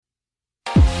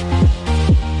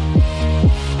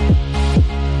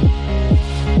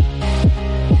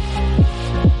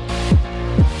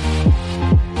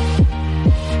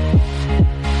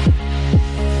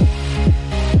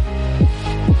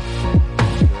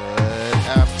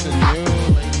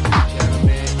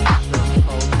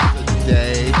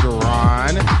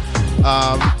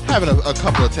having a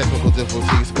couple of technical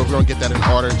difficulties, but we're going to get that in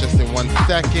order just in 1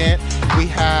 second. We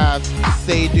have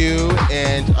Seydu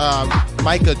and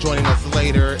Micah joining us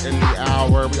later in the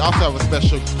hour. We also have a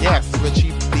special guest,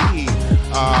 Richie B.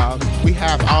 We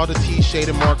have all the tea, shade,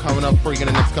 and more coming up for you in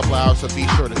the next couple of hours, so be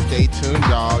sure to stay tuned,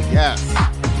 y'all. Yes.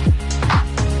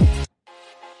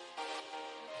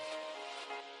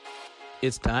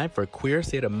 It's time for Queer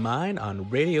State of Mind on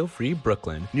Radio Free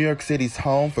Brooklyn, New York City's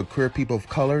home for queer people of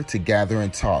color to gather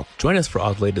and talk. Join us for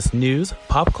all the latest news,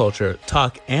 pop culture,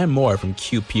 talk, and more from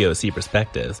QPOC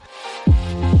perspectives.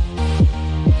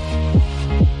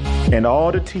 And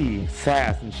all the tea,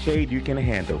 sass, and shade you can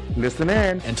handle. Listen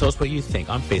in. And tell us what you think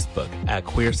on Facebook at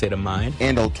Queer State of Mind.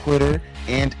 And on Twitter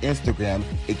and Instagram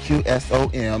at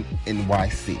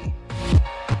QSOMNYC.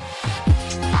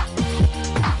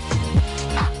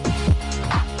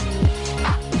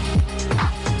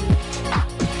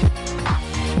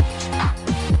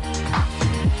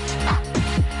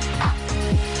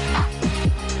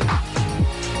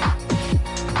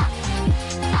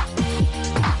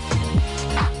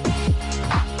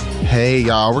 Hey,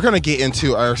 y'all. We're going to get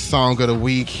into our song of the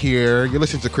week here. You're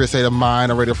listening to Queer State of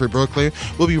Mind on Radio Free Brooklyn.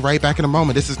 We'll be right back in a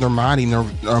moment. This is Normani,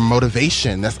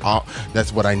 motivation. That's all.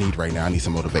 That's what I need right now. I need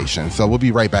some motivation. So we'll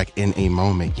be right back in a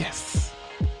moment. Yes.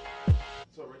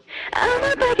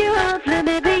 I'ma break you off, let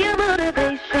me be your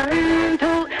motivation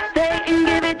to stay and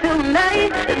give it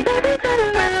tonight. Baby,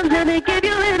 turn around, let me give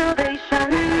you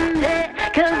innovation. Yeah,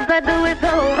 'cause I do it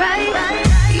so right.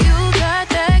 You got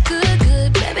that good,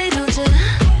 good, baby, don't you?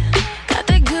 Got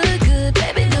that good, good,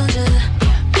 baby, don't you?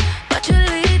 But you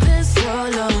leaving so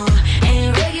long.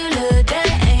 Ain't regular, that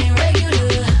ain't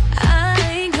regular. I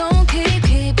ain't gon' keep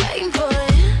waiting for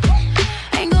it.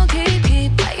 Ain't gon' keep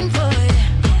waiting for it.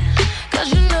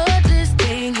 'Cause you know this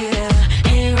thing here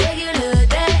ain't regular,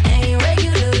 that ain't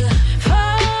regular.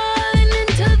 Falling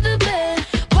into the bed,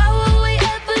 why would we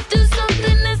ever do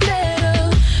something instead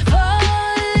of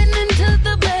falling into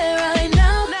the bed right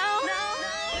now?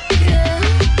 Yeah,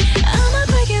 I'ma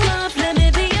break it off, let me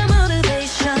be your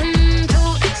motivation to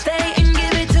stay and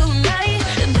give it tonight.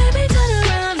 Baby, turn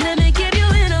around, let me give you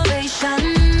innovation.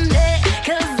 Yeah,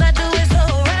 'cause I do it so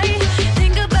right.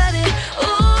 Think about it,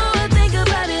 ooh, think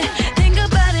about it, think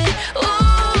about it,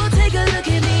 ooh, take a look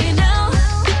at me now.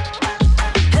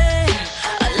 Hey,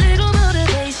 a little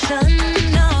motivation,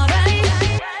 alright.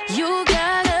 You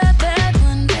got a bad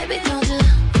one, baby, don't you?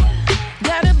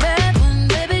 Got a bad one,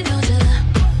 baby, don't you?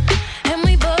 And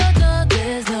we both know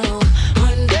there's no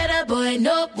one better boy,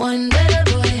 no one better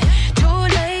boy. Too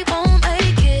late, won't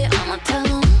make it, I'ma tell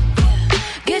 'em.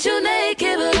 Get you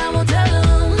naked, but I won't tell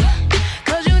 'em.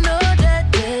 'Cause you know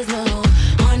that there's no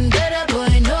one better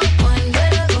boy, no one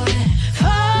better boy.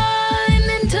 Falling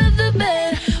into the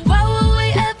bed, why would we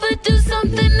ever do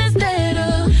something instead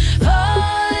of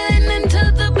falling into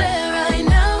the bed right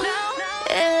now?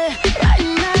 Yeah, right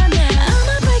now.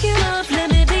 I'ma break it off, let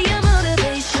me be your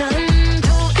motivation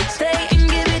to stay and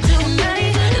give it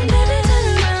tonight. Baby, turn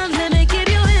around, let me give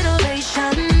you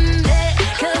innovation. Yeah,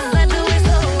 'cause I do it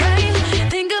so right.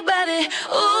 Think about it,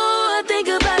 ooh, think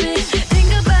about it,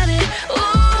 think about it,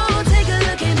 ooh, take a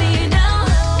look at me now.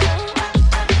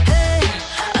 Hey,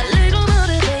 a little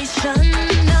motivation,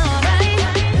 alright.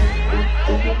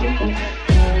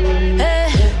 Hey,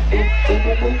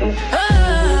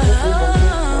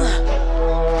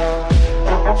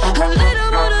 a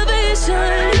little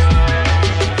motivation.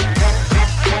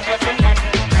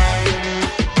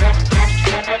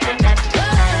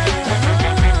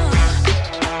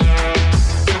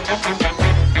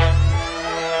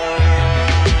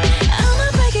 I'ma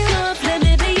break it off, let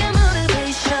me be your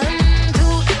motivation to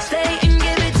stay and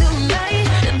give it tonight.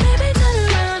 Baby, turn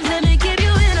around, let me give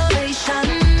you innovation.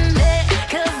 Yeah,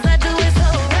 'cause I do it so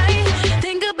right.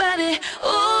 Think about it,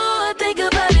 ooh, think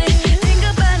about it, think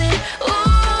about it,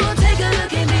 ooh, take a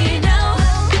look at me now.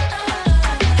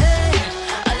 Hey,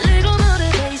 a little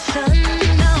motivation,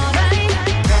 alright.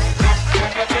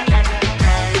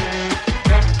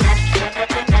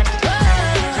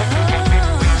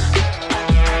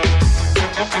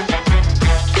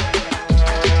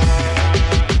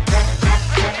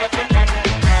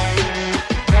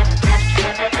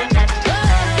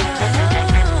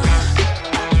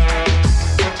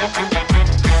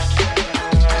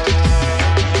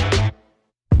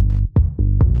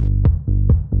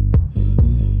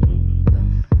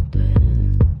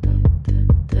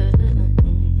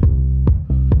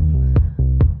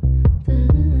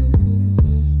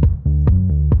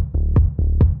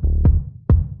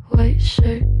 White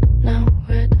shirt, now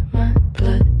red, my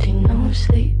bloody nose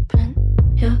sleeping.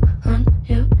 You're on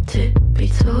your tippy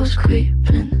toes,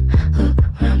 creeping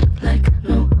around like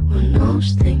no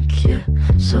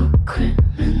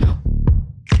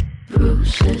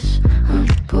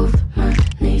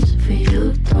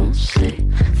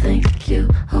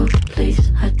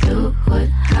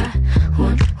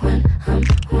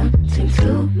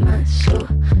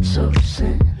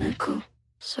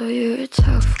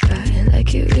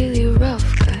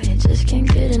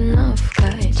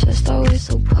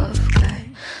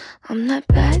that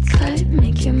bad type,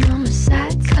 make your mama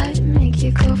sad type, make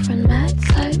your girlfriend mad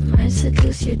type, might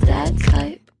seduce your dad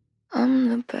type. I'm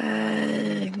the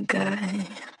bad guy.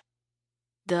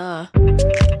 Duh.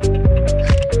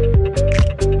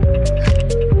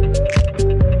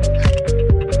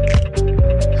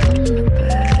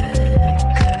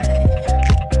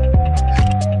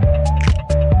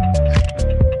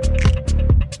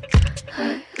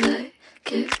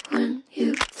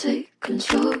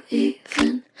 Control,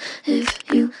 even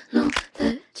if you know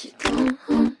that you don't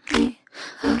own me.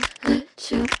 I'll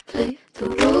let you play the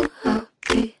role. I'll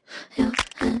be your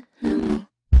animal.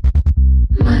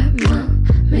 My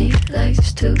mommy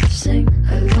likes to sing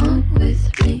along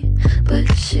with me, but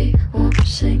she won't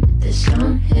sing this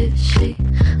song if she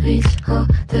reads all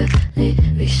the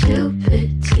lyrics. She'll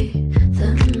pity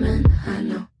the men I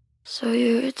know. So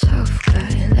you're a tough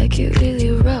guy, like you're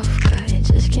really rough guy.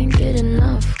 Just can't get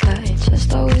enough guy,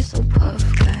 just always so puff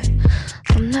guy.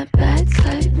 I'm that bad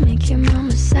type, make your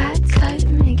mama sad type,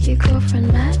 make your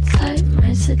girlfriend mad type,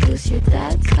 might seduce your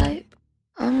dad type.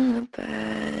 I'm the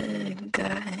bad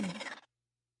guy.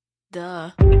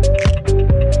 Duh.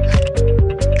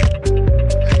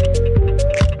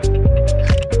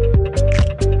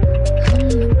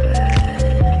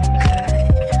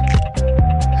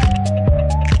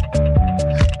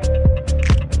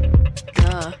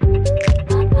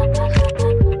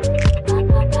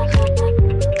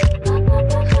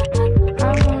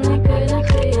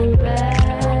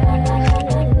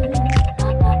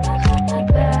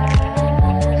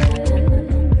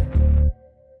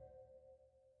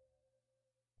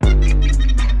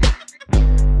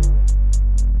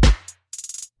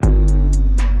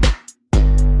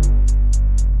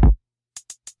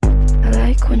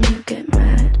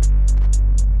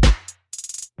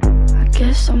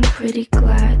 I'm pretty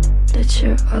glad that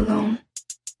you're alone.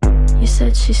 You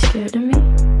said she's scared of me?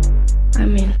 I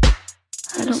mean,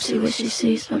 I don't see what she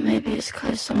sees, but maybe it's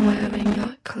 'cause I'm wearing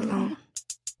your cologne.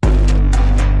 I'm a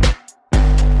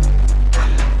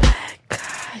bad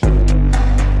guy. I'm a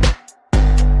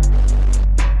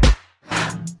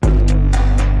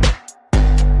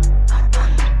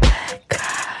bad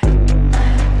guy.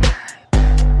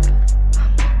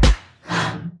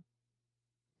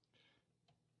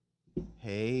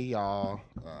 Hey y'all,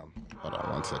 hold on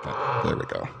 1 second. There we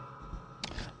go.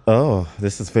 Oh,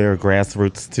 this is very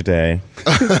grassroots today.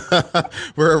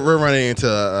 we're running into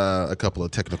a couple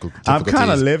of technical difficulties. I'm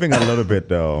kind of living a little bit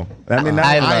though. I mean,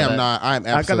 I am not. I'm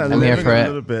absolutely. I'm here living for a it.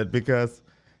 little bit because,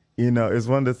 you know, it's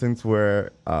one of the things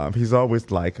where he's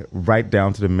always like right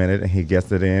down to the minute, and he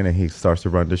gets it in, and he starts to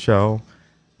run the show,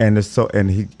 and it's so,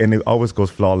 and it always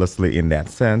goes flawlessly in that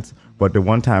sense. But the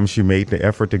one time she made the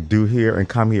effort to do here and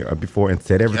come here before and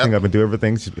set everything up and do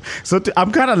everything.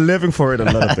 I'm kind of living for it a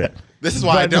little bit. This is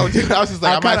why I don't do it. I was just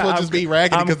like, I might as well just be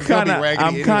raggedy because it's going to be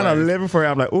raggedy I'm kind of living for it.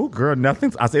 I'm like, ooh, girl,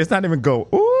 nothing's. I say, it's not even go,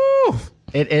 ooh.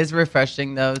 It is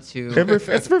refreshing though to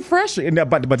It's refreshing.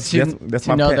 But that's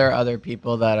my know pet. there are other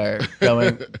people that are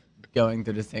going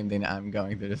through the same thing that I'm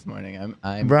going through this morning.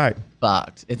 I'm right.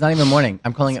 fucked. It's not even morning.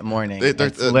 I'm calling it morning. It's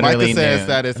literally Micah says noon.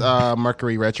 that it's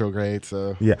Mercury retrograde.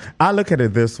 So Yeah, I look at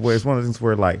it this way. It's one of the things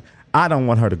where like I don't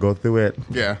want her to go through it.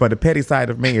 Yeah. But the petty side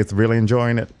of me is really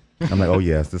enjoying it. I'm like, oh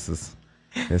yes, it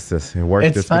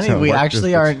worked. It's funny. We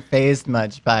actually aren't phased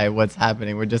much by what's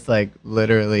happening. We're just like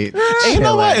literally. And you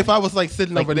know what? chilling. If I was like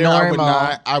sitting Like over there, normal.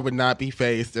 I would not be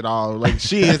phased at all. Like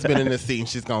she has been in this scene,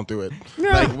 she's gone through it.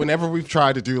 Like whenever we've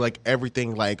tried to do like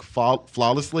everything like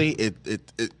flawlessly,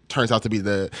 it turns out to be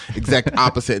the exact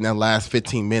opposite in that last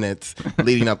 15 minutes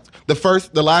leading up.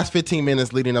 The last 15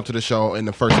 minutes leading up to the show and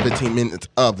the first 15 minutes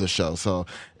of the show. So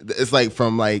it's like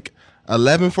from like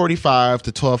 11:45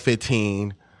 to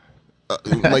 12:15.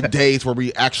 Like days where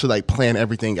we actually like plan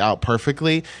everything out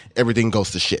perfectly, everything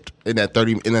goes to shit in that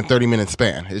 30-minute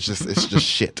span. It's just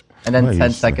shit. And then Right.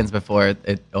 10 seconds before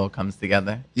it all comes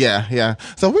together. Yeah.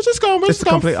 So we're just going. It's the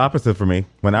complete opposite for me.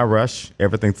 When I rush,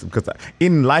 everything's because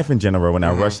in life in general, when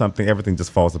I rush something, everything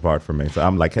just falls apart for me. So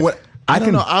I'm like, I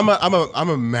don't know. I'm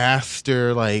a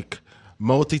master like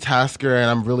multitasker, and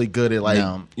I'm really good at like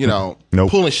Nope.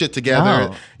 pulling shit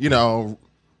together. No.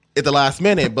 At the last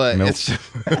minute, but Nope. it's.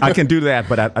 I can do that,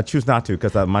 but I choose not to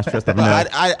because my stress.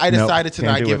 I decided to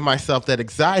can't not do give it. myself that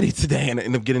anxiety today, and I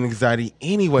end up getting anxiety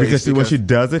anyway. Because see, when she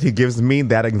does it, he gives me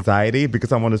that anxiety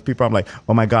because I'm one of those people. I'm like,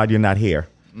 oh my God, you're not here.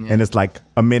 And it's like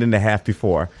a minute and a half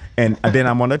before. And then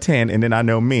I'm on a 10, and then I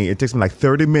know me. It takes me like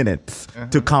 30 minutes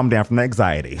to calm down from the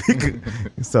anxiety.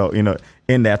 So,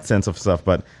 in that sense of stuff.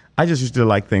 But I just usually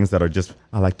like things that are just,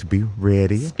 I like to be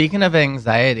ready. Speaking of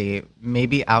anxiety,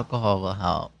 maybe alcohol will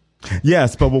help.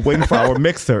 Yes, but we're waiting for our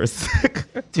mixers.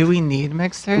 Do we need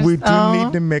mixers? We do though?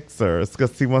 need the mixers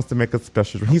because he wants to make a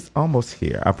special drink. He's almost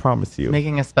here, I promise you.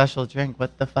 Making a special drink.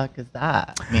 What the fuck is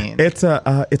that mean? It's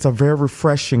a very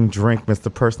refreshing drink,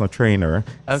 Mr. Personal Trainer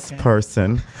Okay.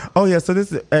 person. Oh yeah, so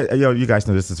this is you guys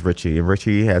know this is Richie, and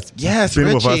Richie has Yes, been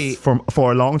Richie. with us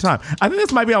for a long time. I think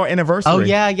this might be our anniversary. Oh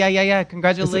yeah.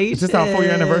 Congratulations. Is this our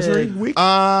 4-year anniversary week?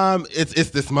 It's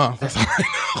this month. That's all I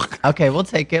know. Okay, we'll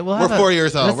take it. We're 4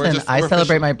 years old. Listen, I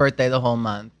celebrate my birthday the whole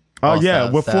month. Oh also,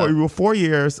 yeah, we're so- we're 4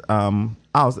 years. And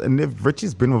if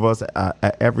Richie's been with us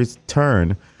at every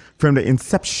turn from the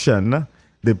inception.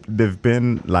 They've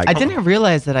been like. I didn't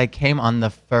realize that I came on the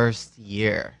first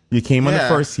year. You came on the Yeah.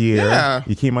 first year. Yeah.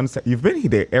 You came on. You've been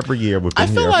here every year. We've I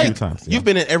been feel here a few like times. you've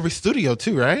been in every studio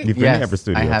too, right? You've been Yes, in every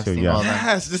studio I have too. seen Yeah. all that.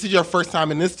 Yes, this is your first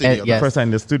time in this studio. yes. First time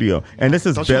in the studio, and this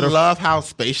is Don't better. you love how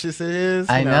spacious it is?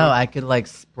 I You know. I could like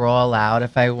sprawl out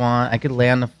if I want. I could lay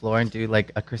on the floor and do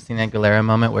like a Christina Aguilera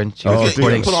moment when she was Oh,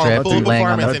 recording put on stripped full and laying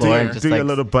on the performance floor and and just do like your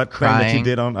little butt crying. thing that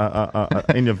you did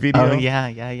on in your video. Oh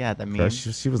yeah. That means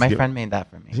she was my giv- friend made that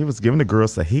for me. She was giving the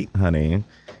girls the heat, honey.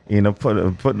 You know,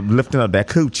 lifting up that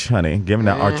cooch, honey, giving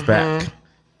that arch back.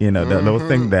 You know, that little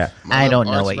thing that. I don't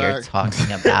know what you're Archback.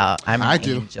 talking about. I'm I an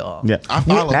do. angel. Yeah, I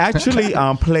follow. we actually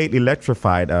played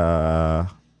Electrified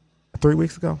 3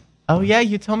 weeks ago. Oh yeah,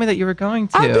 you told me that you were going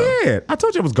to. I did. I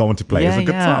told you I was going to play. It's Yeah, a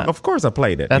good yeah. song. Of course, I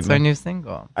played it. That's you our know. new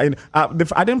single. I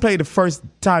didn't play it the first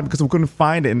time because we couldn't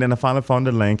find it, and then I finally found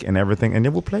the link and everything, and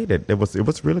then we played it. It was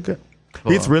really good.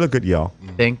 Cool. It's really good, y'all.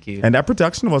 Thank you. And that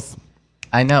production was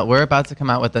I know we're about to come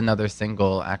out with another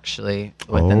single actually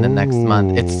within the next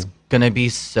month. It's gonna be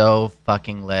so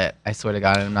fucking lit. I swear to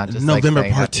God, I'm not just November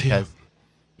like saying part that 2. because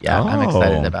I'm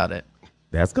excited Oh. about it.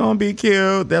 that's gonna be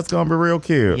cute. That's gonna be real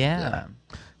cute. Yeah.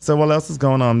 So what else is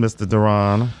going on, Mr.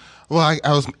 Duran? Well,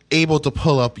 I was able to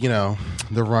pull up,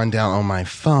 the rundown on my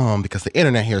phone because the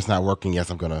internet here is not working. Yes,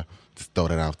 I'm gonna just throw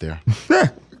that out there.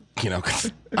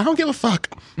 'Cause I don't give a fuck.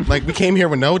 Like we came here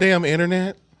with no damn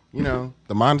internet.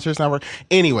 The monitor's not working.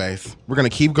 Anyways, we're gonna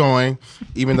keep going,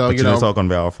 even though But it's all gonna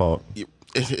be our fault.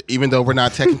 even though we're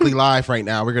not technically live right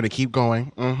now. We're gonna keep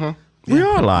going. We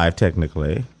are live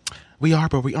technically. We are,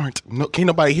 but we aren't. No, can't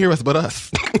nobody hear us but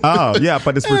us. Oh yeah,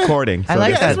 but it's recording. I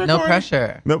like Yeah, that. it's No recording.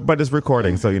 pressure. No, but it's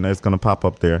recording, so it's gonna pop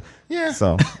up there. Yeah.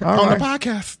 So all on right. the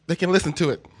podcast, they can listen to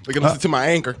it. They can listen to my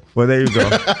anger. Well, there you go.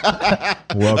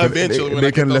 Well, 'cause Eventually, when they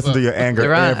I can get those listen to up. your anger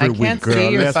Duran, every I week, can't girl. see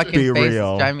your Let's fucking be face.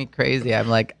 real. It's driving me crazy. I'm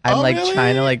like really?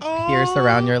 trying to pierce Oh.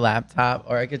 around your laptop,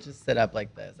 or I could just sit up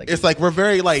like this. It's like we're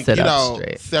very Sit up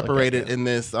straight. separated Look at you. in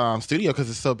this studio because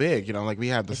it's so big. Like we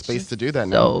have the space to do that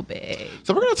now. so big.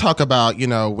 So we're gonna talk about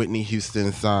Whitney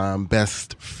Houston's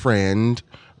best friend,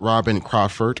 Robin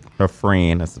Crawford. Her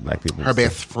friend, that's the black people. Her say.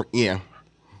 best friend, yeah.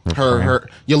 Her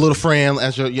your little friend,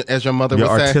 as your mother Your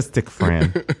would say. artistic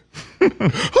friend. Who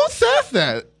says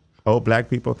that? Oh,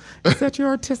 black people. Is that your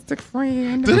artistic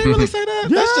friend? Do they really say that?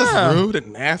 That's Yeah. just rude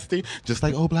and nasty, just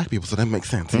like old black people. So that makes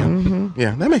sense. Yeah,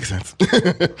 yeah, that makes sense.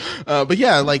 But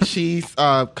yeah, like she's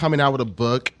coming out with a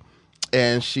book,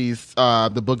 and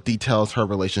the book details her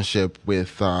relationship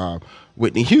with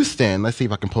Whitney Houston. Let's see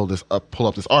if I can pull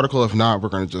up this article. If not, we're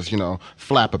gonna just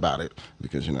flap about it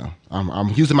because I'm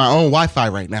using my own Wi-Fi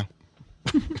right now.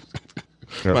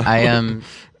 I am.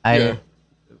 Yeah.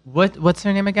 What's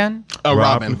her name again?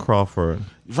 Robin. Crawford.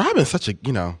 Robin's such a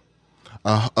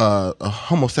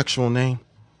homosexual name,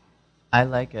 I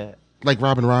like it. like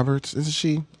Robin Roberts. Isn't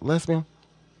she lesbian?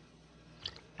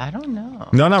 I don't know.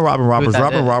 No, not Robin Roberts. that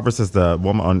Robin is? Roberts is the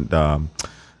woman on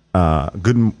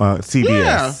CBS.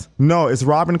 Yeah. No, it's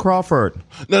Robin Crawford.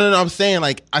 No. I'm saying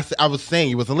I was saying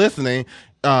you wasn't listening.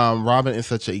 Robin is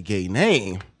such a gay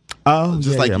name. Oh,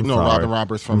 Just yeah, like yeah, you I'm know sorry. Robin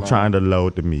Roberts from. I'm trying to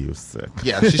load the music.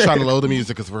 Yeah, she's trying to load the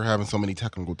music because we're having so many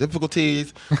technical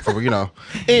difficulties. So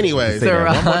anyways. Say that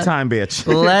Duran. one more time, bitch.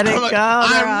 Let it go.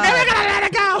 I'm never Duran. gonna let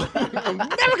it go. I'm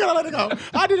never gonna let it go.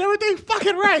 I did everything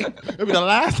fucking right. It'll be the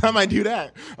last time I do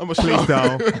that. I'm gonna show. Please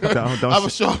don't. I'm gonna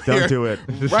show up Don't here, do it.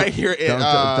 Right here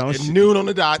at, Don't at noon on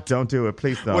the dot Don't do it.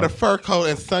 Please don't. with a fur coat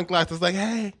and sunglasses. Like,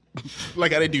 hey,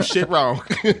 like I didn't do shit wrong.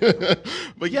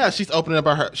 But yeah, she's opening up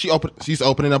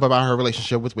about her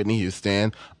relationship with Whitney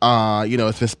Houston.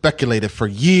 It's been speculated for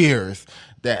years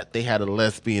that they had a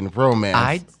lesbian romance.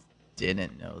 I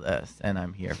didn't know this, and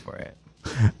I'm here for it.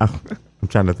 I'm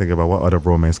trying to think about what other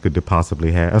romance could they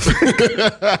possibly have.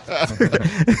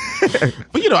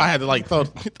 But I had to throw.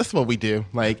 That's what we do,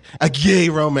 like a gay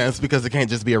romance, because it can't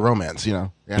just be a romance.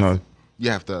 No. You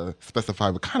have to specify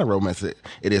what kind of romance it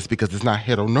is because it's not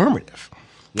heteronormative.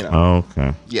 You know.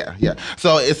 Okay. Yeah.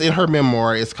 So it's in her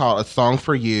memoir. It's called A Song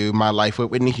for You, My Life with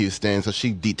Whitney Houston. So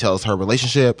she details her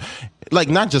relationship, like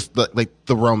not just the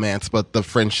romance, but the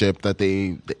friendship that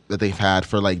they've had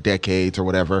for like decades or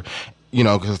whatever, you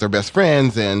know, because they're best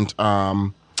friends. And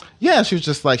yeah, she was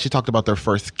just like, she talked about their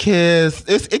first kiss.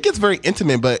 It gets very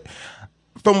intimate, but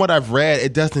from what I've read,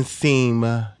 it doesn't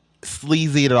seem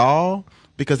sleazy at all,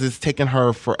 because it's taken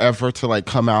her forever to like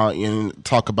come out and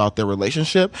talk about their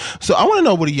relationship. So I want to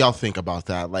know, what do y'all think about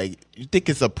that? Like, you think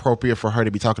it's appropriate for her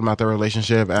to be talking about their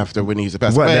relationship after Whitney Houston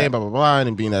passed away, blah, blah, blah,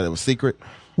 and being that it was secret?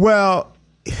 Well,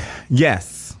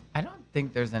 yes. I don't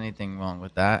think there's anything wrong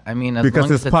with that. I mean, as Because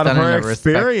long as it's part of done her in a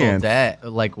respectful experience.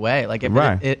 way. Like, if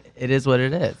Right. it is what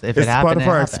it is. If It's it happened, part of it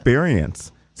her happened.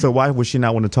 experience. So why would she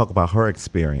not want to talk about her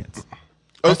experience?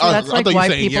 So that's I like thought you why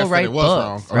saying people yes, that write it was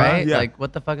books, wrong. right? Yeah. Like,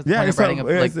 what the fuck is the Yeah, point it's, of writing a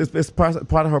book? it's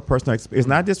part of her personal experience. It's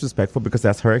not disrespectful because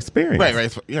that's her experience.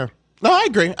 Right. Yeah. No, I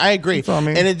agree. That's what I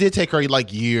mean. And it did take her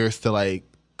like years to like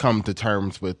come to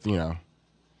terms with, you know.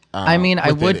 I mean,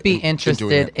 I with would it be and doing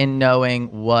interested it. in knowing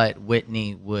what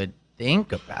Whitney would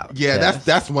think about. Yeah, this.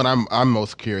 that's what I'm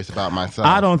most curious about myself.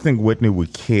 I don't think Whitney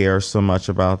would care so much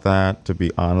about that, to be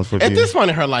honest with At you. this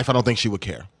point in her life, I don't think she would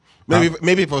care.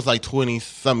 Maybe if it was like 20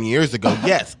 some years ago,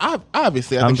 yes,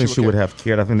 obviously I I don't think think she would care. have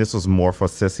cared. I think this was more for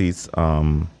Sissy's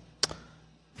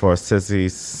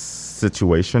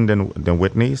situation than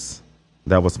Whitney's.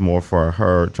 That was more for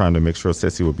her trying to make sure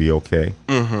Sissy would be okay.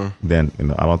 Mm-hmm. Then, you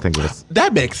know, I don't think it was.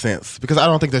 That makes sense, because I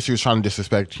don't think that she was trying to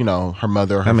disrespect, you know, her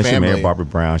mother, or her I mean, family. she married Barbara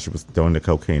Brown. She was doing the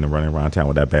cocaine and running around town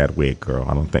with that bad wig, girl.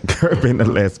 I don't think her being a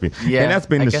lesbian. Yeah, and that's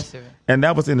been I the, guess you're right. and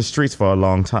that was in the streets for a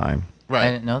long time. Right.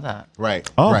 I didn't know that. Right.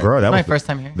 Oh, right. girl, that My was first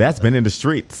time hearing That's been in the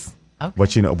streets. Okay.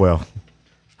 But you know, well,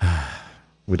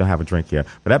 we don't have a drink yet.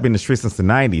 But I've been in the streets since the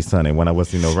 '90s, honey. When I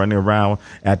was, you know, running around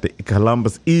at the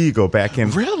Columbus Eagle back in.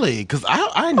 Really? Because I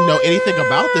didn't know anything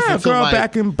about this Yeah, until girl,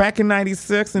 like, back in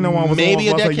 '96, you know, when I was Maybe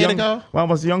a decade young, ago? When I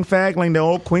was a young fagling, the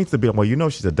old queens to be like, well, you know,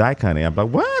 she's a dyke, honey. I'm like,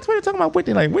 what? What are you talking about,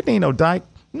 Whitney? Like, Whitney ain't no dyke.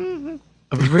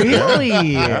 Really?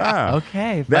 Yeah.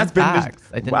 Okay. That's fun been. facts.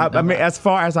 I didn't I know mean, that. as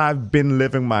far as I've been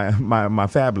living my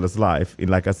fabulous life,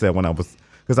 like I said,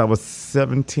 because I was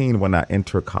 17 when I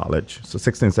entered college, so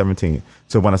 16, 17.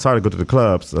 So when I started to go to the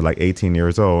clubs, like 18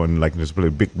 years old, and like there's really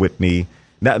big Whitney.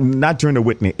 Not during the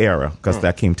Whitney era, because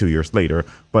that came 2 years later.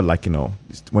 But like, you know,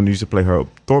 when you used to play her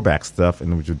throwback stuff,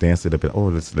 and we would dance it a bit.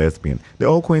 Oh, this lesbian. The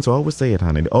old queens will always say it,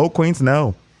 honey. The old queens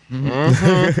know.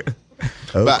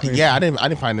 but yeah, I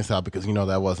didn't find this out because, you know,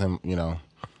 that wasn't, you know,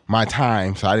 my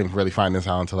time. So I didn't really find this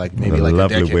out until like maybe a like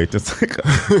lovely a decade. way to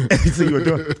see you were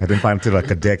doing. I didn't find it until like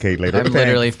a decade later. I'm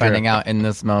literally Thanks, finding girl. out in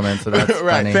this moment, so that's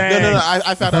Right. funny. No.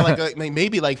 I found out like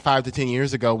maybe like 5 to 10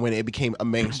 years ago when it became a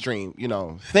mainstream, you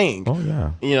know, thing. Oh,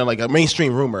 yeah. You know, like a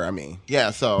mainstream rumor. I mean,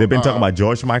 yeah. So They've been talking about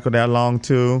George Michael that long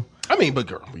too. I mean, but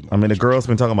girl, we know. I mean, the girls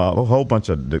been talking about a whole bunch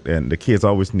of, and the kids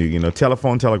always knew, you know,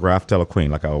 telephone, telegraph,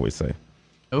 telequeen, like I always say.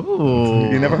 Ooh.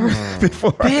 You never heard it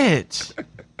before? Bitch.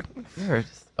 You're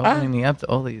just opening me up to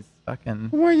all these fucking.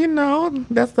 Well, you know,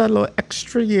 that's that little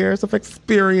extra years of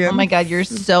experience. Oh my God, you're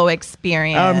so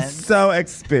experienced. I'm so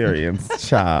experienced,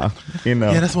 child. You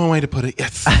know, Yeah, that's one way to put it.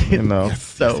 Yes. you know.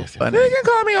 So funny. You can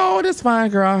call me old. It's fine,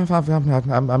 girl.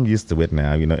 I'm used to it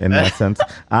now. You know, in that sense,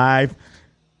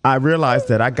 I realized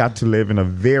that I got to live in a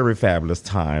very fabulous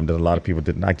time that a lot of people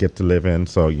did not get to live in.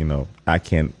 So, you know, I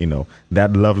can, you know,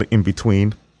 that lovely in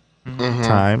between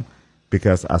time,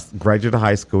 because I graduated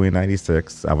high school in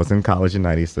 96. I was in college in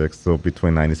 96. So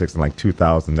between 96 and like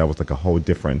 2000, that was like a whole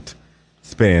different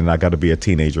spin. I got to be a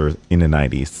teenager in the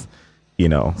 90s, you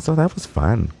know, so that was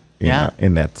fun. you Yeah. know,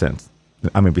 in that sense.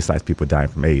 I mean, besides people dying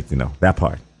from AIDS, you know, that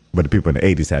part. But the people in the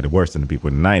 80s had it worse than the people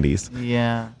in the 90s.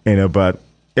 Yeah. You know, but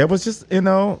it was just, you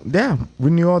know, yeah, we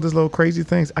knew all these little crazy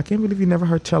things. I can't believe you never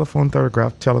heard telephone,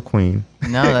 telegraph, telequeen.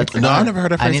 No, that's No, I never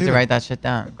heard that I phrase need to either. write that shit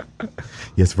down.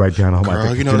 Yes, write down all my Girl,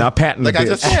 things. you know, Do not patent like the I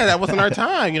just bitch. said, that wasn't our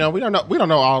time. You know, we don't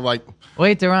know all like.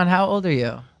 Wait, Duran, how old are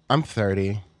you? I'm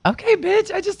 30. Okay,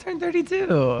 bitch, I just turned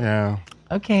 32. Yeah.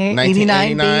 Okay,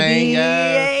 89, 1989, baby.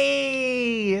 yes.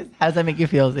 Yay. How does that make you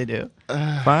feel, as they do?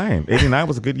 Fine. 89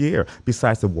 was a good year.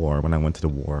 Besides the war, when I went to the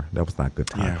war, that was not a good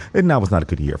time. Yeah. 89 was not a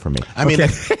good year for me. I mean,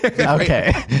 Okay.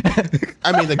 Okay.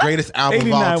 I mean, the greatest album of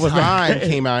 89 all was like- time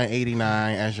came out in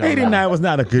 89. As y'all know. 89 was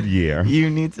not a good year. You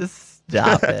need to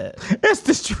stop it. It's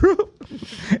the truth.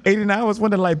 89 was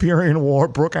when the Liberian War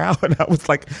broke out, and I was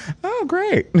like, oh,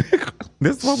 great.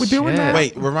 This is what we're doing Shit. now?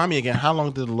 Wait, remind me again. How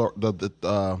long did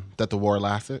that the war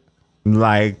lasted?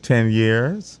 Like 10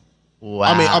 years. Wow.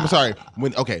 I mean, I'm sorry.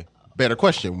 Okay, better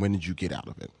question. When did you get out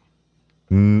of it?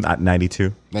 At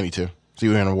 92. 92. So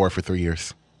you were in a war for 3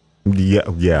 years.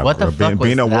 Yeah. What the fuck was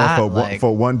being a war that for, like?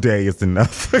 for one day is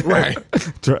enough. Right.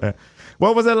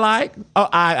 What was it like? Oh,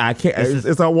 I can't.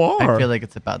 It's a war. I feel like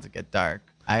it's about to get dark.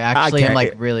 I actually am can't-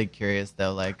 like really curious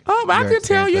though. Like, I your can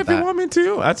tell you experience if with you that. want me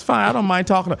to. That's fine. I don't mind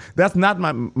talking. That's not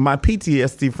my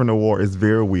PTSD from the war is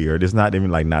very weird. It's not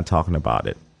even like not talking about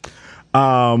it.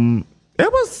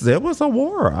 It was a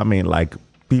war. I mean, like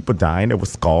people dying. There were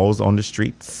skulls on the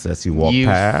streets as you walk You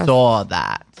past. saw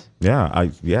that. Yeah.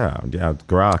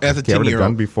 Girl, I As a carried a 10-year-old.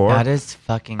 gun before. That is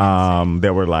fucking insane.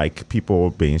 There were like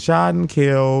people being shot and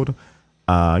killed.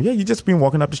 You just been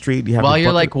walking up the street. You have While a you're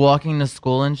bucket- like walking to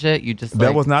school and shit, you just There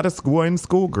like, was not a school in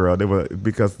school, girl.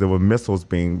 Because there were missiles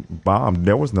being bombed.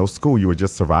 There was no school. You were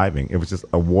just surviving. It was just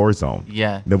a war zone.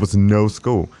 Yeah. There was no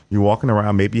school. You're walking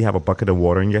around. Maybe you have a bucket of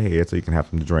water in your head so you can have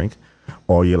some to drink,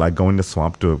 or you're like going to the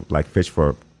swamp to like fish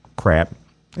for crab.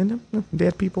 And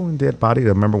dead people and dead bodies. I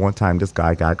remember one time this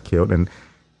guy got killed, and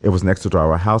it was next to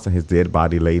our house, and his dead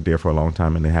body laid there for a long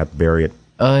time, and they had buried it.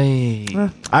 Oy.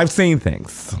 I've seen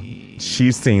things.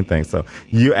 She's seen things. So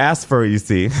you asked for it, you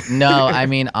see. No, I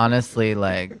mean honestly,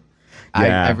 like,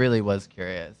 Yeah. I really was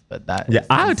curious, but that Yeah, is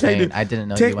I'll tell you. insane. I didn't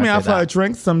know. Take you me went out through for a that.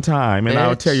 drink sometime, and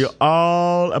I'll tell you Bitch.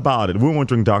 all about it. We won't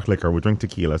drink dark liquor. We drink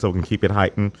tequila, so we can keep it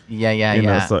heightened. Yeah, you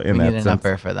know, so in we that need an sense.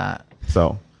 upper for that.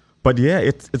 So, but yeah,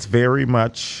 it's very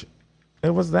much. It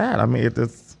was that. I mean,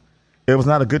 it was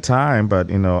not a good time, but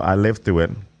you know, I lived through it.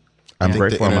 I I'm think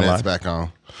grateful the in my internet's life. back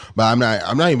on, but I'm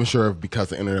not even sure if because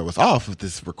the internet was off if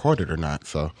this is recorded or not.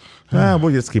 So,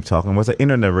 We'll just keep talking. It was an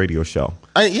internet radio show.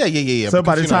 yeah. So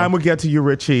by because, the time we get to you,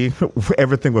 Richie,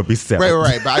 everything will be set.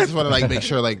 right. But I just want to like make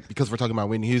sure, like, because we're talking about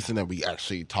Whitney Houston, that we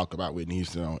actually talk about Whitney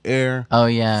Houston on air. Oh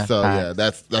yeah. So facts.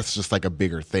 yeah, that's just like a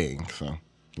bigger thing. So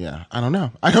yeah, I don't know.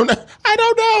 I don't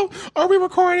know. Are we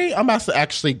recording? I'm about to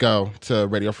actually go to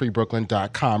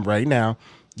radiofreebrooklyn.com right now.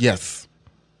 Yes.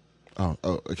 Oh,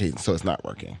 okay. So it's not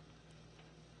working.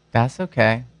 That's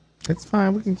okay. It's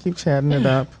fine. We can keep chatting it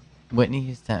up. Whitney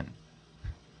Houston.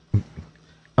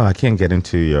 Oh, I can't get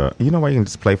into your. You know why you can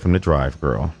just play from the drive,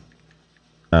 girl.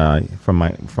 From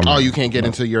Oh, you can't get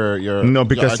into your No,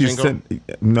 because your you iJingle?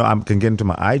 sent. No, I can get into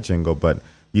my iJingle, but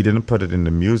you didn't put it in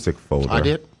the music folder. I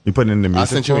did. You put it in the music.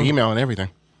 I sent you an folder? email and everything.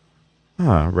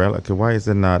 Really? Okay, why is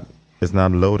it not? It's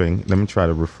not loading. Let me try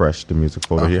to refresh the music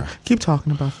folder here. Keep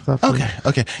talking about stuff.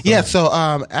 Okay. Yeah. So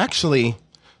actually,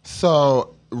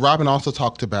 so Robin also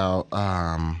talked about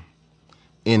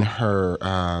in her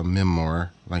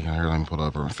memoir, like in her. Let me pull it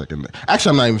up for a second.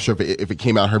 Actually, I'm not even sure if it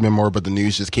came out in her memoir, but the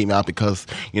news just came out because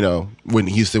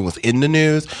Whitney Houston was in the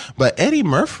news. But Eddie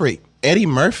Murphy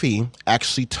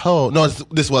actually told. No,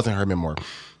 this wasn't her memoir.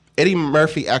 Eddie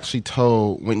Murphy actually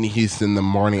told Whitney Houston the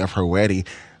morning of her wedding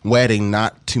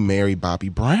not to marry Bobby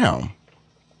Brown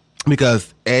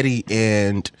because Eddie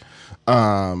and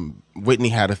Whitney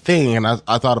had a thing, and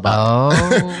I thought about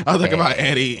I was thinking about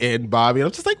Eddie and Bobby, and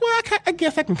I'm just like, well, I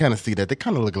guess I can kind of see that they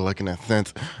kind of look alike in that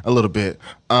sense a little bit.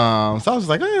 So I was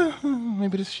like,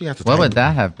 maybe she has to. What would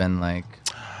that have been like?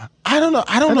 I don't know.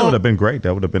 That would have been great.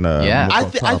 That would have been a I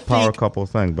power think- couple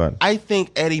thing. But I think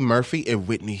Eddie Murphy and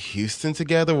Whitney Houston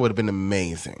together would have been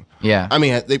amazing. Yeah. I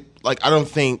mean, I don't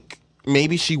think.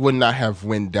 Maybe she would not have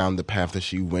went down the path that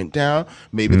she went down.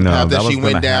 Maybe the No, path that that she was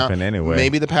went gonna down. happen anyway.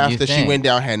 Maybe the path You that she think? went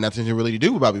down had nothing to really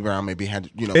do with Bobby Brown. Maybe it had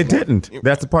it more- didn't.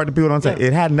 That's the part that people don't say.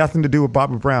 It had nothing to do with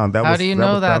Bobby Brown. How do you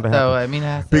know was that bound to though? happen. I mean, it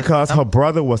has to- Because her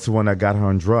brother was the one that got her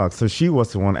on drugs. So she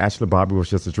was the one. Actually, Bobby was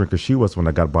just a drinker. She was the one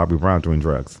that got Bobby Brown doing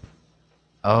drugs.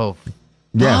 Oh,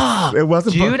 Yes, it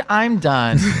wasn't. dude, I'm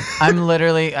done.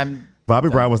 I'm Bobby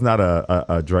Brown was not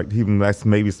a drug. He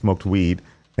maybe smoked weed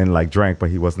and like drank, but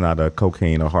he was not a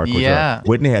cocaine or hardcore Yeah. drug.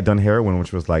 Whitney had done heroin when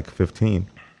she was like 15.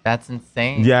 That's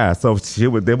insane. Yeah, so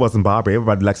it wasn't Bobby.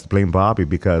 Everybody likes to blame Bobby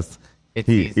because It's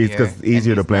it's easier,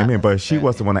 easier and to he's blame not him. But she necessarily.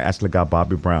 was the one that actually got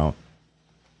Bobby Brown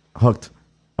hooked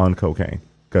on cocaine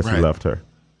because he Right. loved her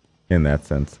in that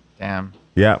sense. Damn.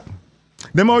 Yeah.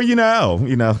 The more you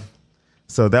know.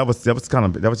 So that was just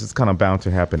kind of bound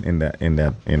to happen in that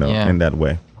Yeah. in that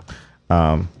way.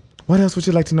 What else would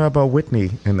you like to know about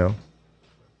Whitney?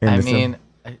 I mean,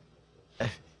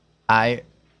 I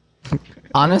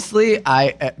honestly,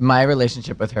 my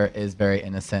relationship with her is very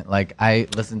innocent. Like I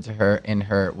listened to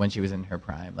her when she was in her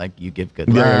prime. Like You Give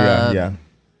Good Love, yeah.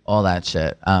 all that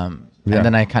shit. Yeah. And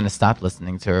then I kind of stopped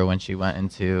listening to her when she went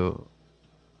into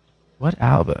what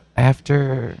album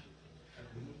after.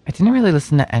 I didn't really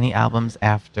listen to any albums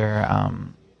after.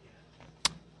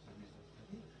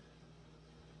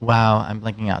 Wow, I'm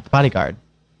blanking out. The Bodyguard.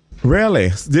 Really?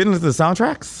 Didn't listen to the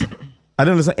soundtracks? I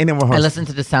didn't listen to any of her. I listened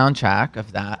to the soundtrack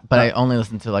of that, but I only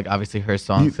listened to like obviously her You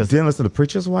songs. 'Cause didn't listen to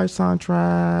Preacher's Wife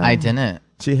soundtrack? I didn't.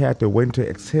 She had the Wait to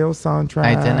Exhale soundtrack.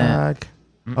 I didn't.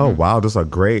 Oh, wow. Those are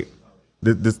great.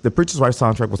 The Preacher's Wife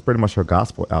soundtrack was pretty much her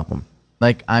gospel album.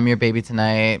 Like I'm Your Baby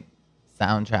Tonight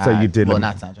soundtrack. So you did. Well, let me-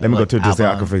 not soundtrack. Let me go like to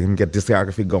album. discography and get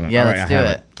discography going. Yeah, All let's I do have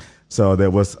it. So there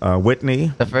was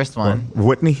Whitney. The first one.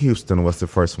 Whitney Houston was the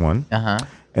first one. Uh-huh.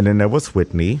 And then there was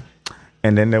Whitney.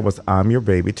 And then there was I'm Your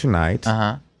Baby Tonight.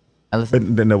 Uh-huh. I listened.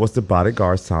 And then there was the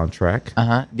Bodyguard soundtrack.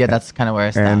 Uh-huh. Yeah, that's kind of where I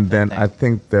stopped. And then I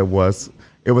think. think it was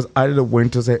either the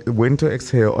Winter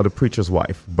Exhale or the Preacher's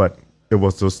Wife, but it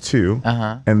was those two.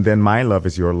 Uh-huh. And then My Love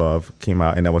Is Your Love came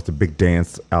out, and that was the big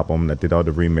dance album that did all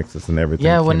the remixes and everything.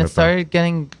 Yeah, when came it about. started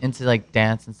getting into like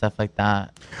dance and stuff like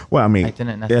that. Well, I mean, I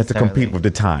didn't they had to compete necessarily- with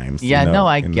the times. Yeah, you know, no,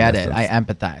 I in get that it. I sense.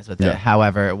 empathize with Yeah. it.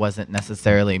 However, it wasn't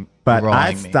necessarily But rolling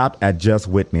I me. stopped at just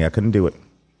Whitney. I couldn't do it.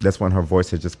 That's when her voice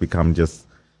had just become just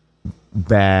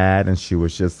bad, and she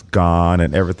was just gone,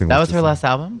 and everything. That was just her last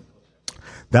album?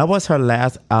 That was her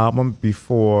last album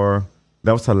before.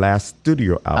 That was her last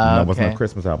studio album. That wasn't okay. her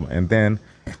Christmas album. And then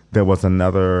there was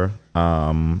another.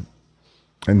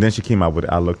 And then she came out with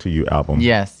 "I Look to You" album.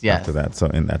 Yes, yes. After that, so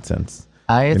in that sense,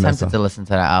 I In that attempted sense. to listen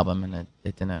to that album and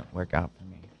it didn't work out for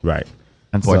me, right?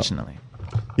 unfortunately.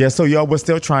 Yeah. So y'all, we're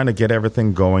still trying to get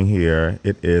everything going here.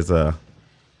 It is a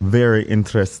very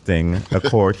interesting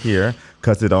accord here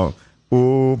because it don't.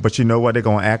 Ooh, but you know what? They're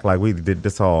gonna act like we did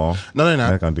this all. No, they're not.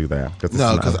 They're not gonna do that.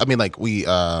 No, because I mean, like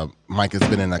Mike has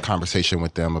been in a conversation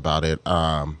with them about it,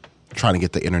 trying to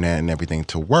get the internet and everything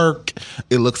to work.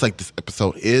 It looks like this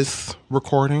episode is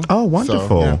recording. Oh,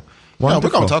 wonderful. Yeah, we're Wonderful.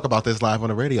 gonna talk about this live on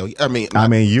the radio. I mean,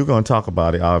 you're gonna talk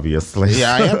about it, obviously.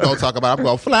 yeah, I am gonna talk about it. I'm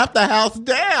gonna flap the house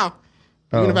down.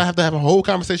 Even if I have to have a whole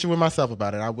conversation with myself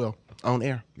about it, I will on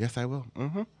air. Yes, I will.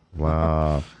 Mm-hmm.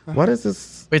 Wow. What is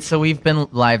this? Wait, so we've been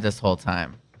live this whole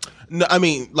time. No, I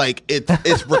mean, like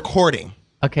it's recording.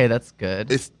 Okay, that's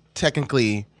good. It's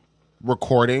technically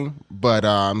recording, but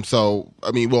so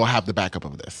I mean, we'll have the backup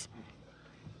of this.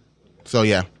 So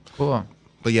yeah, Cool.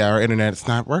 but yeah, our internet's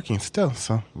not working still,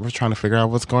 so we're trying to figure out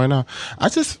what's going on. I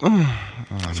just,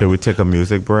 Should we take a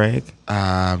music break?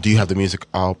 do you have the music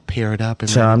all paired up? And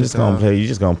Child, I'm ready just to gonna go? play. You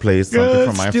just gonna play something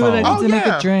from my phone. Oh, to make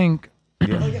yeah. a drink.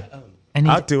 I need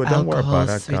I'll do it. Don't worry alcohol, about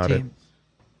it. I got sweetie. it.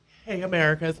 Hey,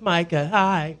 America, it's Micah.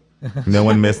 Hi. No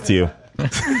one missed you.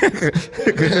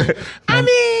 I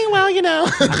mean, well, you know,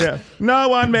 Yeah. No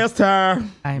one missed her.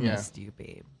 I Yeah. missed you,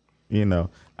 babe. You know,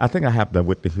 I think I have the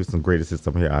Whitney Houston greatest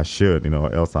system here. I should,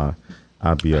 or else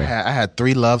I'd be I had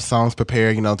 3 love songs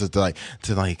prepared. You know, to like.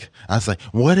 I was like,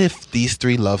 what if these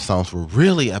 3 love songs were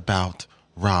really about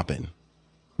Robin?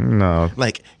 no.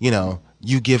 Like, you know,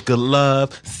 you give good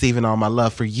love, saving all my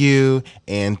love for you,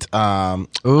 and I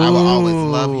will always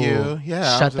love you.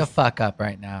 Yeah. Shut the fuck up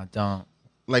right now. Don't.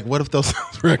 Like, what if those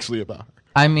songs were actually about her?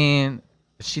 I mean,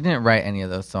 she didn't write any of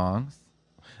those songs.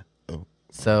 Oh.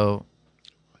 So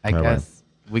I All right. guess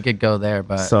we could go there,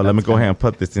 but So let me that's go fine. ahead and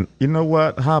put this in. You know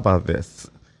what? How about this?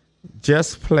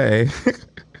 Just play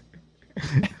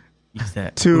You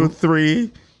said 2,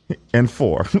 3, and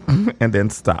 4, and then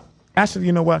stop. Actually,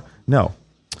 you know what? No.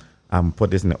 I'm gonna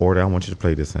put this in the order I want you to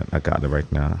play this in. I got it right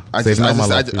now. Saving all my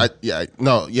love for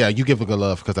you. You give a good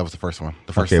love because that was the first one.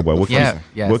 The first Okay, well, we'll keep, Yeah,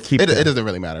 yes. we'll keep it that. doesn't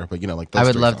really matter, but you know, like those I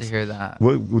would 3 love songs. to hear that. That's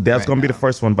right gonna be the now.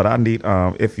 first one, but I need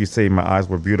if you say my eyes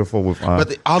were beautiful with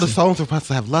But all the songs are supposed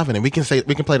to have love in it. We can play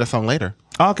that song later.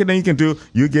 okay, then you can do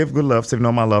you give good love, saving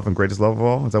all my love, and greatest love of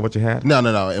all. Is that what you had? No.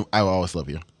 I will always love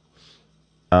you.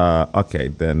 Okay,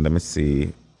 then let me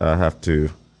see. I have to.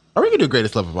 Or we can do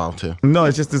greatest love of all too. No,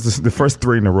 it's just this is the first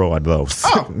 3 in a row. I love.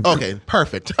 Oh, okay,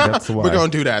 perfect. That's why. We're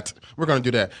gonna do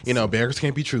that. You know, beggars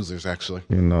can't be choosers. Actually,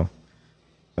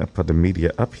 I put the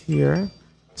media up here.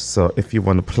 So if you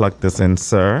want to plug this in,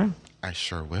 sir, I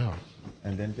sure will.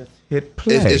 and then just hit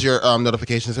play. Is your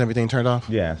notifications and everything turned off?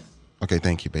 Yes. Okay,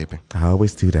 thank you, baby. I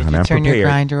always do that. Did and you I'm turn your prepared.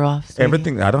 grinder off? Sweetie?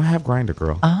 Everything. I don't have grinder,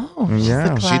 girl. Oh, she's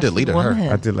Yeah. a She classy deleted her. woman.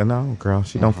 I did. No, girl.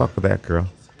 She don't fuck with that, girl.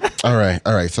 All right.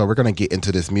 So we're gonna get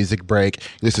into this music break.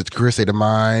 This is Chris State of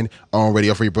Mind on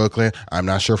Radio Free Brooklyn. I'm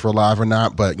not sure if we're live or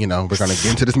not, but you know, we're gonna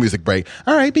get into this music break.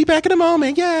 All right, be back in a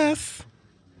moment. Yes.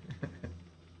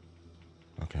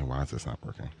 Okay, why is this not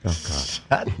working? Oh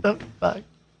God. Shut the fuck.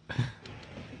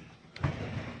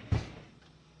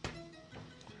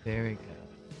 There we go.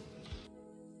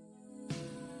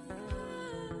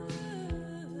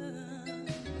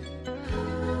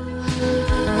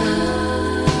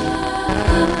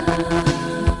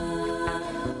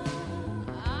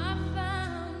 I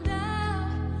found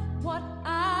out what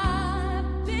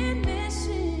I've been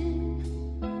missing,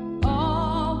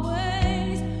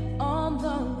 always on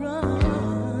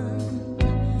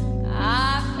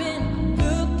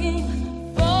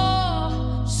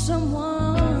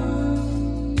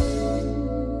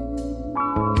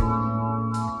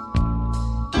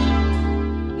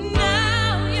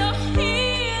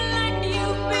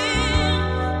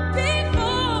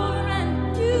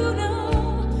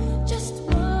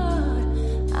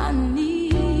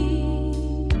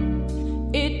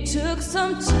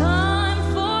some time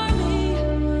for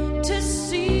me to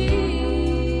see.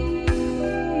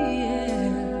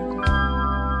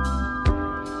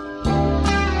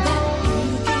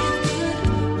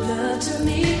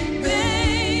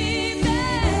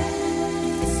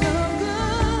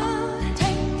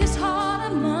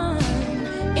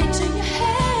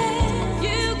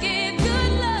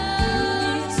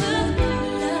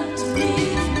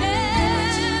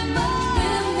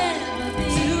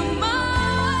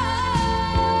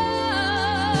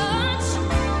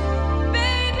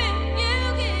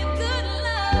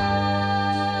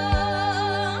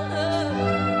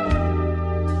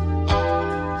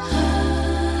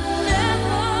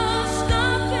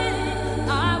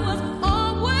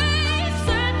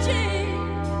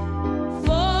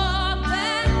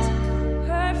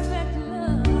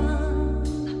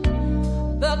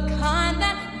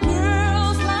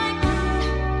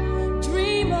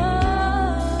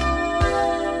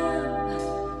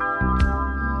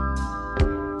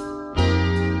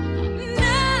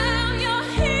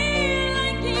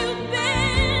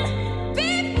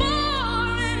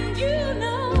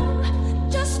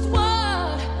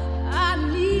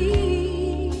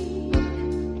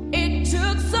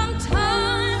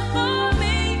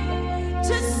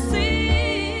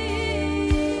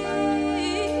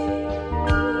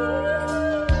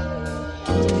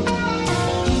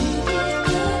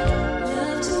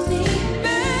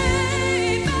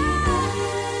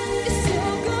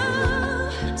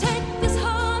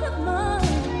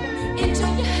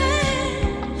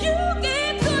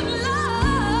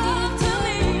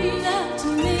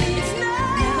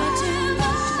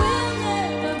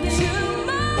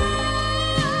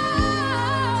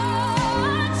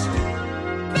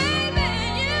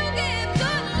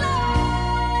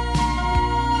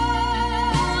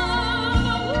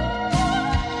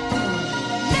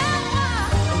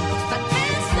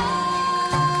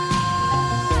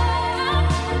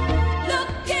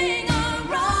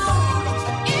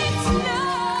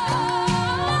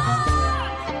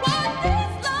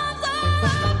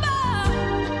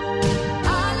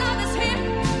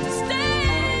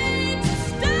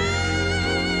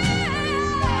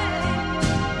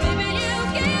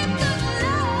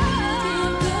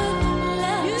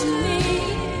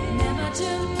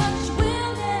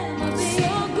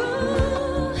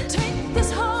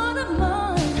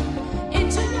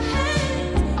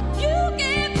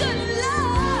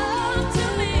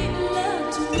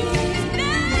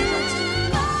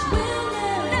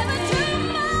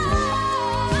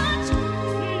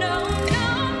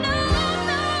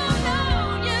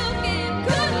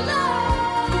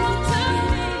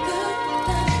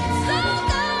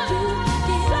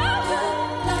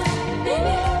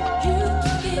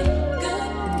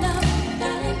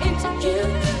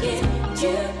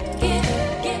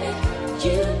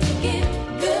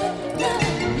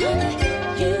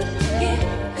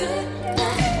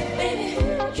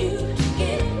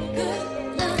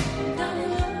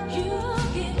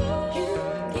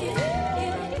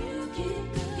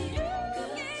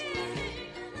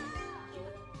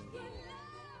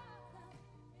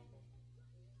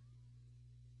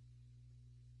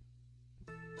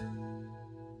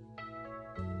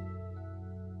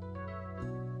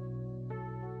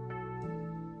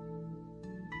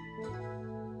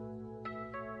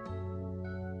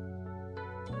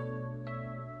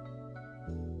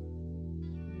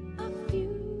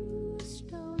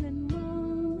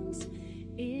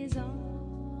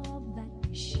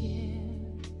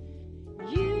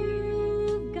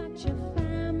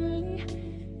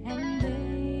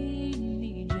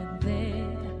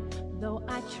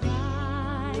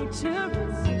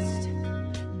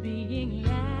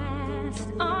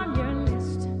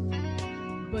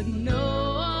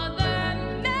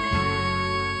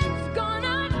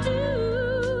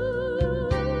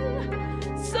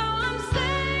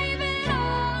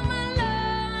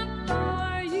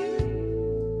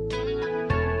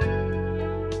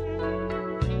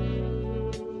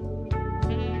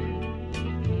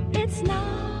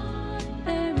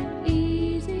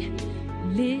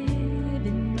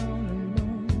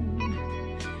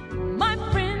 My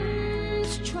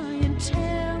friends try and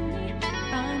tell me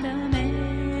find a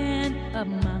man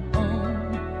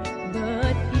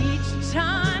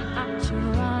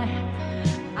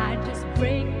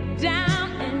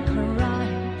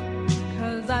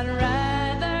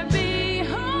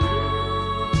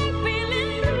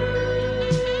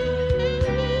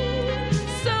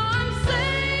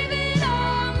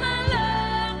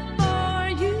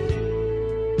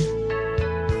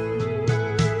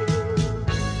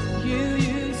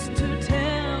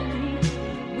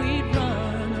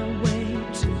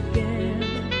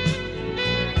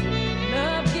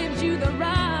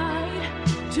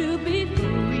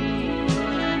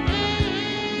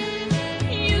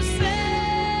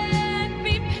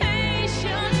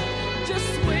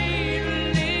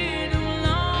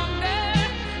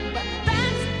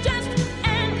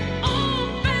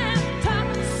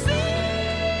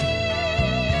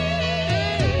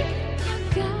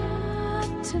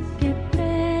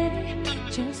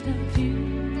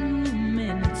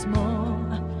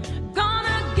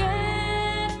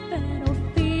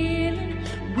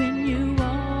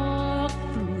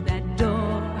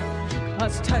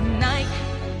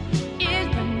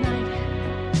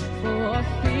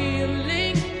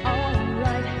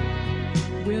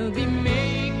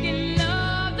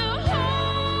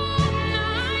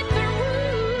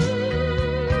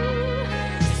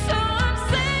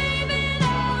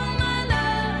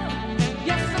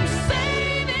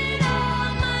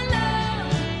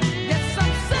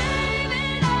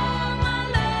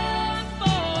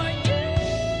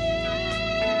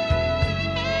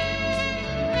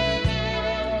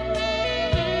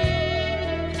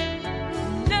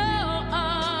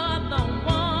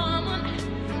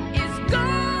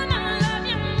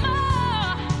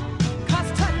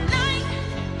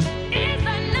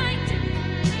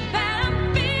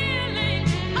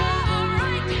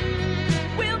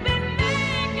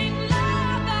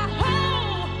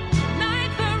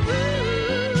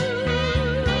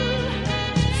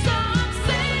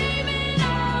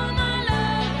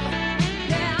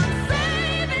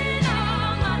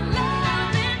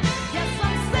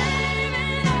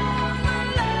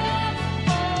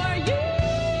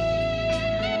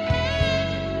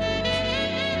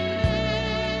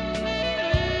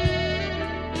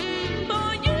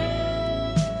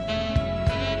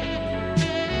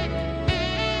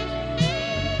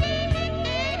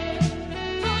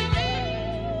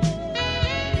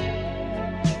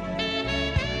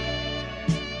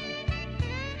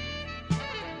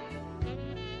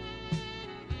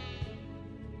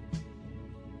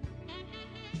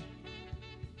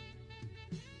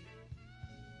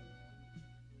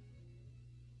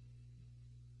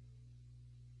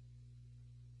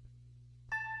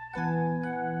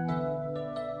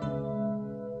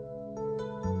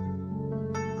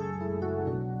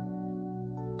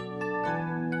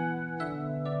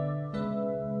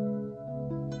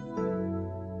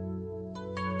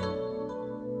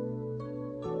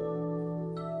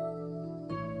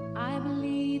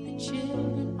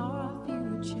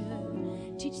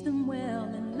well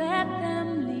and let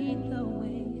them lead the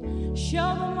way.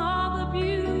 Show them all the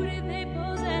beauty they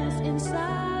possess inside.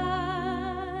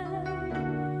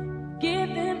 Give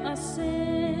them a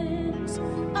sense of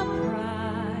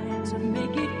pride to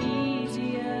make it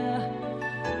easier.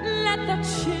 Let the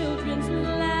children's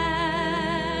laughter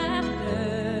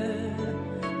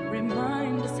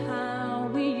remind us how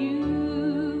we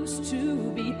used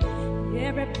to be.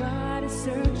 Everybody's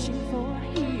searching for a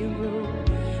hero.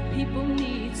 People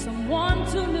need someone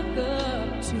to look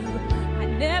up to. I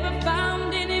never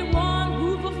found anyone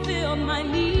who fulfilled my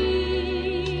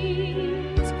needs.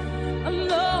 A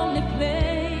lonely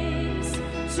place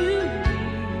to be.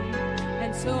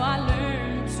 And so I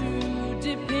learned to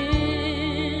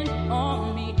depend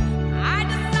on me. I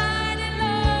decided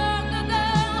long ago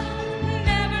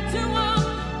never to walk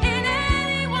in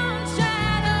anyone's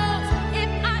shadows.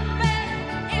 If I fail,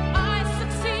 if I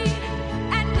succeed,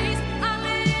 at least I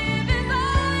live as I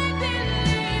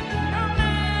believe. No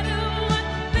matter what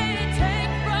they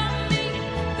take from me,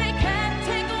 they can't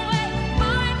take away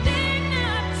my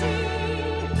dignity.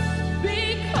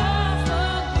 Because the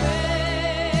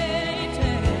greatest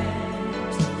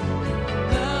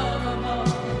love of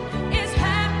all is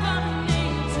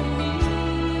happening to me.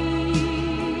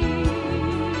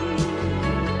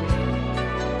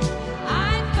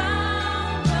 I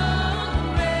found the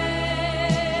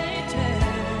greatest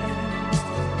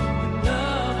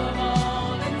love of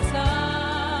all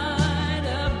inside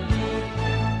of me.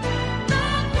 The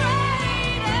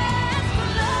greatest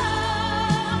love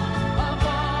of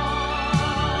all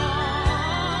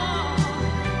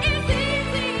is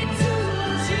easy to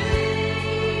achieve.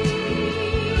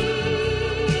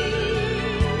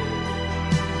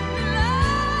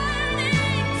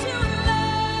 Learning to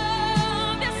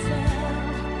love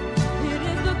yourself, it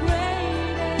is the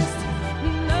greatest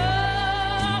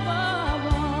love of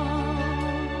all.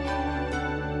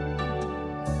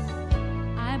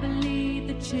 I believe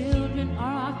the children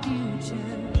are our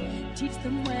future. Teach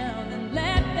them well and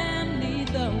let them lead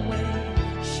the way.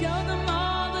 Show them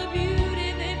all the beauty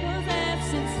they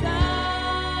possess inside.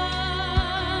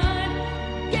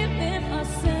 Give them a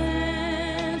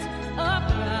sense of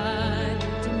pride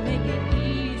to make it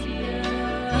easier.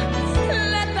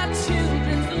 Let the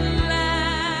children's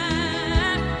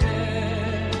laughter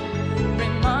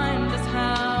remind us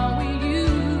how we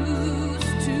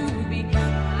used to be.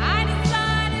 I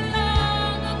decided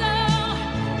long ago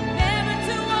never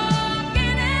to walk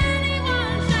in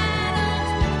anyone's shadows.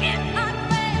 If I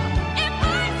fail, if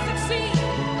I succeed,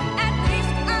 at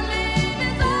least I live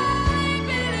as I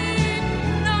believe.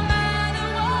 No matter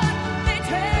what they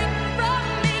take from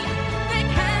me, they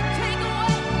can't take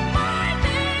away my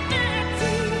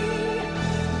dignity.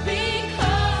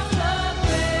 Because the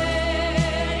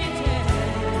greatest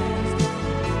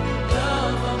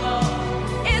love of all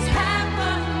is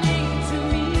happening to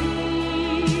me.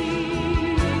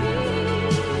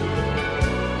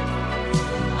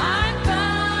 I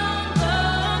found the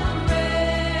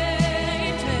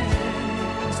greatest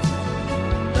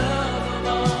love of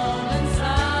all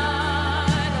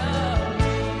inside of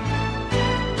me.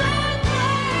 The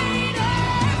greatest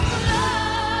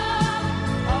love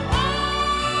of all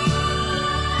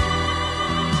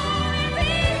is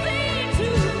easy to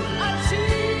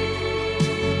achieve.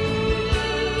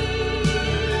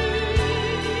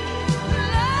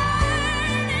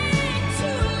 Learning to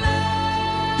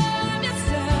love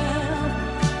yourself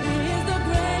is the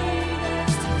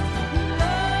greatest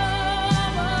love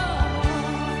of all.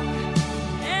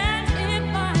 And if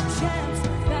by chance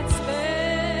that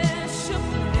special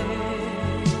place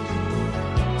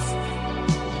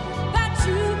that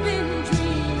you've been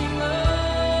dreaming of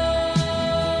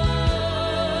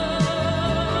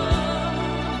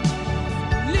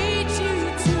leads you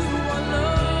to a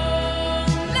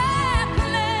lonely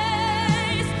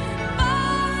place,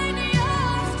 find your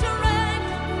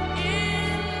strength in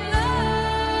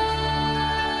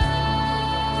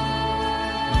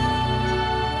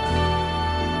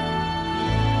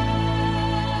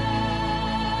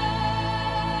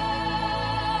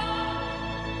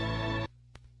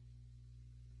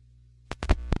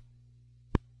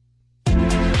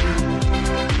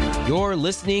You're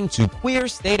listening to Queer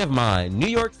State of Mind, New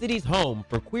York City's home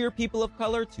for queer people of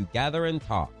color to gather and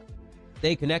talk.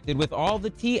 Stay connected with all the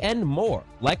tea and more.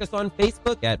 Like us on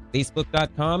Facebook at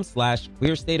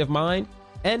facebook.com/Queer State of Mind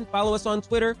and follow us on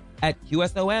Twitter at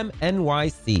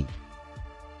QSOMNYC.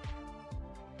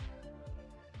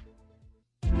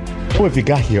 Oh, if you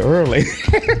got here early.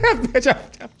 Bitch,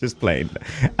 I'm just playing.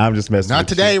 I'm just messing Not with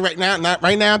today, you. right now, not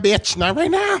right now, bitch. Not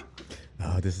right now.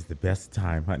 Oh, this is the best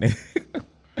time, honey.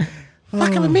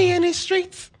 Fucking with me in these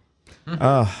streets.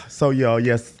 So y'all,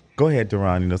 yes, go ahead,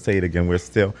 Duran. Say it again.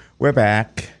 We're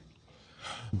back.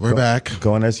 We're back.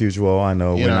 Going as usual. I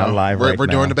know we're not live right now. We're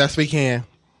doing the best we can.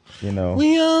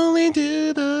 We only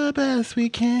do the best we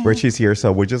can. Richie's here,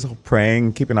 so we're just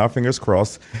praying, keeping our fingers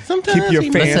crossed. Sometimes keep your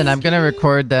we fans. Listen, I'm gonna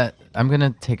record that. I'm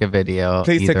gonna take a video.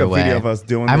 Please take either a way. video of us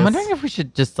doing I'm this. wondering if we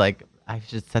should just I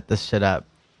should set this shit up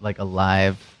like a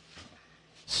live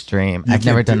stream. I've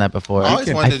never done that before. I always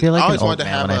I wanted- feel I like an always old wanted to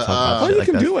man when have I a, talk about Oh, shit you like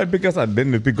can this. do it because I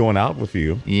didn't be going out with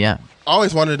you. Yeah. I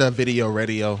always wanted a video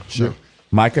radio show.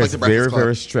 Micah Like is the Breakfast very, Club.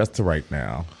 very stressed right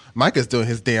now. Micah's doing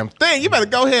his damn thing. You better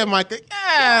go ahead, Micah.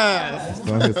 Yes.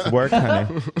 Doing his work,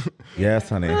 honey. Yes,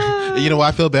 honey. You know why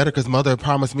I feel better? Because Mother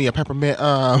promised me a peppermint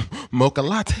mocha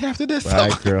latte after this. So,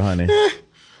 Right, girl, honey.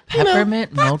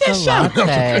 Peppermint mocha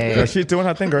latte. Girl, she's doing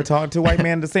her thing, girl. Talking to white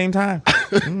men at the same time.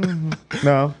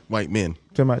 No, white men.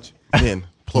 too much. Men.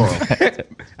 Plural.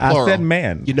 I Plural. said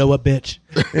man. You know what, bitch?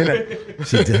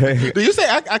 She did. Do you say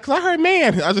I heard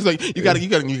man? I was just like, you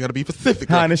gotta be specific.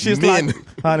 Honey, she's men.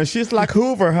 like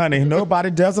Hoover, honey.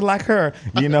 Nobody does it like her.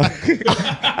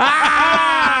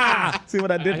 Ah! See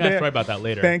what I did I gotta there? pray about that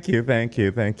later. Thank you.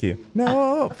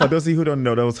 No, for those of you who don't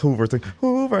know, that was Hoover.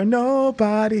 Hoover,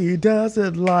 nobody does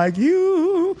it like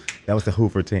you. That was the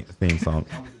Hoover theme song.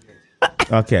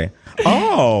 Okay.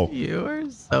 Oh, You are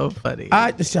so funny.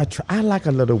 I like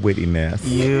a little wittiness.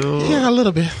 Yeah, a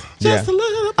little bit. Just Yeah. a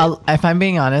little bit. If I'm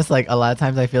being honest, a lot of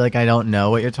times I feel like I don't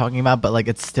know what you're talking about, but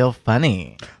it's still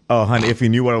funny. Oh, honey, if you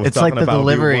knew what I was It's talking like the about,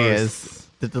 delivery it was- is.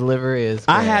 The delivery is.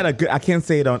 I great. had a good. I can't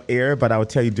say it on air, but I will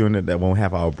tell you during that when we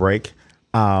have our break.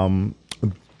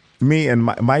 Me and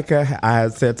Micah, I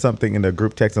had said something in the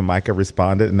group text, and Micah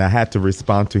responded, and I had to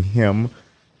respond to him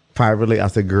privately. I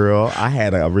said, "Girl, I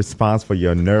had a response for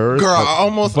your nerves." Girl, but- I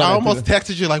almost but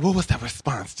texted you like, what was that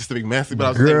response? Just to be messy, but I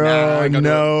was like, nah, I Girl, ain't gonna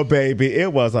do it. no, baby,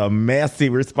 it was a messy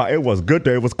response. It was good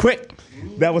though. It was quick.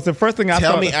 That was the first thing I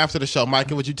Tell thought. me after the show,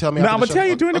 Micah. Would you tell me? No, after I'm the gonna show? tell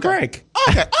you during the Okay. break.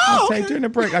 Okay. I'll Oh, tell you okay. during the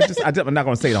break. I'm not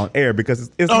gonna say it on air because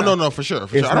it's. Oh not, no, for sure.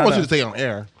 it's I don't not want you a- to say it on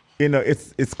air.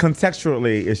 It's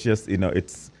contextually. It's just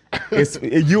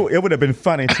it would have been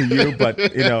funny to you, but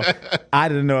I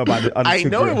didn't know about the other I two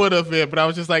know it girls. would have been, but I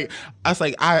was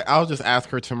like, I'll just ask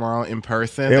her tomorrow in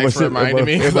person. It Thanks was- for reminding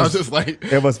me. it I was- was just like,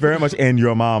 It was very much in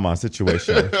your mama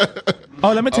situation.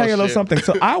 Oh, let me tell you a little shit. something.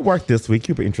 So I worked this week.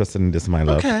 You'll be interested in this, my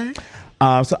love. okay.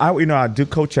 So I do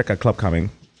co-check at Club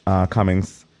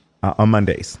Cummings on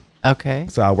Mondays. Okay.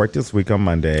 So I worked this week on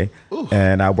Monday,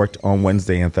 and I worked on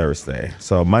Wednesday and Thursday.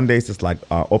 So Mondays is like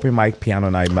open mic, piano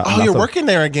night. Oh, you're working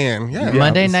there again. Yeah. Yeah.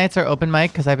 Monday it's- nights are open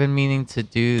mic because I've been meaning to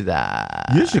do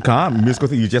that. You should come. Musical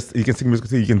theater. You can sing musical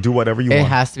theater. You can do whatever you It want.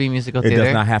 has to be musical It theater.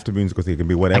 does not have to be musical theater. It can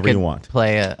be I whatever could you want.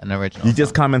 play an original. You just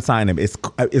song. come and sign them. It's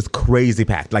crazy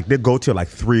packed. Like they go till like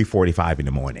 3:45 in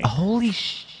the morning. Holy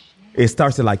sh! It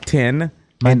starts at like 10.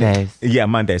 Mondays. Yeah,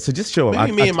 Monday. So just show up.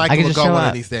 Maybe me and I Michael can will just go show one up.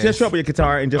 of these days. Just show up with your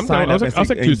guitar and just I'm sign down. up I'll and,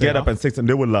 take and Tuesday get up off. and sing. And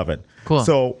they would love it. Cool.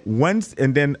 So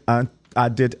and then I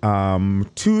did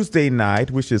Tuesday night,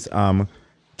 which is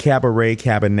Cabaret,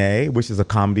 which is a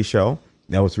comedy show.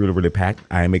 That was really, really packed.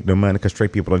 I ain't make no money because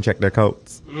straight people don't check their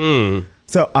coats.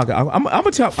 So I'm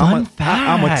gonna tell.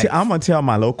 I'm gonna tell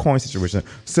my little coin situation.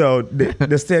 So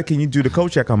they said, "Can you do the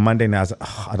coat check on Monday night?" I said,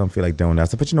 "Oh, I don't feel like doing that."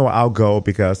 So, but you know what? I'll go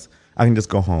because I can just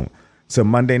go home. So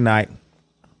Monday night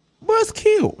was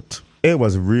cute. It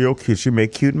was real cute. She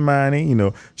made cute money.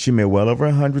 She made well over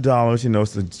 $100.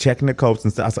 So checking the coats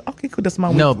and stuff. I said, "Okay, cool. That's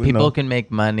my No, week." people can make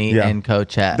money Yeah. in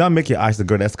co-chat. Don't make your eyes the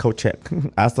girl. That's coat check.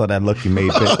 I saw that look you made.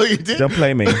 Bitch. Oh, you did? Don't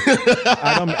play me.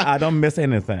 I don't miss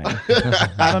anything.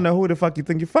 I don't know who the fuck you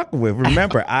think you're fucking with.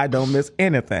 Remember, I don't miss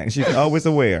anything. She's always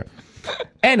aware.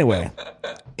 Anyway,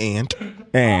 And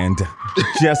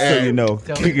just so you know,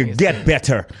 Don't you make me can get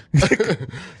better.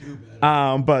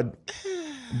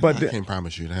 But I can't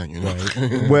promise you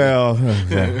that, well,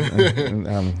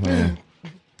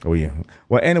 oh yeah.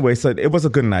 Well, anyway, so it was a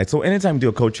good night. So anytime you do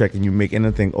a coat check and you make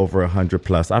anything over 100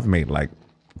 plus, I've made like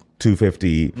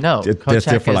 250. No, just coat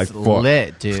check for like is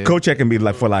lit, dude. Coat check can be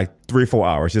like for like 3-4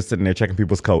 hours, just sitting there checking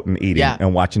people's coat and eating Yeah.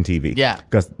 and watching TV. Yeah.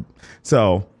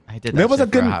 So I did that there was shit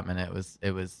a good for a hot minute.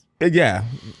 It was. yeah.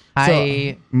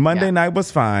 So Monday yeah. night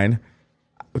was fine.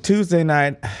 Tuesday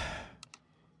night,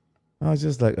 I was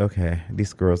just like, okay,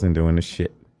 these girls ain't doing the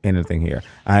shit. Anything here.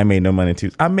 I made no money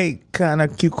Tuesday. I made kind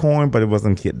of cute corn, but it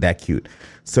wasn't that cute.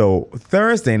 So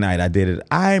Thursday night I did it.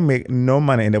 I made no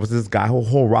money, and there was this guy,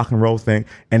 whole rock and roll thing,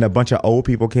 and a bunch of old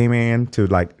people came in to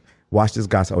like watch this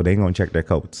guy. So they ain't gonna check their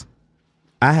coats.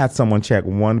 I had someone check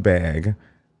one bag.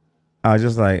 I was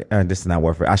just like, this is not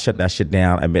worth it. I shut that shit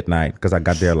down at midnight because I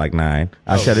got there like 9.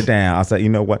 I shut it down. I said, you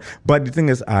know what? But the thing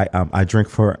is, I drink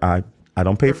for I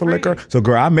don't pay for liquor. So,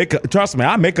 girl, I make up. Trust me,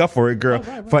 I make up for it, girl.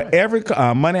 For every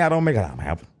money I don't make, I'm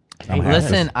happy.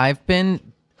 Listen, I've been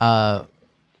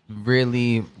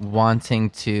really wanting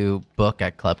to book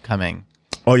at Club Coming.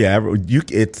 Oh yeah,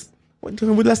 let's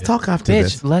talk after Bitch,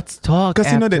 this. let's talk.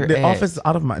 Because you know the after office is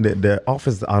out of my the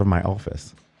office is out of my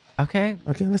office. Okay.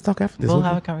 Okay, let's talk after this. We'll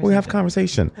have a conversation. We'll have a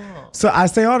conversation. So I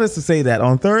say all this to say that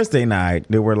on Thursday night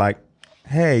they were like,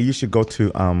 "Hey, you should go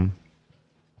to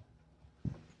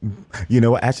You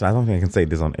know what? Actually, I don't think I can say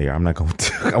this on air. I'm not going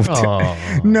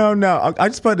to. No. I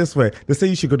just put it this way. They say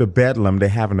you should go to Bedlam. They're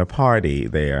having a party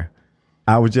there.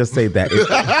 I would just say that.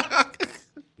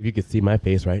 If you could see my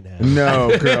face right now.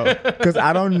 No, girl. Because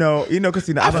I don't know. You know, because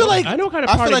I feel like I know what kind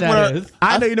of party that is.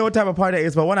 I know you know what type of party that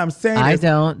is, but what I'm saying is. I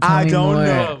don't. I don't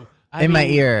know. In my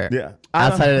ear. Yeah.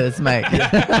 Outside of this mic.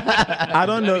 I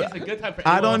don't know. It's a good time for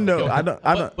I don't know. anyone to go.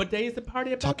 I don't. What day is the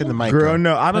party? Talking to Mike. Girl,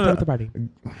 no. I don't know. The party.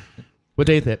 What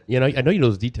day is it? You know, I know you know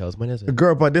those details. When is it?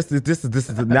 Girl, but this is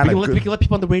not we can let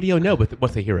people on the radio know, but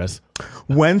once they hear us.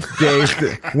 Wednesday's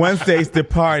the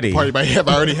party. Party might have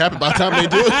already happened by the time they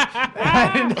do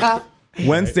it.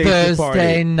 Wednesday's the party.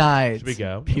 Thursday night. Should we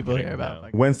go? People hear about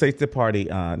it. Wednesday's the party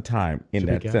time in Should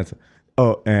that we go? sense.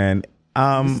 Oh, and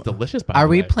This is delicious. By Are the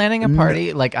we way. planning a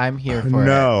party? Like I'm here for it.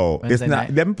 no, it's Wednesday not.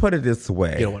 night? Let me put it this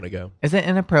way. You don't want to go. Is it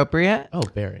inappropriate? Oh,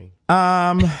 very.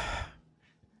 I'm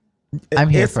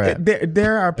here for it.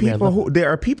 There are mean,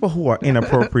 I people love who are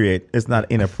inappropriate. It's not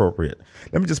inappropriate.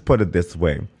 Let me just put it this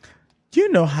way. You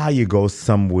know how you go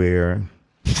somewhere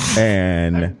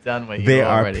and I've done what you there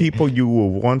are already. people you will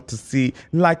want to see.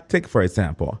 Like, take for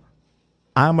example,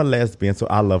 I'm a lesbian, so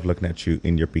I love looking at you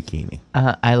in your bikini.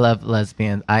 I love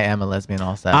lesbians. I am a lesbian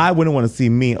also. I wouldn't want to see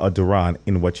me or Duran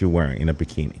in what you're wearing in a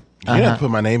bikini. You didn't put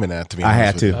my name in that, to be I honest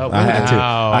had with to. you. Oh, I had to.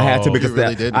 wow. I had to because You really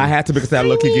that. didn't. I had to because that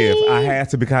look you give. I had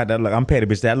to because that look. I'm petty,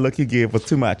 bitch. That look you give was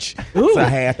too much. So I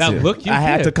had that to. look you I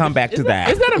had give. to come back to that.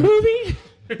 Is that a movie?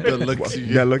 The look you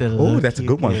That look. The Oh, look that's a you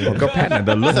good one. give. Go Patton.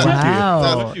 The look you give.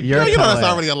 Wow. you You're a know that's poet.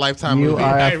 already a Lifetime You movie.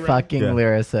 are a Right. fucking Yeah.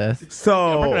 lyricist.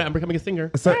 So. I'm becoming a singer.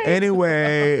 So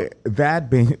anyway, that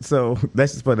being so,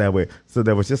 let's just put it that way. So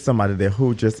there was just somebody there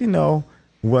who just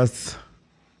was,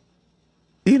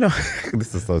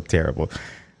 this is so terrible.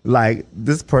 Like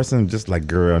this person just like,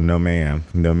 girl, no ma'am.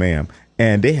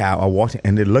 And I walked in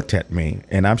and they looked at me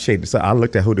and I'm shaded. So I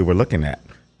looked at who they were looking at.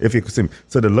 If you could see me.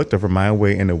 So they looked over my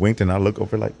way and they winked and I look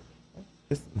over like,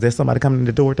 is there somebody coming in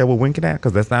the door that we're winking at?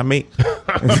 Because that's not me.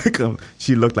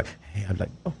 She looked like, hey, I'm like,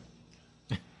 oh,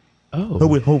 Oh.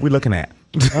 who we looking at?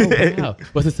 Oh, wow.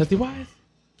 Was it Sexy Wise?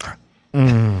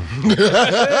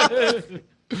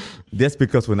 That's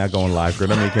because we're not going live, girl.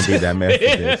 That mean you can be that messy,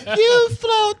 bitch. You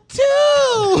float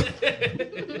too.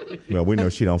 Well, we know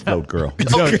she don't float, girl.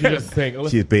 No, she just saying.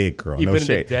 She's big, girl. Even No in the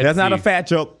shade. Dead That's not a Sea. fat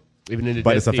joke. Even in the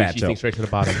But Dead it's a Sea, fat she joke. sinks straight to the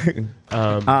bottom.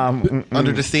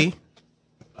 Under the Sea?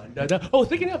 No. Oh,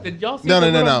 thinking of, did y'all see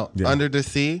No. Yeah. Under the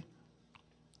Sea?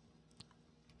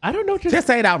 I don't know. Just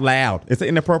say it out loud. Is it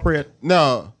inappropriate?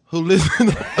 No. Who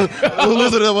listened to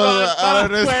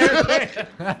Under the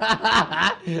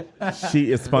Sea?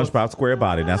 She is SpongeBob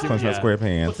SquareBody. That's SpongeBob We'll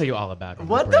SquarePants. tell you all about it.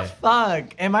 What the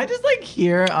fuck? Am I just like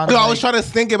here on? No, I like, was trying to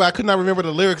think about it. I could not remember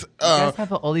the lyrics. You guys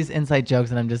have all these inside jokes,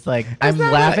 and I'm just like, I'm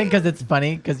laughing because it's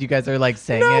funny because you guys are like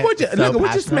saying No, it. we're just, so look,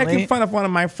 we're just passionately. making fun of one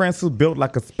of my friends who built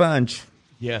like a sponge.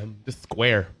 Yeah, just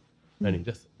square. I mean,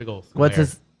 just big old square. What's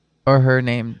his or her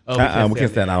name? Oh, We can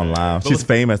say that out loud. But She's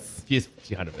famous. She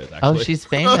kind of is, actually. Oh, she's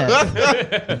famous.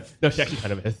 No, she actually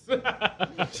kind of is.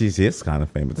 She is kind of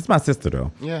famous. It's my sister,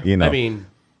 though. Yeah. You know. I mean,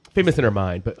 famous in her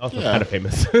mind, but also Yeah. kind of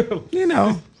famous. you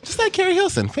know. Just like Carrie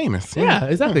Hilson, famous. Yeah,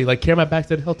 exactly. Like Carrie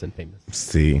Backstead Hilton, famous.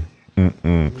 See.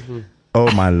 Mm-mm.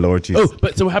 Oh, my Lord Jesus. Oh,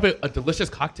 but so we're having a delicious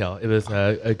cocktail. It was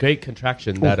a great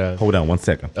contraction that. Hold on one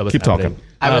second. that was Keep happening. talking.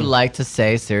 I would like to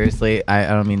say seriously, I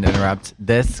don't mean to interrupt.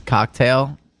 This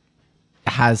cocktail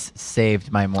has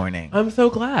saved my morning. I'm so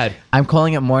glad. I'm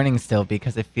calling it morning still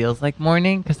because it feels like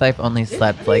morning because I've only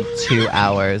slept like 2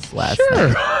 hours last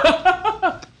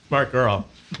night. Smart girl.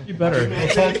 You better.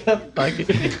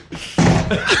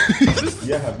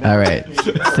 All right,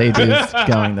 Sadie's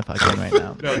going the fuck in right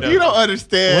now. You don't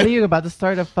understand. What are you about to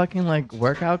start a fucking like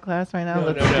workout class right now? No,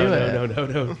 Let's do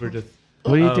it. no. We're just.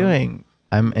 What are you doing?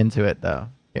 I'm into it though.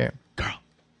 Here.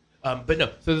 But no,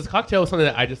 so this cocktail was something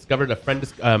that I discovered. A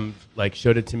friend like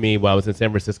showed it to me while I was in San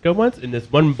Francisco once. In this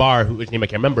one bar, whose name I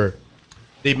can't remember,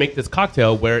 they make this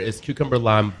cocktail where it's cucumber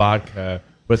lime vodka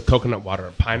with coconut water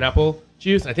and pineapple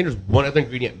juice. I think there's one other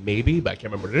ingredient maybe, but I can't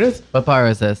remember what it is. What bar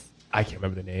is this? I can't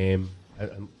remember the name.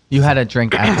 You had a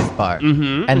drink at this bar,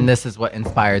 and this is what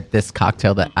inspired this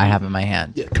cocktail that I have in my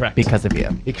hand. Yeah, correct. Because of you.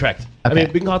 You're correct. Okay. I mean,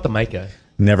 we can call it the Micah.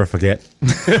 Never forget.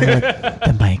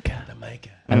 The mic.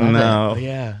 I love No. Oh,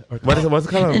 yeah. Or What's it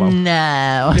called?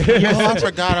 No. Oh, I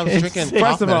forgot I was drinking First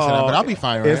cough of medicine, all, but I'll be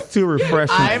fine, right? It's too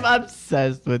refreshing. I'm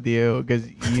obsessed with you because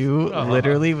you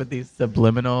literally with these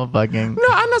subliminal fucking. No,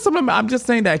 I'm not something. I'm just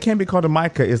saying that it can't be called a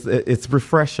mica. It's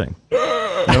refreshing.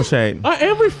 No shade. I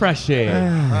am refreshing.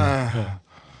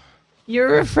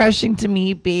 You're refreshing to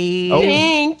me, babe.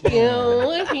 Thank you.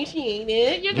 I appreciate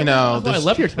it. You know, I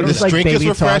love your tone. this Like drink is baby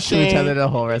talk to refreshing. each other the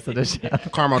whole rest of the show.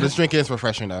 Carmel, this drink is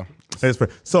refreshing, though.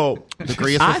 So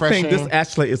Degree is I think refreshing. this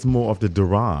actually is more of the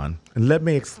Duran. And let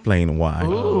me explain why.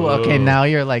 Ooh, okay, now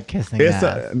you're like kissing It's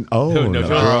ass. No,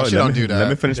 girl, she let don't me- do that. Let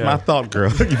me finish my thought,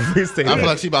 girl. You say I feel that.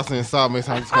 like she about to insult me,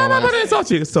 so I'm just I'm going not gonna insult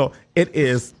you. So it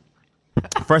is.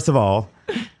 First of all,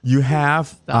 you have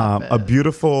Stop a it.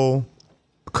 beautiful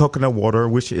coconut water,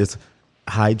 which is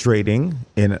hydrating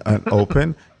in an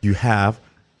open. You have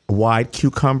white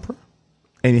cucumber,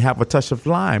 and you have a touch of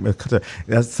lime.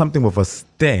 That's something with a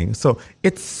sting. So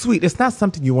it's sweet. It's not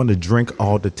something you want to drink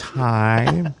all the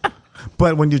time.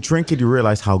 But when you drink it, you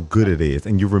realize how good it is.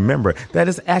 And you remember that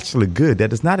it's actually good.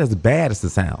 That it's not as bad as it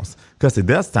sounds. Because it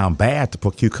does sound bad to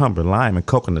put cucumber, lime, and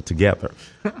coconut together.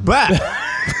 But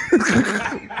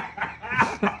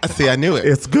See, I knew it.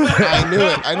 it's good. I knew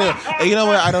it. And you know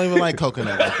what? I don't even like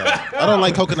coconut like that. I don't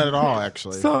like coconut at all,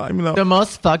 actually. So, I mean, The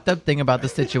most fucked up thing about the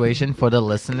situation for the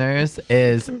listeners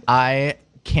is I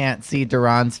can't see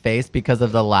Duran's face because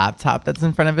of the laptop that's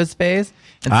in front of his face.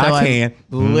 And so I can.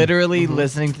 I'm literally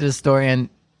listening to the story and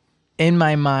in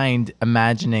my mind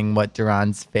imagining what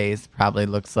Duran's face probably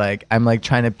looks like. I'm like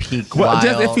trying to peek Well, while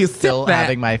just if you still sit back-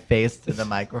 having my face to the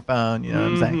microphone. You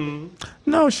know what I'm saying?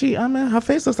 no, her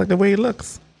face looks like the way it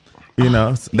looks. You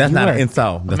know, that's not an are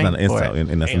insult. That's not an coming for insult it.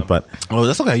 in essence. But, Oh,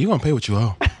 that's okay. You're going to pay what you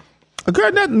owe.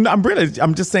 girl,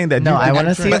 I'm just saying that. No, you I can want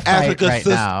to drink. see a But as a fight good right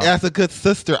now. as a good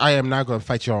sister, I am not going to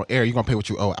fight you on air. You're going to pay what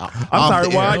you owe out. I'm sorry,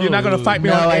 the why? air. You're not going to fight me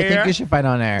No, on I air? think you should fight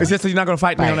on air. It's just so you're not going to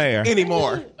fight me on air.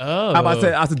 Anymore. Oh. I'm about to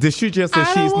say, I said, did she just say I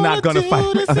she's don't not going wanna to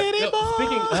fight do me? this No, anymore.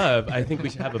 speaking of, I think we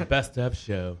should have a best of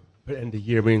show for the end of the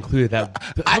year. We included that.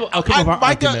 I, I'll come up with our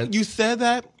Micah, argument. you said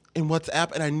that in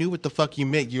WhatsApp, and I knew what the fuck you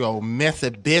meant. You old messy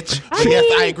bitch. But yes,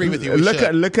 I agree with you. We Look should.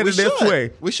 at it We this should.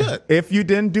 way. We should. If you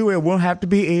didn't do it, it won't have to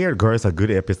be aired. Girl, it's a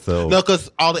good episode. No,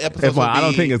 because all the episodes. Well, will I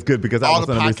don't be- think it's good because I all was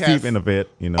the on the podcasts- receiving of it.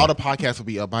 You know, All the podcasts will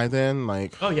be up by then.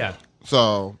 Like, Oh, yeah.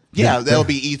 so yeah, that'll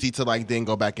be easy to like then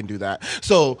go back and do that.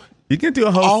 So you can do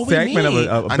a whole all we segment need,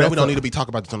 of a I know we best don't of- need to be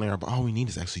talking about this on air, but all we need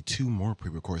is actually 2 more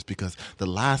pre-records because the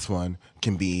last one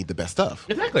can be the best stuff.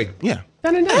 Exactly. Yeah.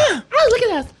 Done and done. Oh,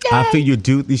 look at us. I feel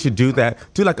you should do that.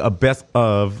 Do like a best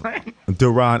of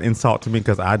Duran insult to me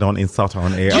because I don't insult her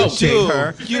on air. You I shade do.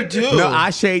 her. You do. No,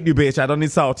 I shade you, bitch. I don't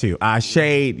insult you. I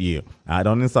shade you. I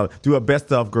don't insult. Do a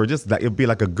best of, girl. Just like it'll be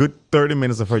like a good 30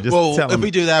 minutes of her just Well, telling if me.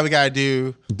 we do that, we gotta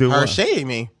do her what? shading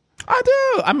me. I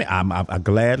do. I mean, I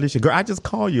gladly should. Girl, I just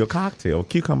call you a cocktail,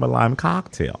 cucumber lime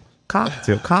cocktail.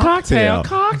 Cocktail.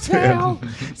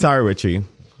 Sorry, Richie.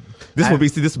 This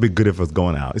would be good if it's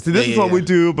going out. See, this is what we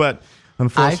do, but I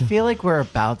unfortunately, feel like we're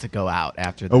about to go out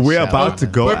after this. we're show. about to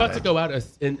go We're out. about to go out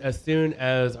as soon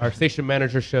as our station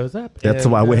manager shows up. That's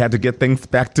and, why we had to get things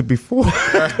back to before.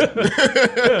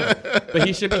 But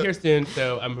he should be here soon,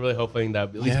 so I'm really hoping that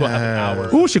at least we'll have an hour.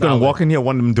 Who's she gonna solid. walk in here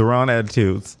one of them Duran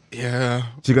attitudes? Yeah.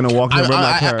 She gonna walk in the room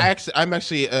like her. I'm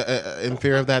actually in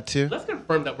fear of that too. Let's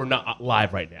confirm that we're not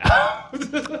live right now.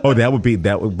 Oh, that would be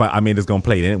that. Would, but I mean, it's gonna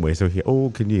play it anyway. So here, oh,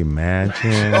 can you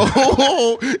imagine?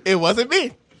 Oh, it wasn't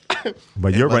me.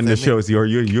 But you're running the wasn't show. me. So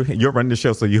you're running the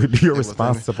show. So you're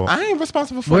responsible. I ain't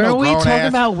responsible for Where no are we grown talking ass.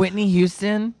 about Whitney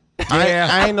Houston?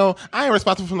 I ain't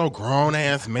responsible for no grown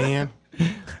ass man.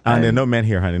 There's no men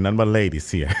here, honey. None but ladies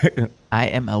here. I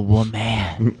am a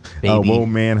woman, baby. Oh, whoa,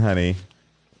 man, honey.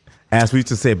 As we used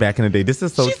to say back in the day, this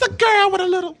is so. She's a girl with a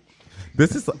little.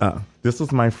 This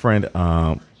was my friend.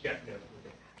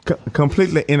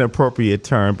 Completely inappropriate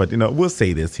term, but we'll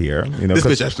say this here. This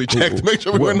 'cause bitch actually checked to make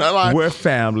sure we were not lying. We're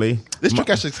family. This trick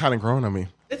actually kind of grown on me.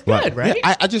 It's good, right?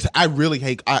 Yeah, I really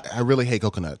hate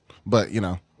coconut, but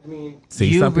See,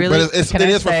 You some people- really? But it's- can it I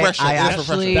is say, refreshing. I It is actually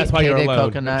refreshing. That's why you're hated alone.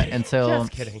 coconut until.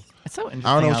 Just kidding. It's so interesting.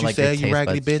 I don't know how, what you like, your said, you taste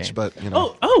raggedy buds bitch, change.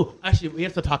 but Oh, actually, we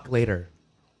have to talk later.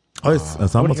 Oh,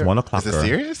 it's almost 1 o'clock. is it girl.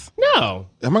 serious? No,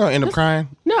 Am I gonna end up crying?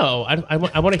 no, I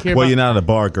want to hear. Well, about, you're not at a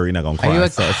bar, girl. You're not gonna cry. Are you a,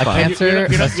 so it's a fine. Cancer,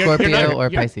 a Scorpio, or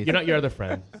Pisces? You're not your other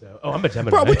friend. So. Oh, I'm a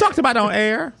Gemini. Bro, we talked about it on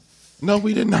air. No,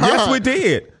 we did not. Yes, we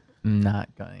did. I'm not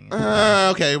going.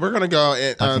 Okay, we're gonna go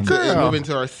and Girl. move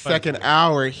into our second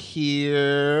hour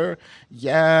here.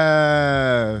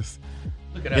 Yes.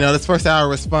 Look at This first hour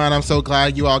was fun. I'm so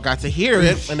glad you all got to hear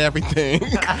it and everything.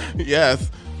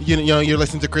 Yes. You're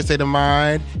listening to Queer State of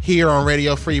Mind here on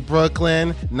Radio Free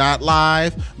Brooklyn, not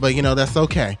live, but that's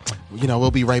okay.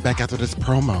 We'll be right back after this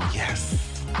promo. Yes.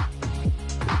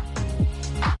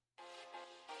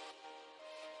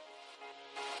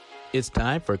 It's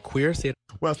time for Queer State.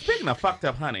 Well, speaking of fucked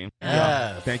up, honey.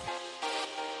 Yes. Thank you.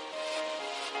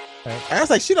 I was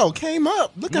like, she don't came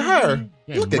up. Look at her.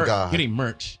 Look at God. Getting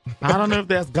merch. I don't know if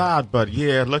that's God, but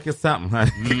yeah, look at something,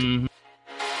 honey.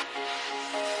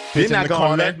 He's not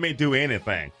going to let me do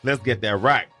anything. Let's get that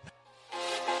right.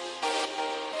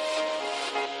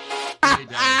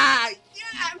 Yes!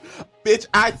 Bitch,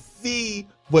 I see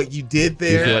what you did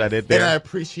there. You see what I did there? And I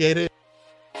appreciate it.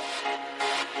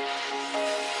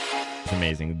 It's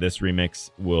amazing. This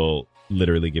remix will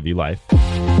literally give you life.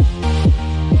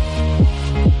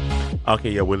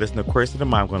 Okay, yeah, we're listening to Queer State of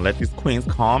Mind. I'm going to let these queens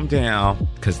calm down.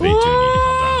 Because they do need to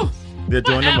calm down. They're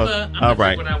doing the most. I'm All gonna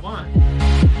right. do what I want.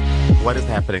 What is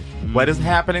happening? What is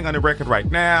happening on the record right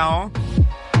now?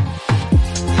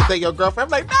 You say your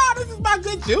girlfriend. I'm like, nah, this is my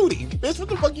good Judy. Bitch, what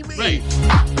the fuck you mean? Right.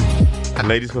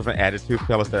 Ladies with an attitude,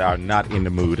 fellas that are not in the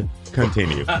mood,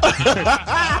 continue.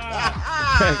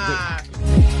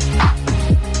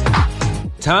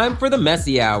 Time for the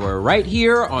Messy Hour right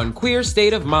here on Queer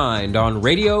State of Mind on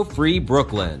Radio Free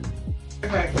Brooklyn.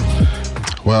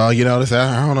 Well, this hour,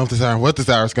 I don't know what this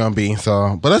hour is going to be,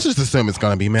 but let's just assume it's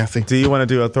going to be messy. Do you want to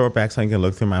do a throwback so you can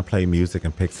look through my play music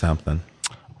and pick something?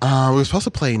 We were supposed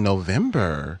to play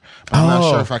November. But I'm not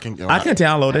sure if I can. I can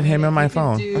download it him on my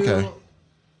phone. Okay.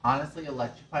 Honestly,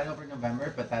 Electrified over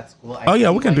November, but that's cool.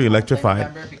 We can do Electrified.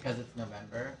 November because it's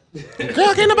November.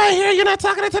 Girl, can't nobody hear you? You're not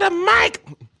talking into the mic.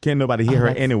 Can't nobody hear her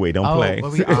anyway. Don't play. Were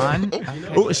we on?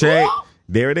 Oh, Shay.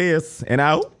 There it is. And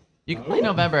out. You can play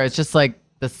November. It's just like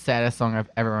the saddest song I've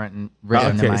ever written in my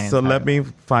Okay, so entire let me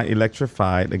find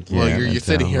Electrified again. Well, you're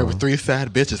sitting here with three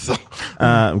sad bitches.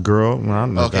 So. Girl, well,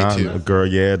 no, Okay, two. Girl,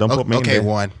 yeah, don't put me in Okay, there.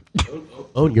 one.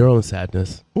 Own your own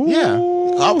sadness. Yeah.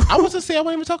 I was to say I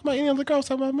wasn't even talking about any other girls.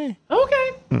 Talking about me. Okay.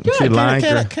 She lying,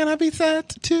 girl. Can I be sad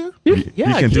too? You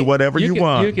can do whatever you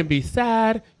want. You can be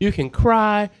sad. You can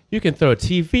cry. You can throw a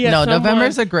TV at No, someone.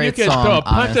 November's a great You can song, throw a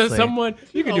punch honestly. at someone.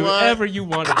 You can do what? whatever you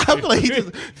want to I do. feel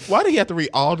like why do you have to read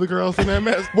all the girls in that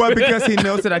mess? Well, because he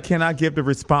knows that I cannot give the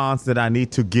response that I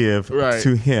need to give Right.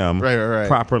 to him Right.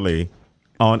 properly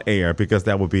on air, because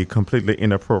that would be completely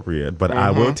inappropriate. But I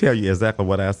will tell you exactly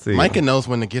what I see. Micah knows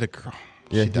when to get a girl.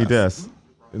 Yeah, he does.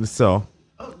 So,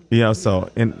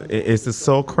 and it's just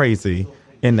so crazy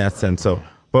in that sense. So,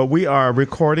 but we are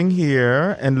recording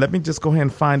here, and let me just go ahead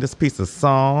and find this piece of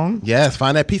song. Yes,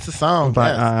 find that piece of song.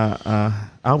 But Yes.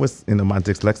 I was, my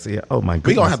dyslexia. Oh my goodness.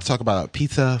 We're going to have to talk about a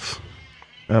pizza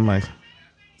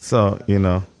So,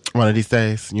 one of these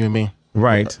days, you and me.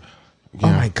 right. Yeah.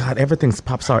 Oh my God, everything's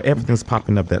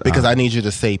popping up that Because I need you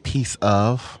to say piece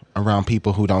of around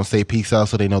people who don't say piece of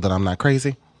so they know that I'm not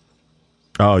crazy.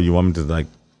 Oh, you want me to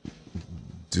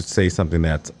just say something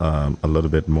that's a little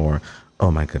bit more,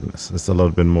 oh my goodness, it's a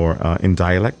little bit more in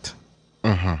dialect?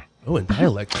 Oh, in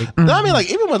dialect. No, I mean,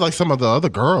 even with some of the other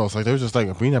girls, they were just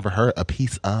we never heard a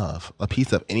piece of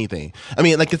anything. I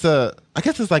mean, I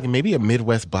guess it's maybe a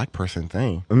Midwest black person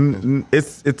thing.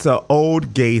 It's an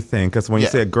old gay thing, because when you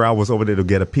Yeah. said girl was over there to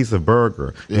get a piece of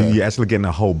burger, Yeah. you're actually getting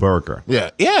a whole burger. Yeah,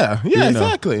 know,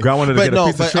 exactly. girl wanted to but get a no,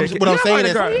 piece of but chicken. what I'm Yeah, saying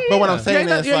is, girl. but what I'm saying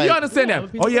is, you understand that?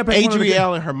 Oh yeah, bitch, wanted to get-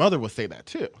 Adrielle and her mother would say that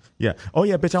too. Yeah. Oh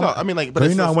yeah, bitch. So, I mean, but girl,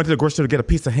 it's I just- went to the grocery store to get a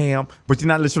piece of ham, but you're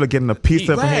not literally getting a piece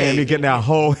of ham. Right. You're getting a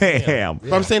whole ham.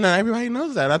 But I'm saying that everybody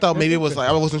knows that. I thought maybe it was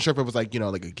I wasn't sure if it was a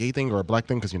gay thing or a black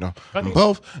thing, because I'm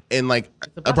both. And I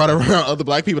brought around other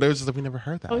black people. They were just we never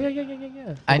heard that. Oh,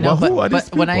 yeah. I know, Well, who are these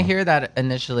but when I people? hear that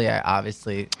initially, I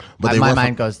obviously But they my were mind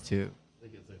from- goes to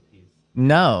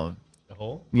no, The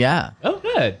whole? yeah. Oh,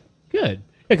 good. Yeah,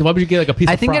 because why would you get a piece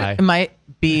I of think fry? it might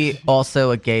be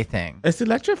also a gay thing. It's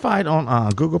Electrified on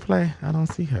Google Play. I don't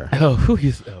see her. Oh, who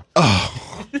is...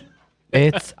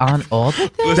 It's on all the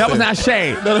things. That was not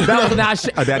shade. That was not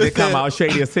shade. Oh, that did come out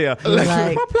shady as hell.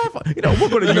 Like- what platform? We're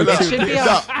going to It YouTube. should be on.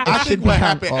 No, it I should think be what on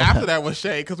happened all after the- that was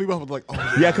shade, because we both were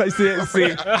oh. Yeah, cause see,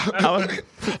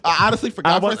 I honestly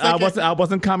forgot for a second. I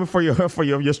wasn't coming for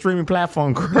your streaming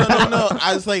platform. No.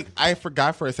 I was I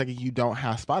forgot for a second you don't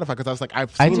have Spotify, because I was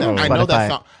I've I seen do that. have I know that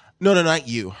Spotify. song. No, not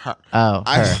you. Her. Oh,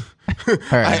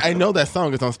 her. I know that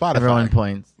song is on Spotify. Everyone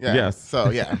points. Yeah. Yes. So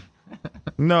yeah.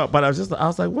 No, but I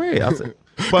was like, wait. I was like,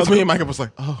 But me and Michael was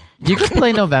oh. You can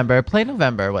play November. Play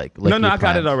November. Like no, you I got it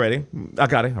planned. already. I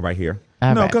got it right here.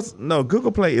 All No, right. because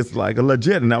Google Play is a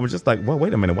legit, and I was just like, well,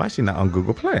 wait a minute, why is she not on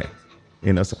Google Play?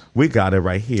 So we got it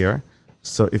right here.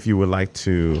 So if you would like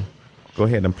to go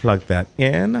ahead and plug that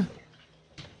in,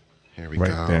 Here we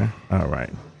right go. there. All right.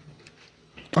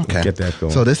 Okay. Get that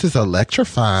going. So this is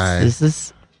Electrified. This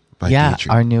is by yeah,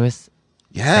 Diedrich. our newest.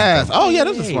 Yes. Oh, yeah,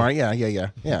 this is smart. Yeah.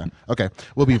 Okay.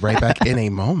 We'll be right back in a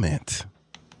moment.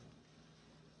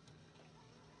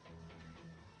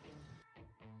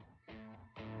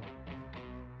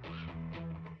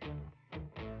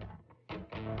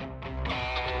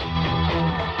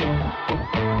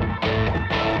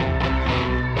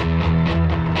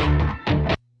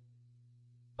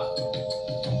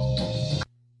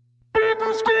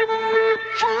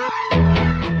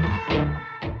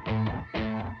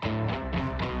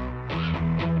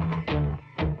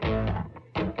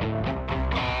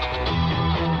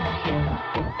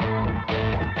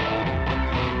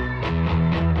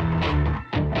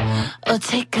 Oh,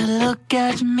 take a look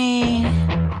at me.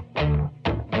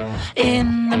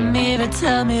 In the mirror,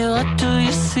 tell me, what do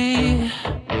you see?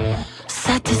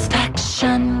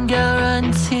 Satisfaction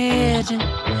guaranteed.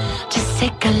 Just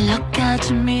take a look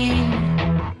at me.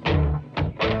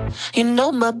 You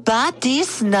know my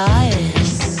body's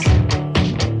nice.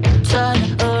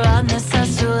 Turn around, this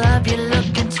has to have you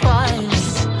looking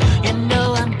twice. You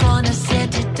know I'm gonna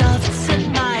set it off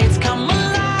tonight. Come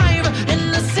alive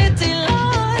in the city lights.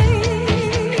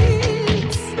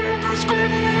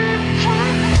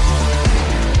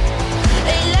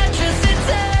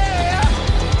 Electricity,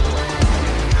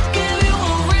 give you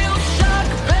a real shock,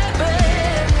 baby.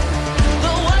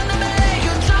 The one that make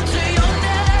you drop to your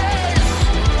knees.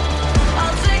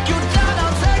 I'll take you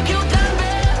down,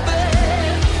 baby.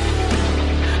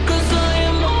 'Cause I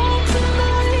am on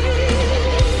tonight.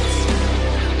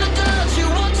 The touch you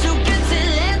want to get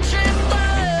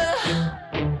electrified.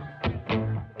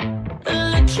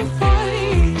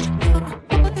 Electrified.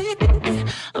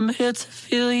 I'm here to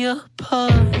feel your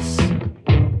pulse.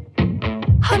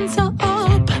 Hands are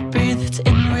up, breathe it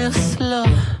in real slow.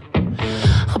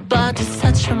 Our bodies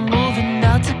touch are moving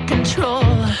out of control.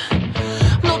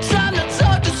 No time to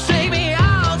talk, just take me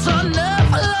out on the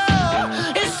floor.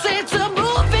 It's safe to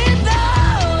move it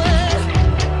now.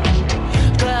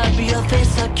 Grab your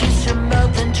face, I'll kiss your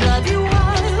mouth and drive you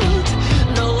wild.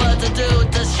 Know what to do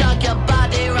to shock your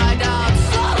body right now.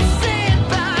 So sit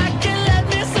back and let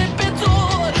me slip into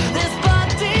this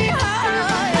body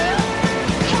high.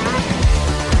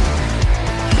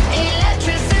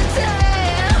 Electricity,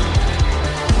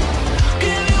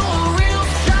 give you a real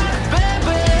shock,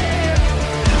 baby.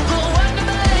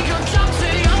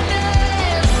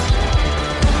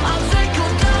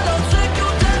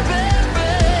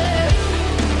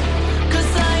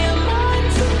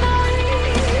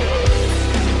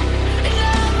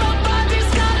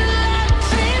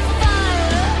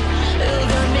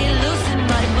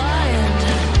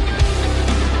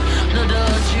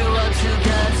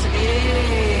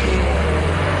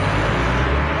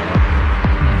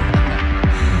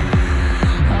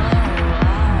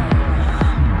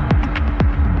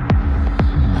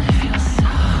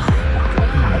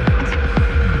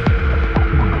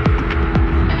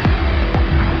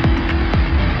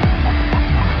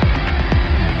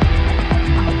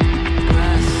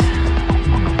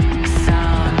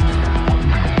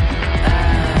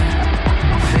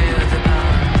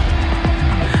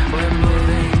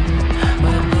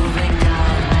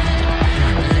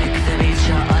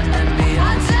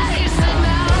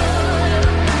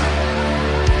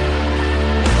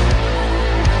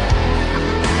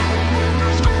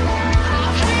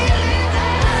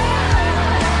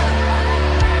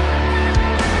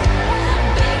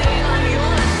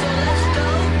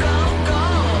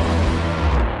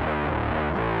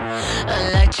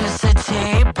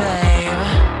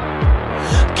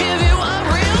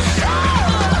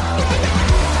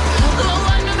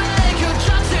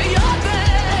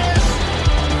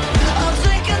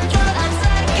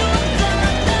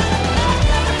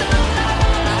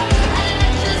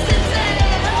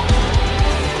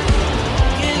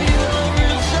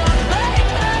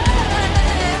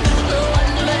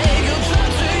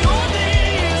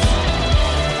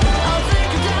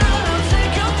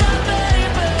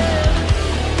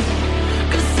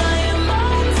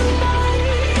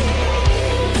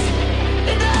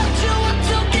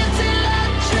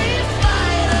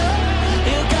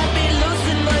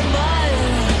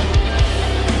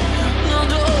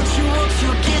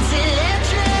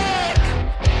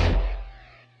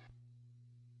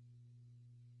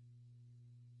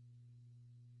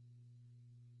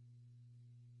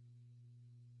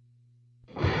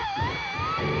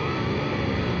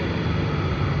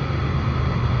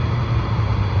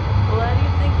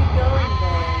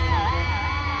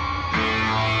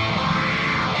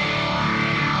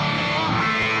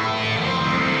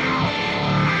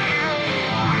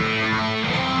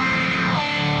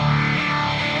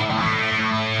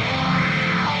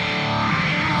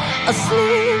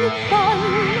 asleep on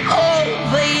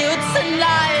over you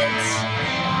tonight.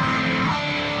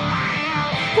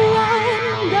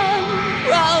 Round and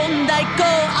round I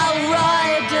go, I'll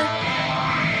ride.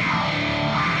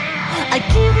 I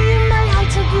give you my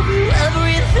heart, I give you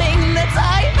everything that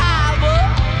I have.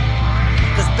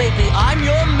 'Cause baby, I'm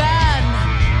your man.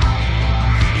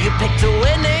 You picked a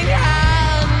winning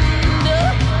hand.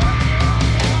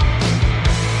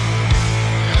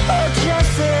 Oh,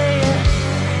 Jessie,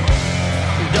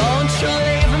 don't you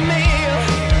leave me.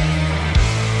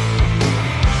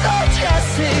 Oh,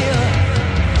 Jessie,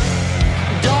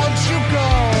 don't you go.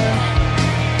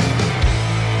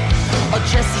 Oh,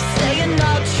 Jessie, saying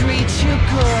I'll treat you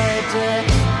good.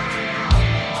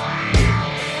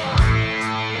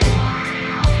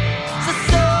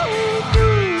 So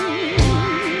good.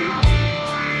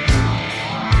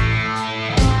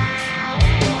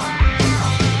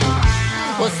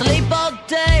 We'll sleep all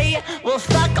day, we'll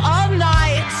fuck all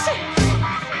night.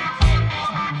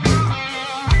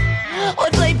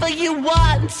 What flavor you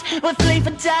want? What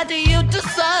flavor daddy you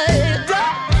decide?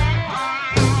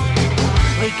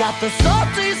 We got the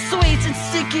salty, sweet, and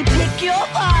sticky, pick your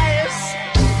eyes.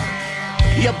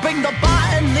 You bring the bar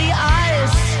and the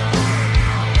ice.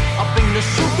 I'll bring the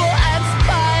sugar and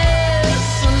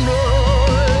spice. No.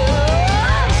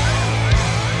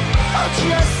 Oh,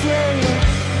 Jessie,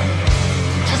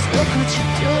 just look what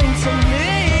you're doing to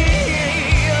me.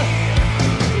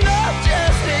 No,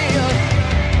 Jessie,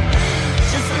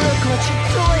 just look what you're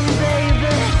doing,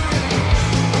 baby.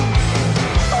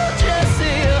 Oh,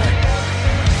 Jessie,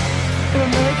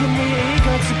 you're making me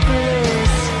eager to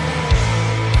please.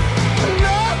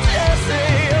 No,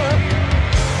 Jessie,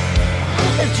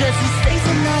 if Jessie stays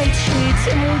the night, treat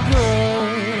him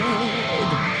good.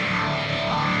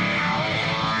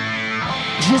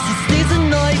 Jessie stays the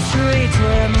night, treat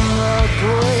him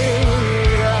good.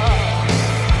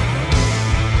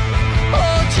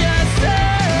 Oh, Jessie,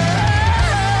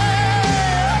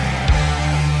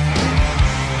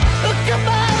 come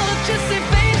on, Jessie,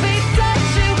 baby, don't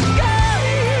you go.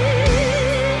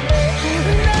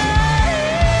 No.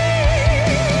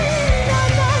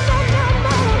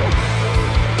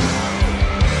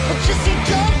 Jessie,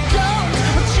 don't.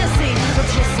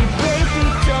 Jessie, baby,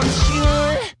 don't you.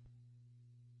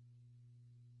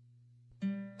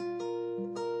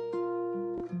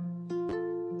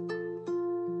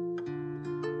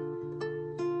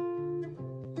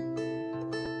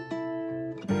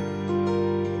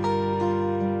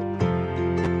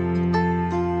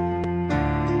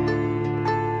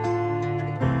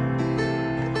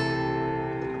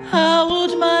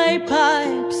 Hold my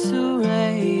pipes, a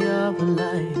ray of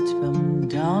light from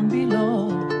down below.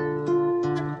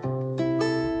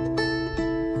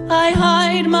 I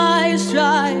hide my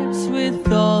stripes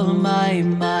with all my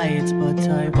might, but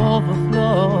I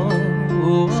overflow.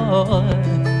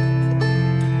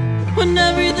 When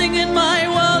everything in my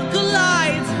world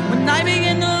collides, when I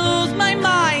begin to lose my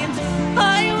mind,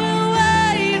 I will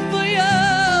wait for you.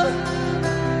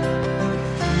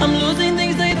 I'm losing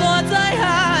things they thought I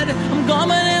had. I'm gone,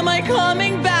 but am I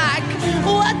coming back?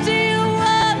 What do you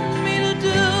want me to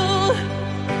do?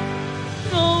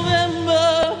 November,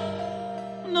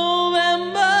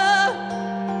 November,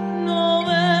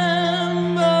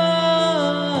 November,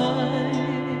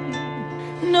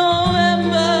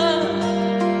 November,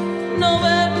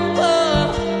 November,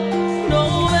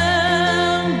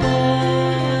 November.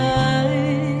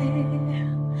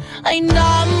 I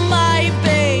numb my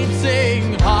beating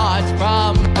heart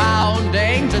from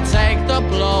pounding to take the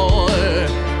blow.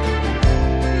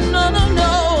 No, no,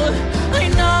 no. I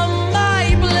numb my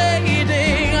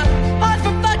bleeding heart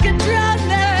from fucking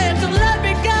drowning. So let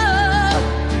me go.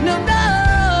 No, no.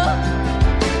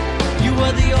 You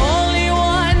were the only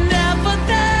one ever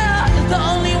there, the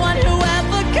only one who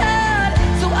ever cared.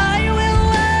 So I will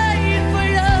wait for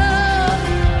you,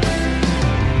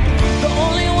 the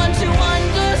only one to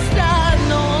understand.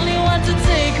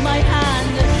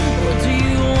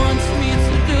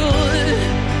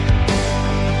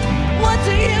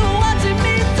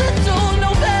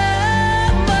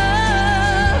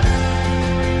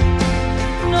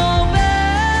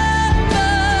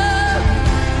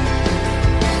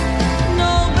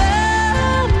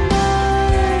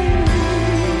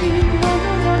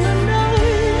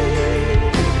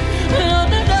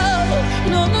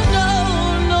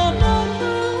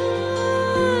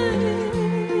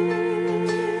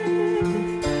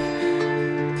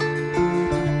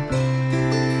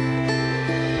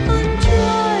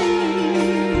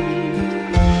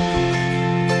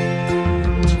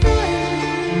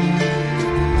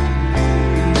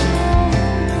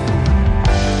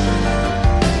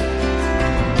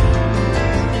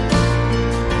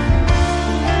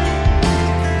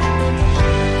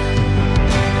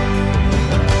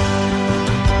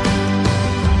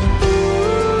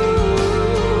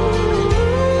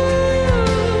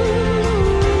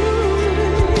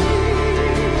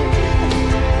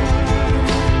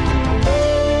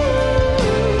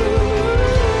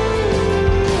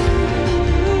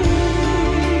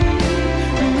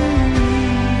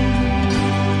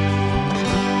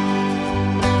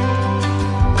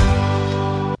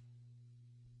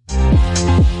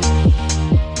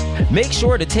 Make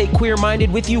sure to take Queer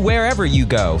Minded with you wherever you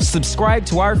go. Subscribe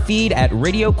to our feed at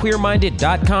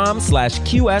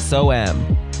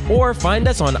radioqueerminded.com/QSOM. Or find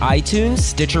us on iTunes,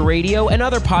 Stitcher Radio, and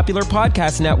other popular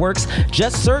podcast networks.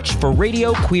 Just search for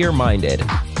Radio Queer Minded.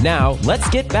 Now, let's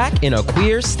get back in a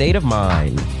queer state of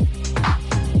mind.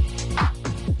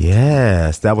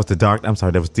 Yes, that was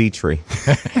that was Dietrich.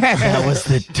 That was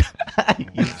the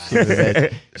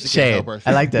shade.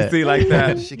 I like that. See, like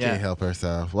that. She can't help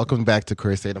herself. Welcome back to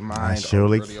Queer State of Mind. I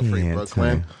surely on Radio Free can't.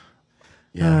 Brooklyn.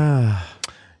 Yeah.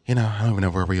 You know, I don't even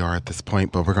know where we are at this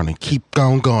point, but we're going to keep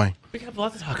going. We have a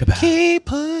lot to talk about. Keep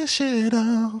pushing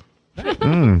on.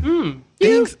 You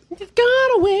just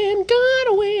gotta win.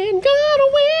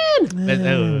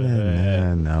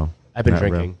 No. I've been not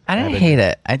drinking. really. I didn't hate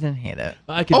it. I didn't hate it.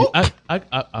 I can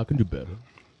do better.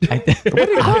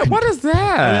 What is I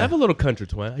that? have a little country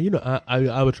twang. You know,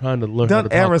 I was trying to learn how to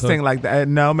Don't ever talk sing like that.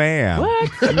 No, ma'am.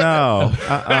 What? No.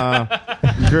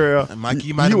 Girl. Mikey,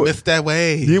 you might have missed that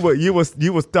wave. You were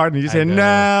starting. You said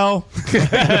know. no.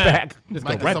 Back. Just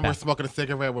Mike go is right somewhere back. smoking a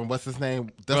cigarette when what's his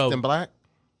name? Dustin Black?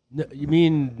 No, you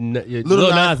mean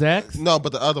Lil Nas X? No,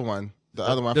 but the other one. The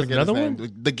other one. I There's forget his another name.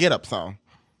 one? The Get Up song.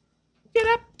 Get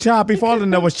up. Child, before then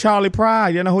there was Charlie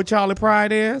Pride. You know who Charlie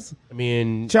Pride is? I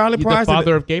mean, Charlie you Price the and-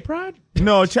 father of gay pride?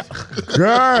 No,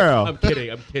 girl. I'm kidding.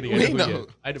 I We know. know.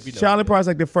 I know. We know. Charlie Price,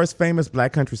 like the first famous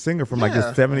black country singer from like the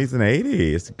Yeah. 70s and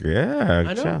 80s. Yeah,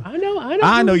 I know. child. I know.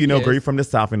 I know who you know, he girl. is. You're from the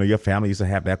South. You know your family used to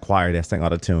have that choir that sang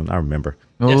auto tune. I remember.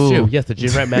 Yes, Ooh. too. Yes, the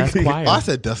Gin Rat Mass Choir. Oh, I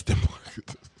said Dustin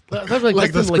Black. That was like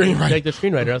like the screenwriter. Like the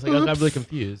screenwriter. I was like, I'm really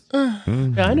confused. Yeah,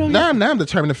 I know. Now I'm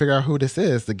determined to figure out who this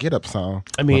is. The Get Up song.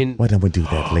 I mean, Why don't we do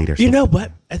that later? you know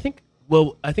what? I think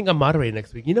I'm moderating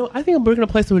next week. You know, I think we're gonna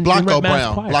play some Gin Blanco Rat Mass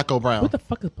Brown. Choir. Blanco Brown. What the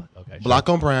fuck is Blanco? Okay. sure.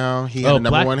 Blanco Brown. He had Oh, a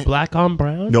number one. Black on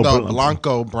Brown. No, No, Blanco.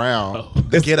 Blanco Brown. Oh.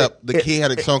 The Get Up. He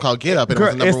had a song called Get Up, and it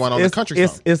was the number one on the country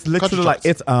song. It's literally Country like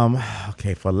charts. it's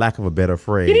okay, for lack of a better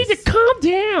phrase. You need to calm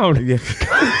down. Yeah.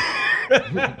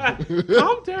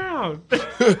 Calm down.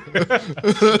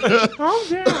 Calm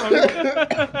down.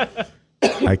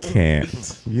 I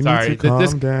can't. You Sorry, need to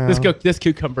calm down. this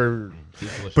cucumber. is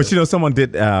delicious. But you know, someone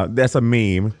did. That's a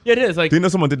meme. Yeah, it is. Like, Do you know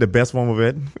someone did the best one with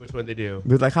it? which one they do?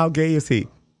 It was like, how gay is he?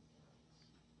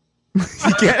 You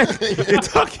can't. It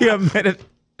took you a minute.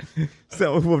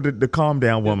 So with the calm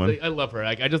down woman. Like, I love her.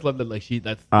 Like, I just love that. Like,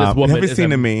 this woman. Have you is seen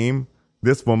a- the meme?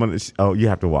 This woman. Oh, you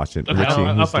have to watch it. Okay, Richie,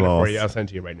 I'll who's find it for lost. you. I'll send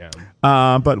it to you right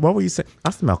now. But what were you saying?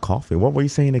 I smell coffee. What were you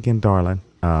saying again, darling?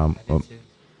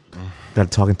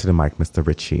 Got talking to the mic, Mr.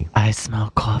 Richie. I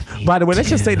smell coffee. By the way, let's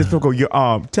just say this real quick.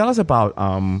 Tell us about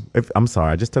If I'm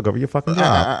sorry, I just took over your fucking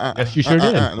job. Yes, you sure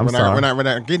did. I'm sorry. We're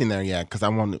not getting there yet because I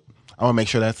want to make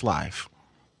sure that's live.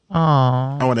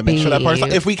 Aww, I want to make sure that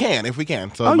person, if we can.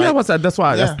 So Oh Mike- yeah, that's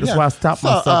why I stopped So,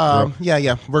 myself. girl.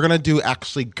 yeah. We're gonna do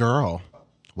actually, girl.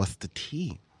 What's the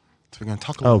tea? So we're gonna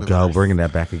talk a little Oh bit. God, about bringing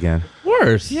that back again.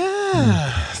 Worse.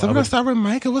 Yeah. So we're gonna start with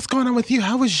Micah. What's going on with you?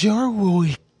 How was your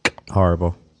week?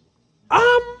 Horrible.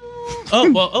 Have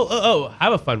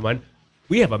a fun one.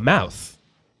 We have a mouse.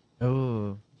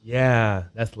 Oh, Yeah,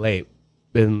 that's late.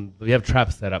 And we have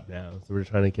traps set up now, so we're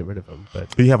trying to get rid of them. But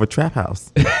You have a trap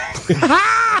house.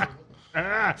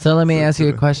 so let me ask you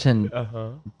a question. uh-huh.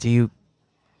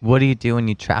 What do you do when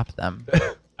you trap them?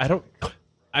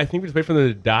 I think we just wait for them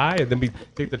to die, and then we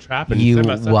take the trap and You send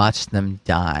myself- watch them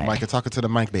die. Micah, talking to the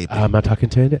mic, baby. I'm not talking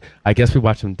to it. I guess we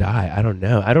watch them die. I don't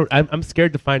know. I'm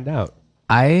scared to find out.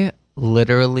 I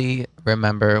literally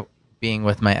remember being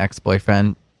with my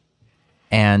ex-boyfriend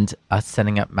and us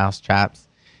setting up mouse traps,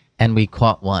 and we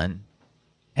caught one,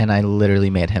 and I literally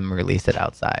made him release it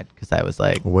outside because I was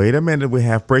like, Wait a minute, we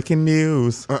have breaking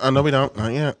news. No, we don't.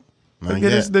 Not yet. Not They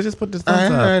yet. just put this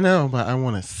thumbs I up. know, but I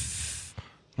wanted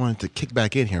to kick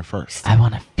back in here first. I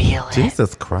want to feel it.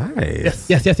 Jesus Christ.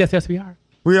 Yes, we are.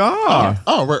 We are.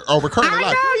 We're currently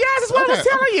live. Yes, that's what I was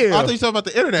telling you. I thought you talking about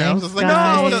the internet. I was just like, Thanks, no,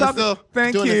 guys. I was What's up? still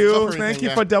Thank doing this you. suffering Thank thing, you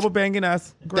yeah. for double banging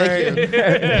us. Great.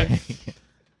 Thank you.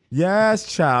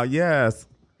 Yes, child. Yes.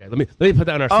 Okay, let me put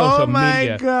that on our social Oh my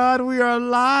media. God, we are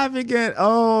live again.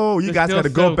 Oh, you It guys got to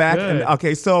feels go so back. good.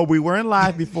 Okay, so we weren't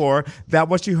live before. That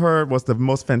what you heard was the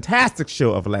most fantastic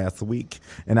show of last week.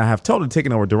 And I have totally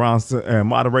taken over Duran's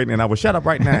moderating, and I will shut up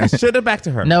right now and shut it back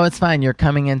to her. No, it's fine. You're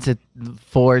coming into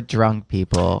 4 drunk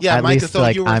people. Yeah, At Micah, least so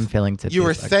like you were, I'm feeling tipsy. You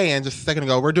were so- saying just a second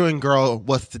ago, we're doing Girl,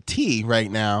 What's the Tea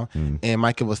right now. And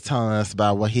Micah was telling us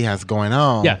about what he has going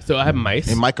on. Yeah, so I have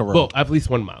mice. In Micah Road. Well, I have at least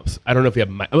one mouse. I don't know if you have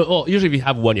mice. Well, usually if you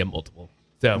have one, you have multiple.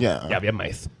 So Yeah. we have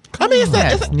mice. I mean, it's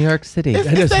Yeah, it's New York City. It's,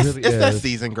 It is that, really it's that is.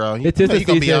 season, girl. It is you're the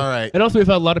gonna be season. all right. And also, we've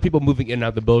had a lot of people moving in and out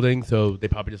of the building, so they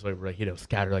probably just like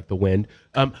scatter like the wind.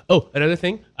 Oh, another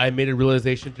thing, I made a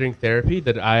realization during therapy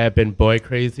that I have been boy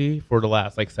crazy for the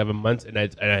last like 7 months, and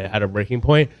I had a breaking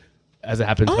point, as it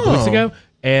happened a couple weeks ago.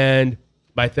 And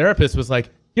my therapist was like,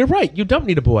 "You're right. You don't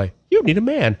need a boy. You need a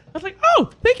man." I was like, "Oh,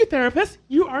 thank you, therapist.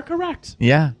 You are correct."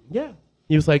 Yeah. Yeah.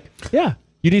 He was like, "Yeah,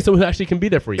 you need someone who actually can be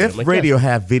there for you." If I'm like, radio "Yes."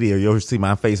 had video, you'll see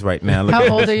my face right now. Look How at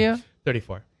old are you?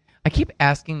 34. I keep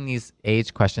asking these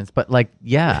age questions, but like,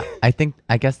 yeah,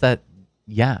 I guess that,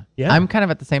 yeah. Yeah. I'm kind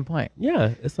of at the same point.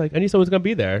 Yeah, it's like I need someone who's gonna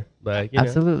be there. Like, you know,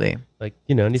 Absolutely. like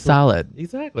I need someone- Solid.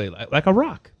 Exactly, like a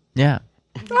rock. Yeah.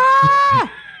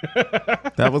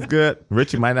 that was good.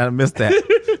 Richie might not have missed that.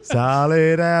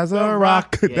 Solid as a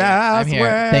rock. I'm That's here.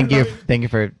 where Thank you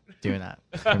for doing that.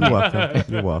 You're welcome.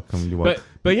 You're welcome. You're welcome.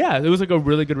 But yeah, it was like a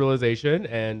really good realization,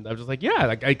 and I was just like, yeah,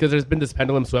 like because there's been this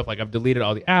pendulum swift. Like I've deleted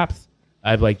all the apps.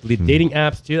 I've like deleted dating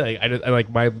apps too. Like I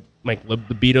like my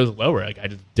libido's lower. Like I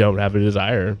just don't have a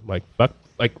desire. Like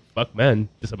fuck men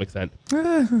to some extent.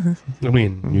 I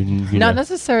mean, you Not know.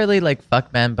 necessarily like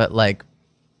fuck men, but like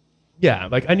Yeah,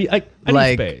 like I need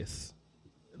space.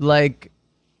 Like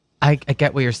I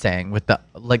get what you're saying with the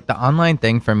online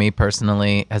thing. For me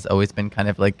personally has always been kind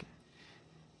of like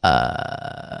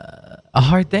a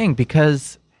hard thing,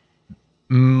 because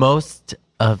most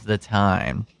of the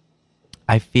time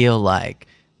I feel like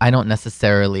I don't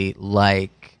necessarily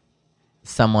like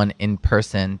someone in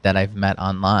person that I've met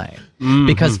online.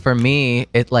 Because for me,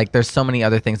 it like there's so many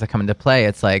other things that come into play.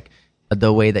 It's like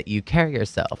the way that you carry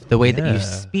yourself, the way that you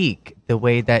speak, the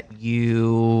way that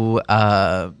you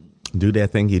do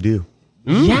that thing you do.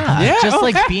 Just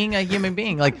like being a human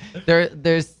being. Like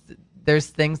there's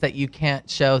things that you can't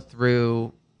show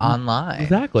through online.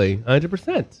 Exactly,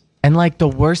 100%. And like the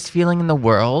worst feeling in the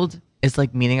world is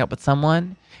like meeting up with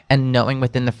someone and knowing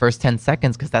within the first 10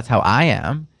 seconds, because that's how I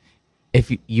am,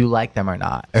 if you like them or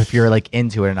not, or if you're like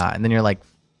into it or not. And then you're like,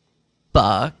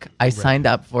 fuck, I signed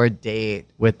up for a date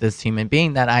with this human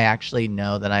being that I actually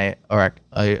know that I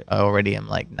already am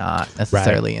like not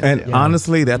necessarily into. And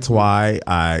honestly, that's why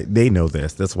they know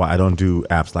this. That's why I don't do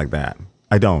apps like that.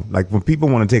 I don't. Like when people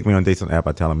want to take me on dates on app,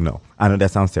 I tell them no. I know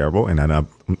that sounds terrible, and I'm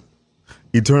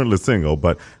eternally single,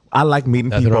 but I like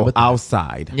meeting people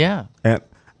outside. Yeah. And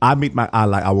I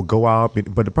will go out,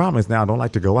 but the problem is now I don't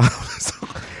like to go out.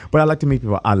 But I like to meet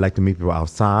people. I like to meet people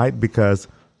outside, because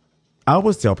I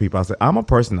always tell people, I say, I'm a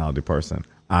personality person.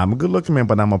 I'm a good looking man,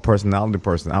 but I'm a personality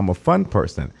person. I'm a fun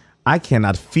person. I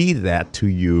cannot feed that to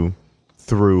you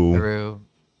through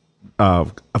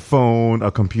a phone,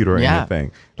 a computer, or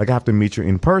anything. Like I have to meet you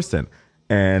in person.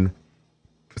 And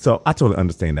so I totally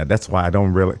understand that. That's why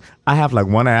I have like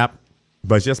one app,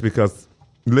 but just because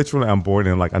literally I'm bored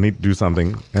and like I need to do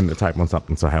something and to type on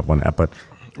something, so I have one app. But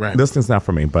this thing's not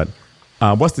for me. But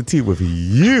what's the tea with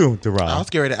you, Deron? I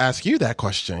was getting ready to ask you that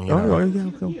question.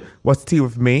 What's the tea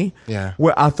with me? Yeah.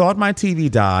 Well, I thought my TV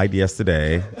died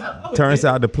yesterday. Turns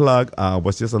out the plug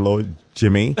was just a little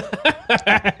Jimmy.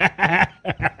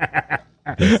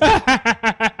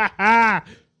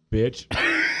 Bitch.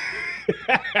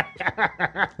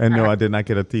 And no, I did not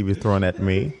get a TV thrown at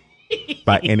me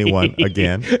by anyone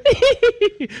again.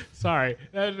 Sorry.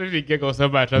 That made me giggle so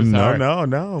much. I'm sorry.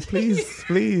 No. Please.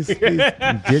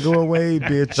 Giggle away,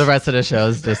 bitch. The rest of the show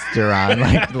is just Duran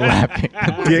like laughing.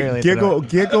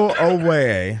 Giggle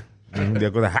away.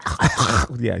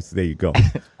 Yes, there you go.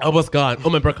 Almost gone. Oh,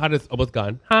 my bronchitis almost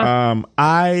gone. Huh?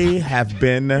 I've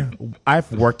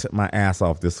worked my ass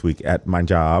off this week at my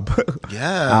job.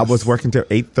 Yes. I was working till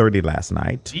 8:30 last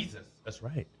night. Jesus, that's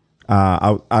right.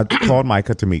 I called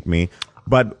Micah to meet me,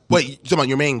 but wait, you talking about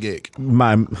your main gig?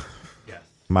 My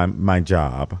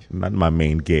job, not my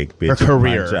main gig, bitch. Her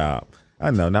career. My job. I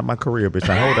know, not my career, bitch.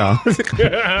 Now, hold on.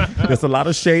 There's a lot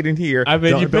of shade in here. I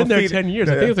mean, you've been there 10 years.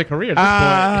 I think it's a career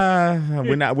at this point.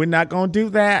 We're not gonna do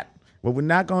that. What we're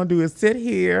not gonna do is sit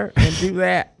here and do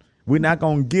that. We're not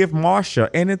gonna give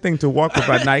Marsha anything to work with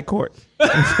at night court.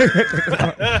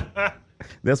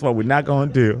 That's what we're not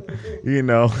gonna do,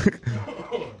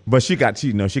 But she got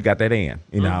that in.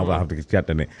 I'll have to get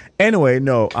that in. Anyway,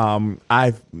 no.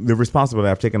 The responsibility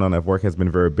I've taken on at work has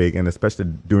been very big, and especially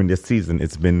during this season,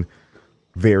 it's been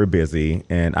very busy.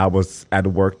 And I was at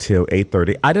work till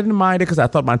 8:30. I didn't mind it because I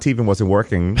thought my TV wasn't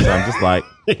working, so I'm just like,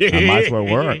 I might as well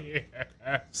work.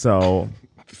 So,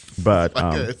 but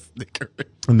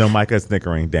no, Micah is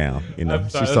snickering down.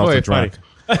 She's also drunk.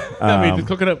 I mean,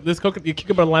 this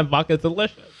cucumber lime vodka is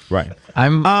delicious. Right.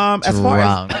 I'm as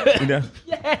drunk. far as you know,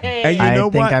 and you I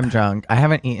know think what? I'm drunk. I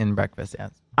haven't eaten breakfast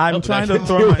yet. I'm trying to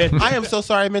throw my. I am so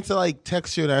sorry. I meant to like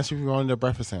text you and ask you if you wanted a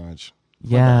breakfast sandwich.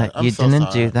 Yeah, I'm you so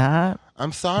didn't sorry. do that.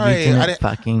 I'm sorry. You didn't I didn't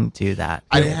fucking do that.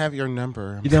 I didn't have your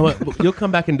number. You know what? You'll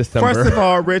come back in December. First of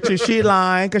all, Richard, she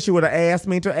lying because she would have asked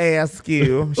me to ask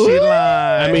you. She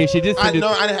lied. I mean, she did. I know.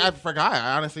 I forgot.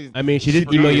 I honestly. I mean, she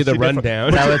did email you the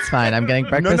rundown. No, it's fine. I'm getting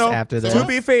breakfast after this. To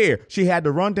be fair, she had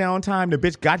the rundown time. The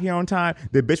bitch got here on time.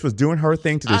 The bitch was doing her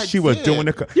thing. She was doing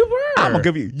the. You were. I'm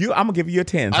gonna give you a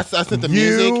 10. I sent the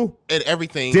music and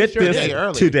everything. Did Sure this did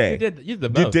early. today. You did. You did the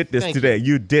You most. did this Thank today.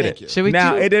 You did Thank it. you. Should we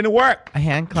Now do it didn't work. a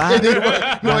hand clap? It didn't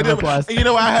work. No, it didn't Applause. work. You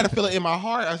know what? I had to feel it in my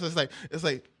heart. I was just like, it's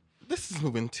like, this is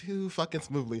moving too fucking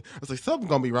smoothly. I was like, something's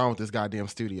gonna be wrong with this goddamn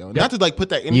studio. Not to like put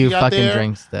that energy You out fucking there.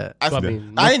 jinxed it. I, Well, I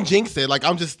mean, I didn't jinx it. Like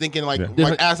I'm just thinking, like, Yeah.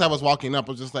 like as I was walking up,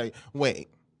 I was just like, wait.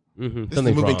 Mm-hmm. This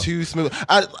is moving too smooth.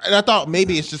 And I thought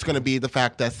maybe it's just going to be the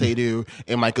fact that Sadhu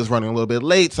and Micah's running a little bit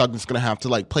late, so I'm just going to have to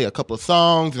like play a couple of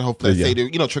songs and hopefully Yeah.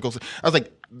 Sadhu, trickles. I was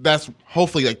like, that's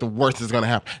hopefully like the worst is going to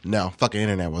happen. No, fucking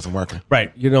internet wasn't working.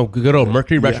 Right. You know, good old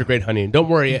Mercury retrograde, honey. Don't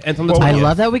worry. And on the I 20th.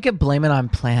 love that we could blame it on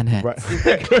planets.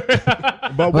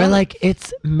 But We're like,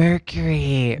 it's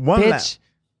Mercury. One Bitch,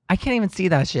 I can't even see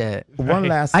that shit. one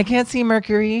last. I can't see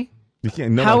Mercury. You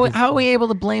can't. How are we able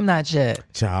to blame that shit?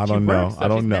 Child, I don't know. works, I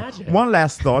don't she's know. magic. One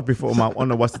last thought before I don't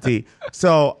know what's the tea.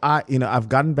 So I've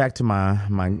gotten back to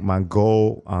my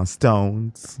goal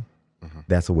stones.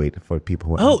 That's a weight for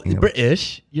people who. Oh,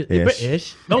 British. You're Ish.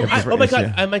 British. Oh, Yeah, oh my British, god.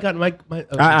 yeah. Oh my god. My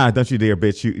Don't you dare,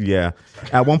 bitch. Yeah.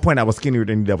 At one point, I was skinnier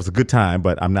than you. That was a good time,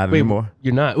 but I'm not wait, anymore.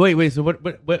 you're not. Wait. So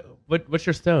what's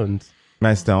your stones?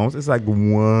 My stones, it's like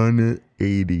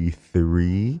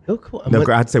 183. Oh, cool. No,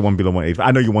 I'd say one below 185.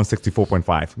 I know you're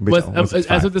 164.5. Bitch,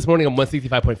 As of this morning, I'm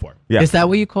 165.4. Yeah. Is that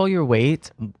what you call your weight?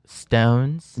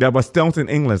 Stones? Yeah, but stones in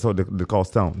England, so they're called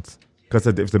stones because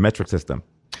it's the metric system.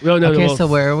 No, Okay, well, so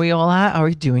where are we all at? Are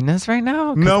we doing this right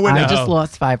now? 'Cause No, we're I not. just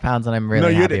lost 5 pounds and I'm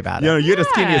really you're happy the, about you know, it. you're the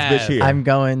skinniest bitch here. I'm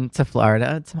going to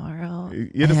Florida tomorrow.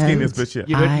 You're the and skinniest bitch here.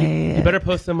 You better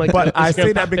post some like. But I say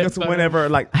Instagram that because photos. whenever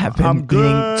like I have been I'm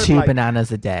good, eating 2 like,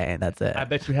 bananas a day. That's it. I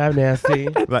bet you have, Nasty.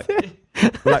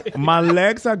 like my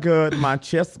legs are good, my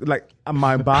chest, like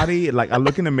my body, like I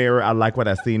look in the mirror, I like what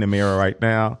I see in the mirror right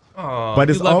now. Aw, but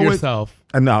it's you love always yourself.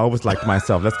 No, I always liked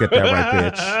myself. Let's get that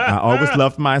right, bitch. I always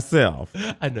loved myself.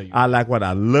 I know you. I like what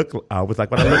I look. I always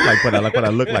like what I look like, but I like what I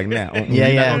look like now. Yeah, You're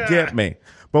yeah. not gonna get me.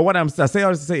 But what I say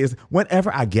always say is,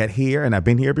 whenever I get here, and I've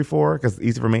been here before, because it's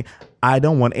easy for me, I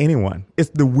don't want anyone. It's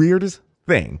the weirdest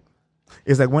thing.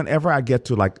 It's like whenever I get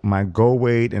to like my goal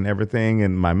weight and everything,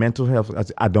 and my mental health,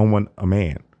 I don't want a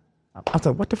man. I was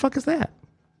like, what the fuck is that?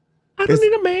 I don't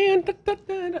need a man. Da, da,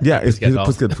 da, da. Yeah, it's Pussycat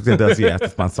Dolls. Pussycat does. Yeah,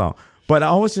 that's my song. But I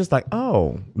always just like,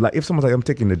 oh, like if someone's like, I'm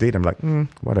taking the date, I'm like,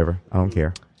 whatever, I don't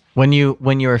care. When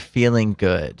you're feeling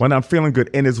good. When I'm feeling good,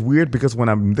 and it's weird because when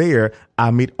I'm there, I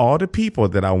meet all the people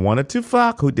that I wanted to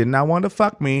fuck who did not want to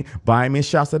fuck me, buying me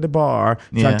shots at the bar,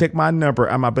 trying Yeah. to take my number.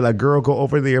 I might be like, girl, go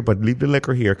over there, but leave the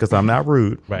liquor here because I'm not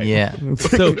rude. Right. Yeah.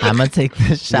 So I'm going to take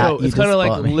this shot. So you it's kind of just like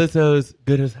bought me. Lizzo's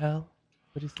 "Good as Hell."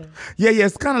 What do you say? Yeah,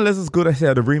 it's kind of less as good as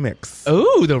the remix.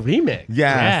 Oh, the remix.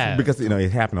 Yeah, because it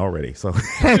happened already, so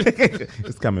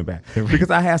it's coming back.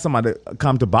 Because I had somebody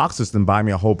come to Boxers and buy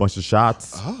me a whole bunch of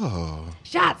shots. Oh.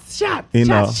 Shots. Shots.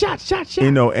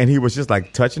 And he was just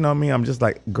like touching on me. I'm just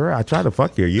like, girl, I tried to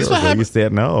fuck you a year This what ago. You happened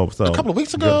said no. So A couple of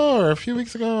weeks ago or a few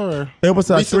weeks ago? Or it was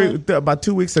recently? about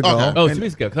 2 weeks ago. Okay. Oh, And- 2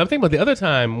 weeks ago. Because I'm thinking about the other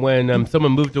time when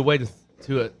someone moved away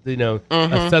to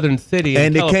a southern city and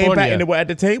in they California. came back and they were at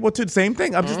the table too. The same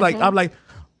thing. I'm just like, I'm like,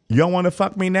 you don't want to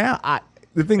fuck me now?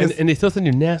 The thing is, and they still send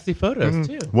you nasty photos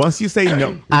too. once you say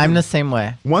no, I'm the same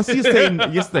way. once you say,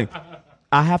 here's the thing,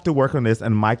 I have to work on this,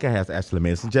 and Micah has actually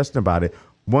made a suggestion about it.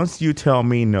 Once you tell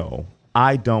me no,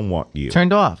 I don't want you.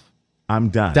 Turned off. I'm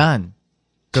done. Done.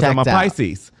 Because I'm a Checked out.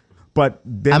 Pisces. But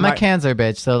then I'm a Cancer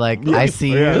bitch, so like I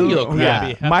see Yeah. you. You look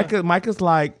Yeah. crappy. Micah's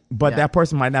like, but Yeah. that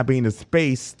person might not be in the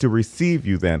space to receive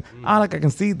you. Then I can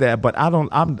see that, but I don't.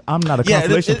 I'm not a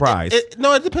consolation prize.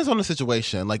 No, it depends on the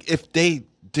situation. Like if they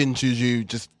didn't choose you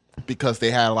just because they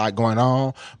had a lot going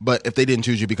on, but if they didn't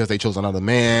choose you because they chose another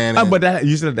man, and- But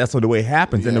usually that's the way it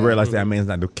happens. And they realize that man's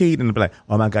not the kid, and they're like,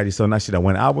 "Oh my God, you're so nice. Should I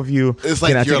went out with you? It's like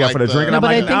Can I you're take you out like for the the- drink?" And No, I'm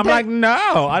but I like, think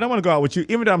that- no, I don't want to go out with you.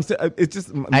 Even though it's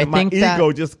just I my think that-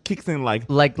 ego just kicks in. Like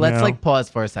Let's you know? like pause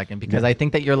for a second because I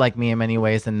think that you're like me in many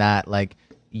ways in that like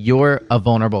you're a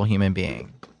vulnerable human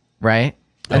being, right?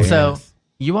 And so yes.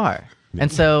 you are. And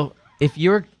so if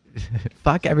you're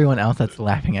fuck everyone else that's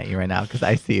laughing at you right now because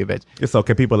I see you, bitch. It's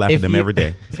okay. People laugh at If them you- every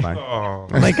day. It's fine. Oh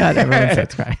my god, everyone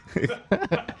starts crying.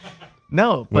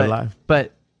 No, We're live.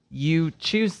 but you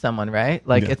choose someone, right?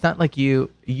 Like Yeah. it's not like you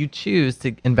choose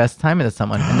to invest time into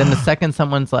someone, and then the second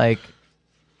someone's like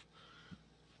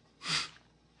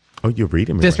Oh, you're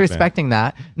reading me. like that. disrespecting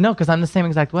that. No, because I'm the same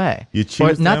exact way. You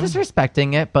choose or not them?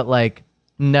 disrespecting it, but like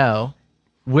no,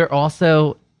 we're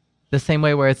also the same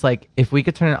way where it's like if we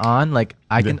could turn it on, like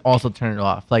I can also turn it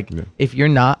off. Like if you're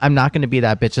not, I'm not going to be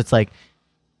that bitch. It's like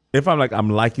If I'm like, I'm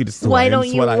like you, this is Why who I am, don't this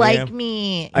is you what I like am.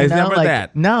 me? It's You know, never like,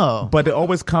 that. no. But they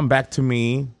always come back to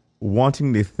me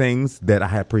wanting the things that I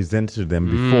had presented to them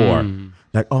before.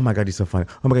 Like, oh my God, you're so funny.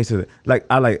 Oh my God, you're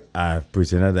so I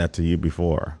presented that to you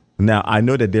before. Now I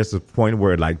know that there's a point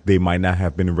where like they might not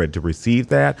have been ready to receive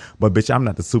that, but bitch, I'm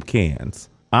not the soup cans.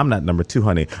 I'm not number 2,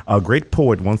 honey. A great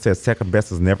poet once said, second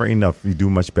best is never enough. You do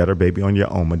much better, baby, on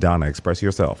your own. Madonna, express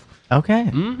yourself. Okay.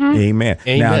 Amen.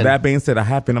 Now, Amen. that being said, I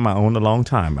have been on my own a long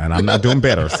time, and I'm not doing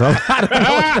better. So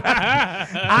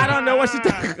I don't know what you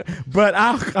think. But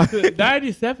I'll...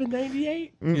 97,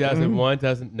 98? 2001,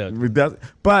 2000, no.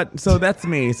 But, so that's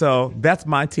me. So that's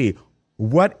my tea.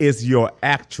 What is your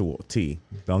actual tea?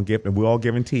 Don't give... We're all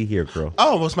giving tea here, girl.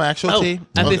 Oh, what's my actual tea?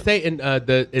 As they say in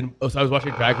so I was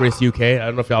watching Drag Race UK. I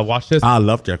don't know if y'all watched this. I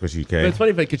love Drag Race UK. But it's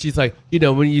funny because she's like,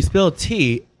 when you spill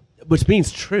tea, which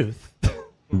means truth.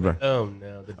 Right. Oh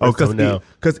no, the Brits don't know.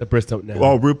 Because the Brits don't know.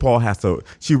 Well, RuPaul has to.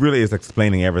 She really is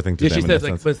explaining everything to Yeah, them. she in says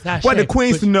that like, sense. but sachet, Well, the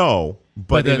queens know,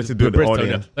 but they need to do the Brits don't know.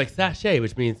 audience. Like sachet,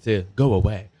 which means to go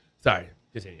away. Sorry,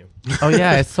 continue. Oh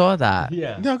yeah, I saw that.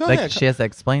 Yeah. No, go like ahead. she has to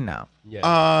explain now.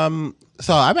 Yeah.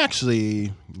 So I'm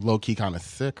actually low key kind of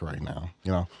sick right now.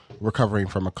 Recovering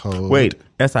from a cold. Wait,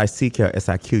 SICK or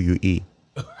SIQUE?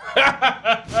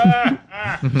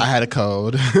 I had a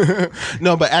cold.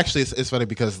 No, but actually, it's funny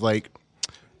because like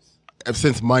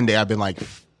since Monday, I've been like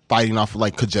fighting off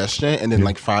like congestion, and then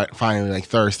like finally like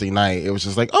Thursday night, it was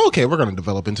just like, oh, okay, we're gonna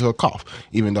develop into a cough,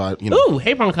 even though Ooh,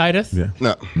 hey bronchitis. Yeah.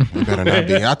 No, it better not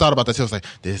be. I thought about that too. I was like,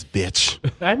 this bitch.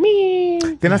 I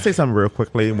mean, Can I say something real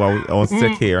quickly while we're on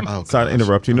sick here? Oh, Sorry to gosh.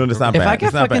 interrupt you. No, it's not If bad. I get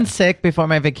It's not fucking bad. sick before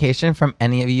my vacation from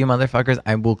any of you motherfuckers,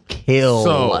 I will kill.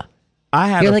 So I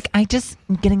had You're a, like, I just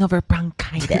am getting over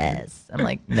bronchitis. I'm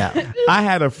like, no. I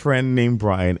had a friend named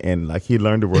Brian, and like he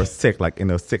learned the word sick, like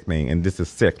sickening, and this is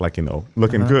sick, like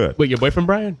looking good. wait, your boyfriend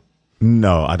Brian?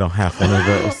 No, I don't have one of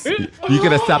those. You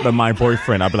could have stopped at my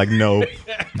boyfriend. I'd be like, no,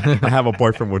 I have a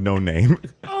boyfriend with no name.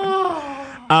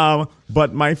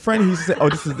 But my friend, he said,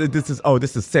 this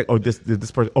is sick. Oh, this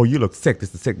person. Oh, you look sick.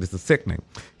 This is sick. This is sickening.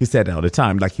 He said that all the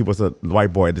time. Like he was a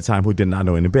white boy at the time who did not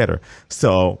know any better.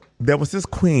 So there was this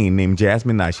queen named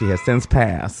Jasmine Knight. She has since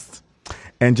passed.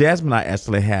 And Jasmine Knight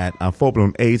actually had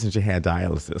full-blown AIDS, and she had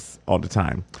dialysis all the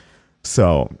time.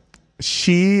 So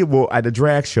she will, at the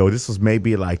drag show, this was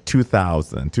maybe like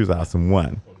 2000,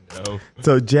 2001. No.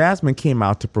 So Jasmine came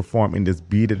out to perform in this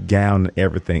beaded gown and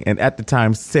everything. And at the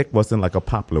time, sick wasn't like a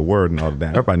popular word and all of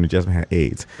that. Everybody knew Jasmine had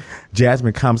AIDS.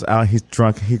 Jasmine comes out, he's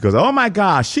drunk. He goes, oh my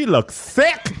gosh, she looks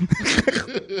sick.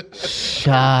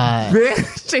 Shut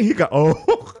He go,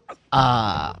 oh.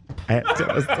 up. I had to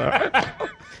tell a story.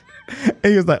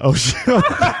 And he was like, oh, shit.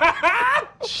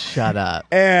 Shut up.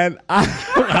 And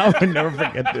I would never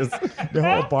forget this. The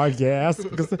whole bar gasped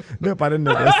because nobody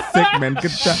knew that sick man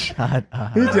could Shut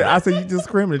up. I said, you just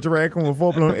screaming at drag queen with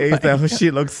full-blown AIDS that her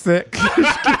shit looks sick.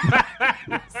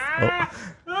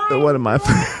 So one of my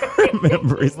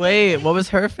memories. Wait, what was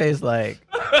her face like?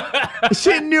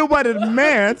 She knew what it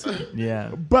meant, Yeah.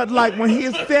 but like when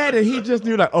he said it, he just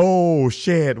knew like, oh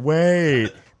shit,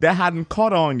 wait. That hadn't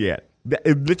caught on yet.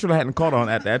 It literally hadn't caught on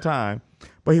at that time.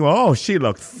 But he went, oh, she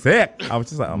looks sick. I was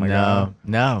just like, oh my God.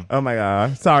 No. Oh my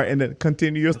God. Sorry. And then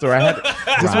continue your story. I had to,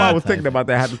 just while I was thinking about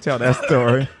that, I had to tell that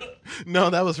story. No,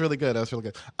 that was really good. That was really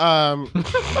good.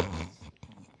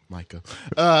 Micah.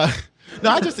 No,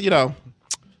 I just,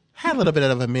 had a little bit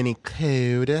of a mini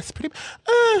code. That's pretty.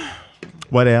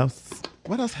 What else?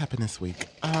 What else happened this week?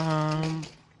 I'll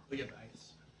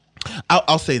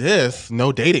say this: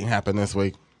 no dating happened this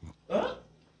week.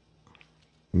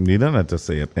 You don't have to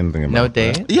say anything about No that.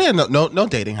 date? Yeah, no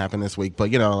dating happened this week.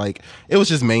 But it was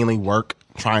just mainly work,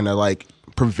 trying to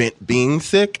prevent being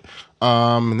sick.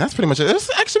 And that's pretty much it. It's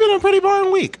actually been a pretty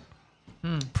boring week.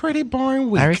 Pretty boring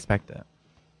week. I respect it.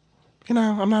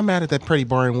 I'm not mad at that pretty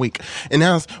boring week. And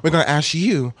now we're gonna ask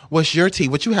you, what's your tea?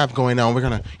 What you have going on? We're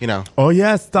gonna, Oh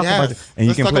yes, talk Yes. about it. And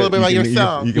Let's talk a little bit about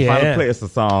yourself. You can Yeah. finally play us a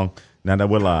song now that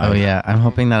we're live. Oh yeah, I'm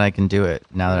hoping that I can do it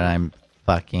now that I'm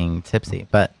fucking tipsy.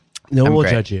 But No one I'm will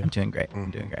great. judge you. I'm doing great.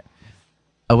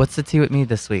 What's the tea with me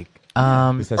this week?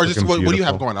 It's or just what do you beautiful.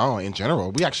 have going on in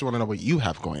general? We actually want to know what you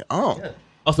have going on.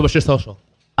 Also, what's your social?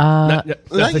 No, Not you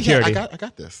can't. security. I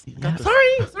got this.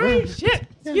 Sorry, shit.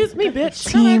 Excuse me, bitch.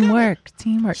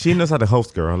 Teamwork. She knows how to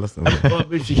host, girl. Listen. Well,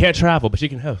 she can't travel, but she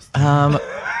can host. I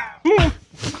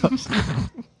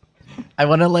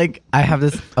want to I have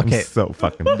this. Okay. I'm so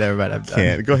fucking. Never mind. I'm done.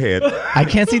 Can't. Go ahead. I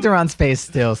can't see Duran's face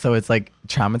still, so it's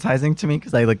traumatizing to me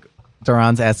because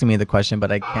Duran's asking me the question,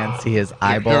 but I can't see his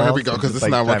eyeballs. Here we go, because it's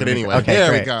not working anyway. Okay, there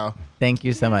great. we go. Thank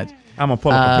you so much. I'm gonna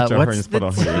pull up a picture of her and What's just put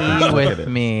on the here. tea with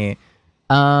me?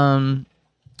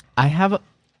 I have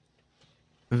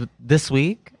this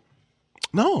week.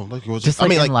 No, it was Just I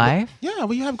mean, in life. Yeah,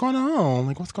 what you have going on?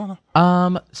 What's going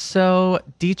on? So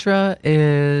Deetra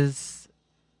is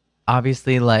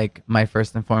obviously my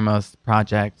first and foremost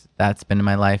project that's been in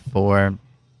my life for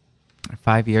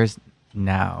 5 years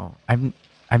now. I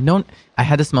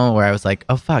had this moment where I was like,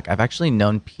 oh fuck, I've actually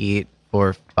known Pete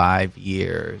for 5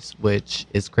 years, which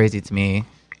is crazy to me.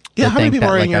 Yeah, to how many think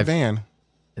people that, are in your van?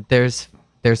 There's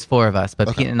 4 of us, but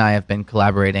Okay. Pete and I have been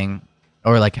collaborating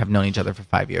or have known each other for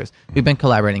 5 years. We've been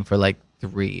collaborating for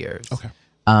 3 years. Okay.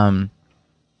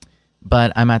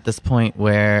 But I'm at this point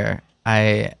where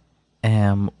I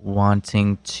am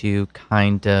wanting to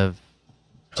kind of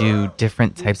do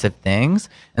different types of things.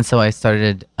 And so I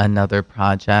started another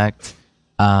project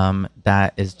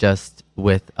that is just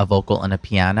with a vocal and a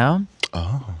piano.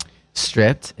 Oh.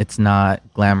 Stripped. It's not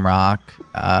glam rock,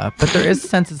 but there is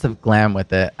senses of glam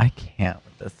with it. I can't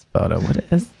with this photo. What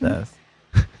is this?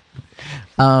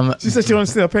 She said she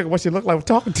wants to see a picture of what she looked like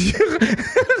talking to you.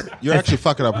 You're actually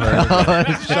fucking up her.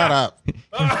 Shut up. Go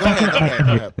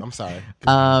ahead. I'm sorry.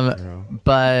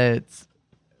 But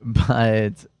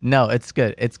no, it's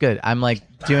good. It's good. I'm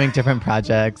doing different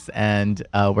projects and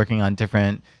working on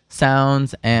different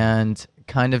sounds and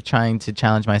kind of trying to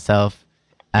challenge myself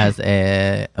as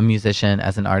a musician,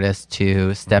 as an artist,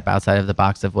 to step outside of the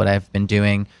box of what I've been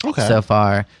doing so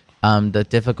far. The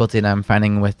difficulty that I'm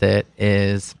finding with it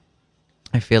is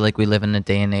I feel like we live in a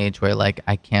day and age where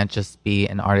I can't just be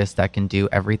an artist that can do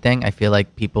everything. I feel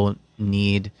like people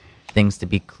need things to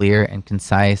be clear and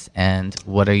concise and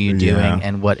what are you doing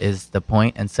and what is the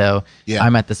point. And so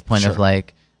I'm at this point of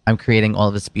I'm creating all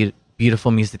of this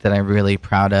beautiful music that I'm really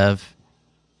proud of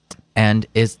and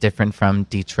is different from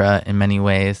Deetra in many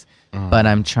ways, but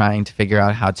I'm trying to figure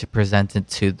out how to present it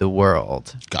to the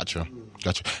world. Gotcha.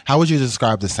 How would you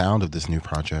describe the sound of this new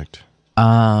project?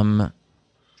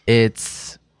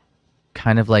 It's